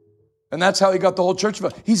 And that's how he got the whole church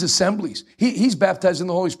vote. He's Assemblies. He's baptized in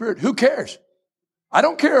the Holy Spirit. Who cares? I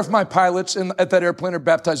don't care if my pilots at that airplane are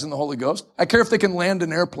baptized in the Holy Ghost. I care if they can land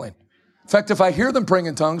an airplane. In fact, if I hear them praying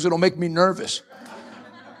in tongues, it'll make me nervous.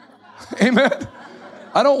 Amen?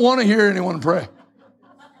 I don't want to hear anyone pray.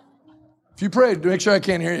 If you pray, make sure I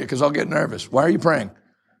can't hear you because I'll get nervous. Why are you praying?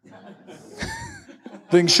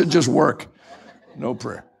 Things should just work. No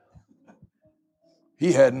prayer.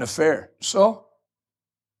 He had an affair. So,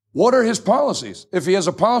 what are his policies? If he has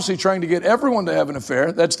a policy trying to get everyone to have an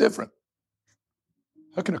affair, that's different.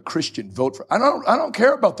 How can a Christian vote for? I don't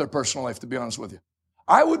care about their personal life, to be honest with you.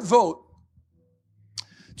 I would vote.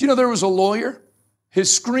 Do you know there was a lawyer?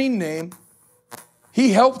 His screen name,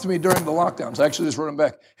 he helped me during the lockdowns. I actually just wrote him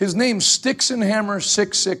back. His name's Sticks and Hammer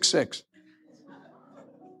 666.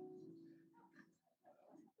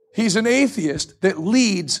 He's an atheist that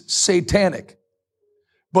leads satanic.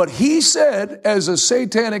 But he said, as a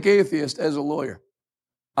satanic atheist, as a lawyer,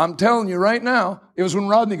 I'm telling you right now, it was when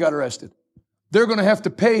Rodney got arrested. They're going to have to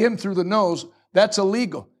pay him through the nose. That's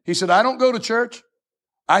illegal. He said, I don't go to church.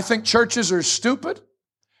 I think churches are stupid,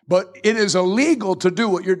 but it is illegal to do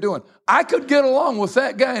what you're doing. I could get along with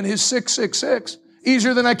that guy and his 666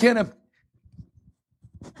 easier than I can have.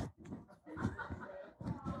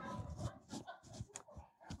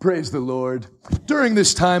 Praise the Lord. During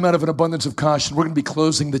this time, out of an abundance of caution, we're going to be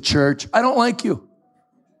closing the church. I don't like you.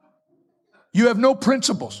 You have no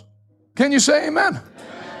principles. Can you say amen? Amen.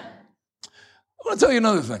 I want to tell you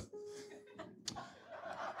another thing.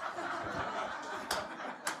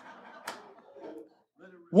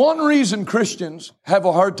 One reason Christians have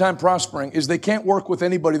a hard time prospering is they can't work with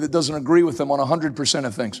anybody that doesn't agree with them on 100%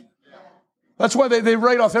 of things. That's why they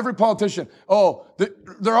write off every politician. Oh,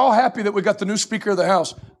 they're all happy that we got the new Speaker of the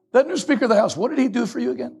House. That new Speaker of the House, what did he do for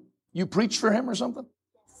you again? You preached for him or something?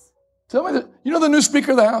 Tell me that. You know the new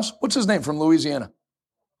Speaker of the House? What's his name from Louisiana?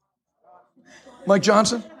 Mike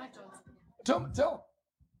Johnson? Tell him.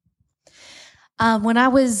 When I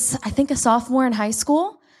was, I think, a sophomore in high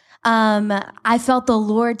school, I felt the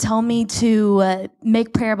Lord tell me to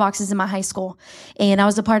make prayer boxes in my high school. And I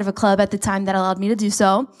was a part of a club at the time that allowed me to do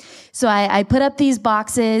so. So I put up these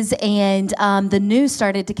boxes, and the news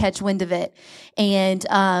started to catch wind of it. And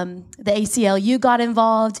the ACLU got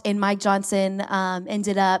involved, and Mike Johnson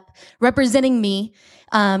ended up representing me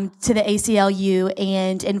to the ACLU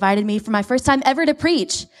and invited me for my first time ever to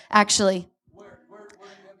preach, actually.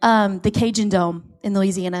 The Cajun Dome in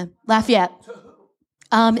Louisiana, Lafayette.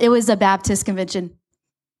 It was a Baptist convention.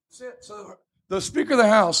 So the Speaker of the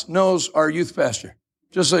House knows our youth pastor,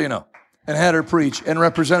 just so you know, and had her preach and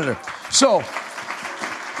represented her. So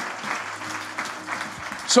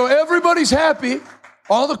everybody's happy.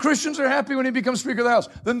 All the Christians are happy when he becomes Speaker of the House.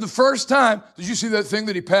 Then the first time, did you see that thing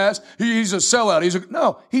that he passed? He's a sellout.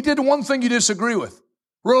 No, he did one thing you disagree with.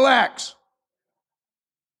 Relax.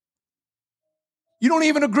 You don't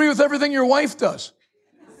even agree with everything your wife does.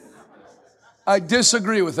 I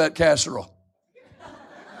disagree with that casserole.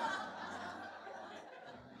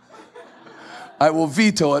 I will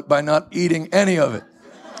veto it by not eating any of it.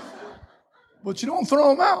 But you don't throw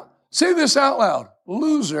them out. Say this out loud.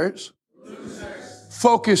 Losers,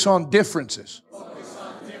 focus on differences.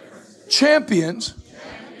 Champions,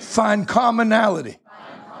 find commonality.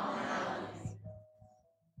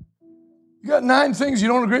 You got 9 things you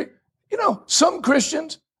don't agree. You know, some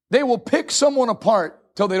Christians, they will pick someone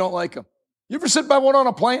apart till they don't like them. You ever sit by one on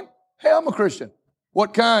a plane? Hey, I'm a Christian.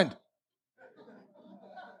 What kind?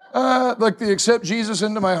 Like the accept Jesus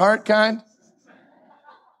into my heart kind?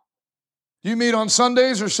 Do you meet on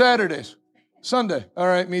Sundays or Saturdays? Sunday. All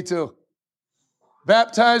right, me too.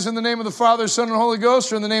 Baptized in the name of the Father, Son, and Holy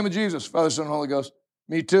Ghost, or in the name of Jesus? Father, Son, and Holy Ghost.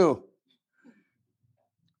 Me too.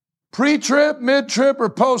 Pre-trib, mid-trib, or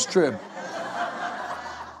post-trib?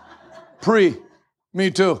 Pre.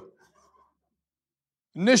 Me too.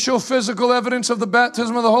 Initial physical evidence of the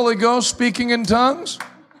baptism of the Holy Ghost, speaking in tongues?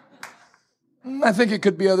 I think it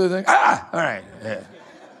could be other things. All right. Yeah.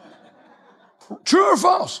 True or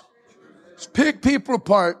false? Just pick people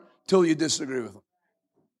apart till you disagree with them.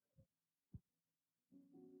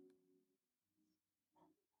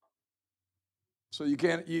 So you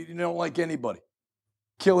don't like anybody.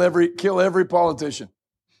 Kill every politician.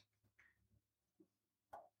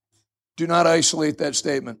 Do not isolate that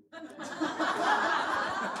statement.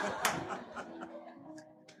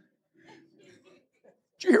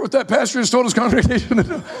 Did you hear what that pastor has told his congregation to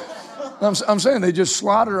do? I'm saying they just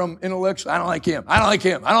slaughter him intellectually. I don't like him. I don't like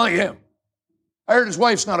him. I don't like him. I heard his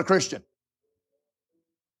wife's not a Christian.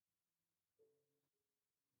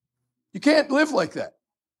 You can't live like that.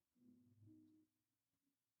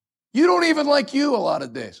 You don't even like you a lot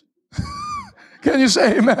of days. Can you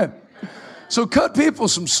say amen? So cut people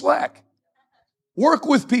some slack. Work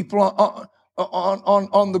with people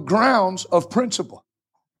on the grounds of principle.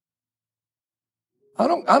 I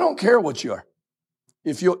don't care what you are.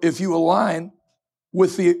 If you align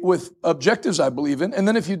with objectives I believe in, and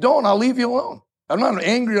then if you don't, I'll leave you alone. I'm not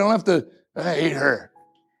angry. I don't have to, I hate her.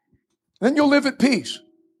 Then you'll live at peace.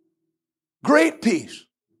 Great peace.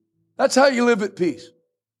 That's how you live at peace.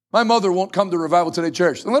 My mother won't come to Revival Today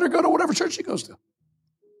Church. Then let her go to whatever church she goes to.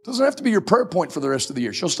 Doesn't have to be your prayer point for the rest of the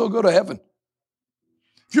year. She'll still go to heaven.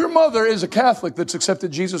 If your mother is a Catholic that's accepted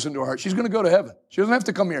Jesus into her heart, she's going to go to heaven. She doesn't have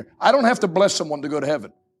to come here. I don't have to bless someone to go to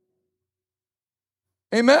heaven.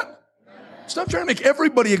 Amen? Stop trying to make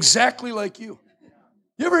everybody exactly like you.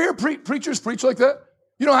 You ever hear preachers preach like that?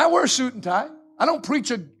 You know, I wear a suit and tie. I don't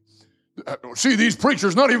preach see, these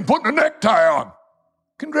preachers not even putting a necktie on.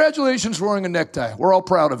 Congratulations for wearing a necktie. We're all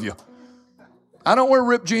proud of you. I don't wear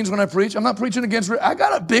ripped jeans when I preach. I'm not preaching against I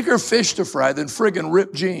got a bigger fish to fry than friggin'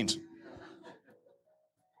 ripped jeans.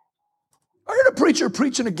 I heard a preacher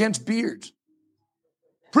preaching against beards.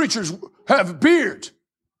 Preachers have beards.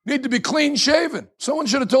 Need to be clean shaven. Someone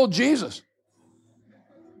should have told Jesus.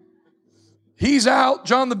 He's out.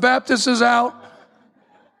 John the Baptist is out.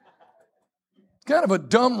 Kind of a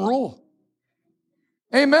dumb rule.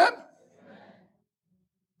 Amen?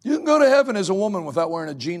 You can go to heaven as a woman without wearing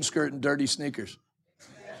a jean skirt and dirty sneakers.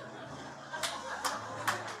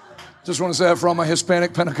 Just want to say that for all my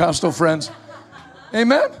Hispanic Pentecostal friends.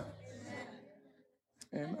 Amen?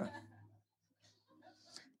 Amen.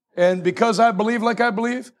 And because I believe like I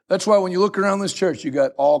believe, that's why when you look around this church, you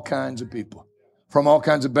got all kinds of people from all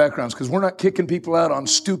kinds of backgrounds, because we're not kicking people out on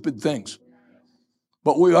stupid things.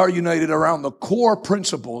 But we are united around the core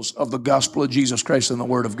principles of the gospel of Jesus Christ and the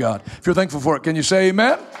Word of God. If you're thankful for it, can you say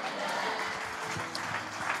amen?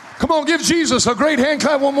 Come on, give Jesus a great hand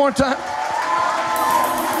clap one more time.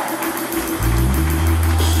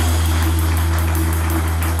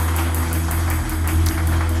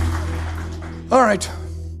 All right.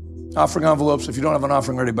 Offering envelopes. If you don't have an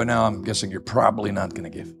offering ready by now, I'm guessing you're probably not going to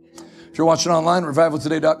give. If you're watching online,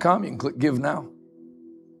 revivaltoday.com, you can click Give Now.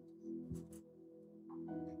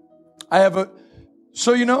 I have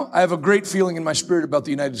a great feeling in my spirit about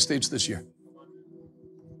the United States this year.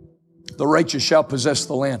 The righteous shall possess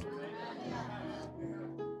the land.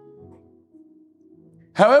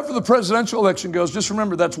 However the presidential election goes, just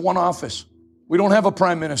remember that's one office. We don't have a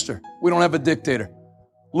prime minister. We don't have a dictator.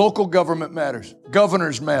 Local government matters.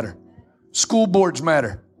 Governors matter. School boards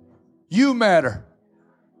matter. You matter.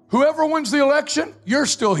 Whoever wins the election, you're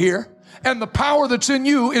still here. And the power that's in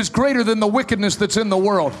you is greater than the wickedness that's in the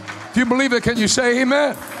world. If you believe it, can you say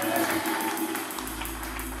amen?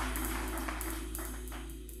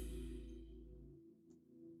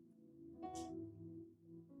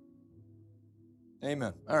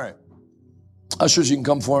 Amen. All right. Ushers, you can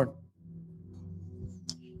come forward.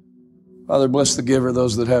 Father, bless the giver,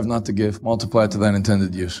 those that have not to give. Multiply it to thine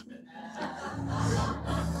intended use.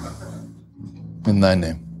 In thy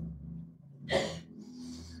name.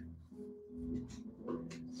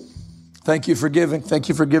 Thank you for giving. Thank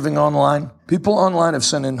you for giving online. People online have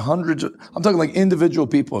sent in I'm talking like individual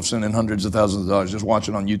people have sent in hundreds of thousands of dollars just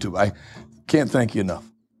watching on YouTube. I can't thank you enough.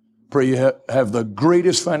 Pray you have the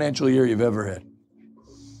greatest financial year you've ever had.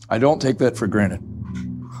 I don't take that for granted.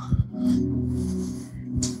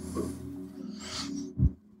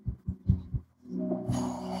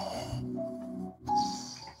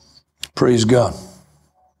 Praise God.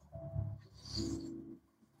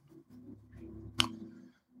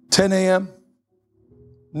 10 a.m.,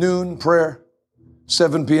 noon prayer,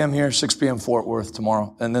 7 p.m. here, 6 p.m. Fort Worth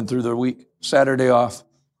tomorrow, and then through the week, Saturday off.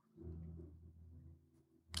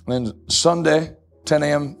 And then Sunday, 10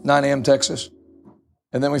 a.m., 9 a.m. Texas.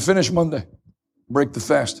 And then we finish Monday, break the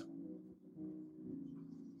fast.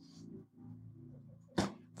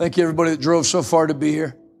 Thank you, everybody that drove so far to be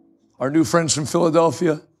here. Our new friends from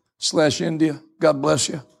Philadelphia/India, God bless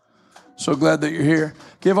you. So glad that you're here.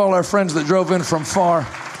 Give all our friends that drove in from far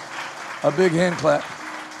a big hand clap.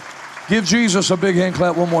 Give Jesus a big hand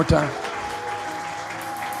clap one more time.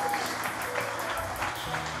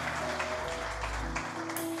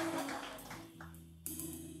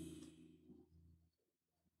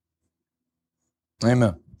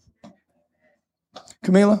 Amen.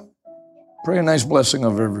 Camila, pray a nice blessing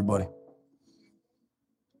over everybody.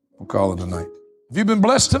 We'll call it a night. Have you been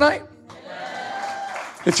blessed tonight?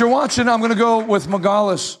 If you're watching, I'm going to go with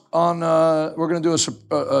Megalis on, we're going to do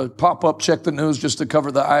a pop-up check the news just to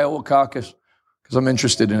cover the Iowa caucus because I'm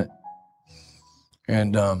interested in it.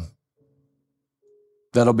 And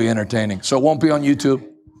that'll be entertaining. So it won't be on YouTube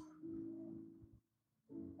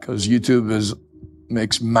because YouTube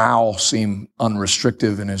makes Mao seem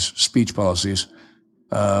unrestrictive in his speech policies.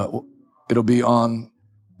 It'll be on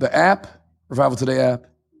the app, Revival Today app,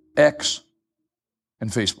 X,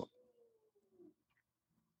 and Facebook.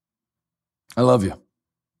 I love you.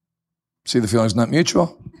 See, the feeling's not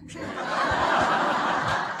mutual.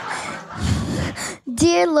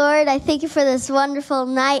 Dear Lord, I thank you for this wonderful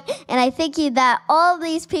night, and I thank you that all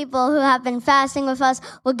these people who have been fasting with us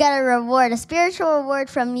will get a reward, a spiritual reward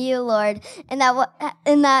from you, Lord, and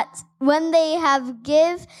that when they have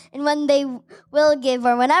give and when they will give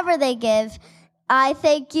or whenever they give, I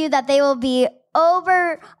thank you that they will be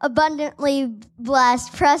over abundantly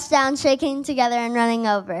blessed, pressed down, shaking together, and running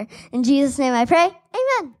over. In Jesus' name I pray,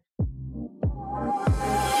 amen.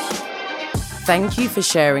 Thank you for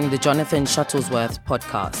sharing the Jonathan Shuttlesworth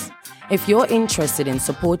podcast. If you're interested in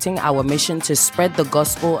supporting our mission to spread the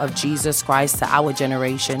gospel of Jesus Christ to our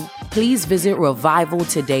generation, please visit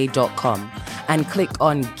revivaltoday.com and click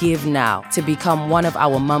on Give Now to become one of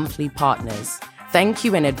our monthly partners. Thank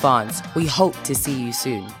you in advance. We hope to see you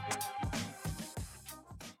soon.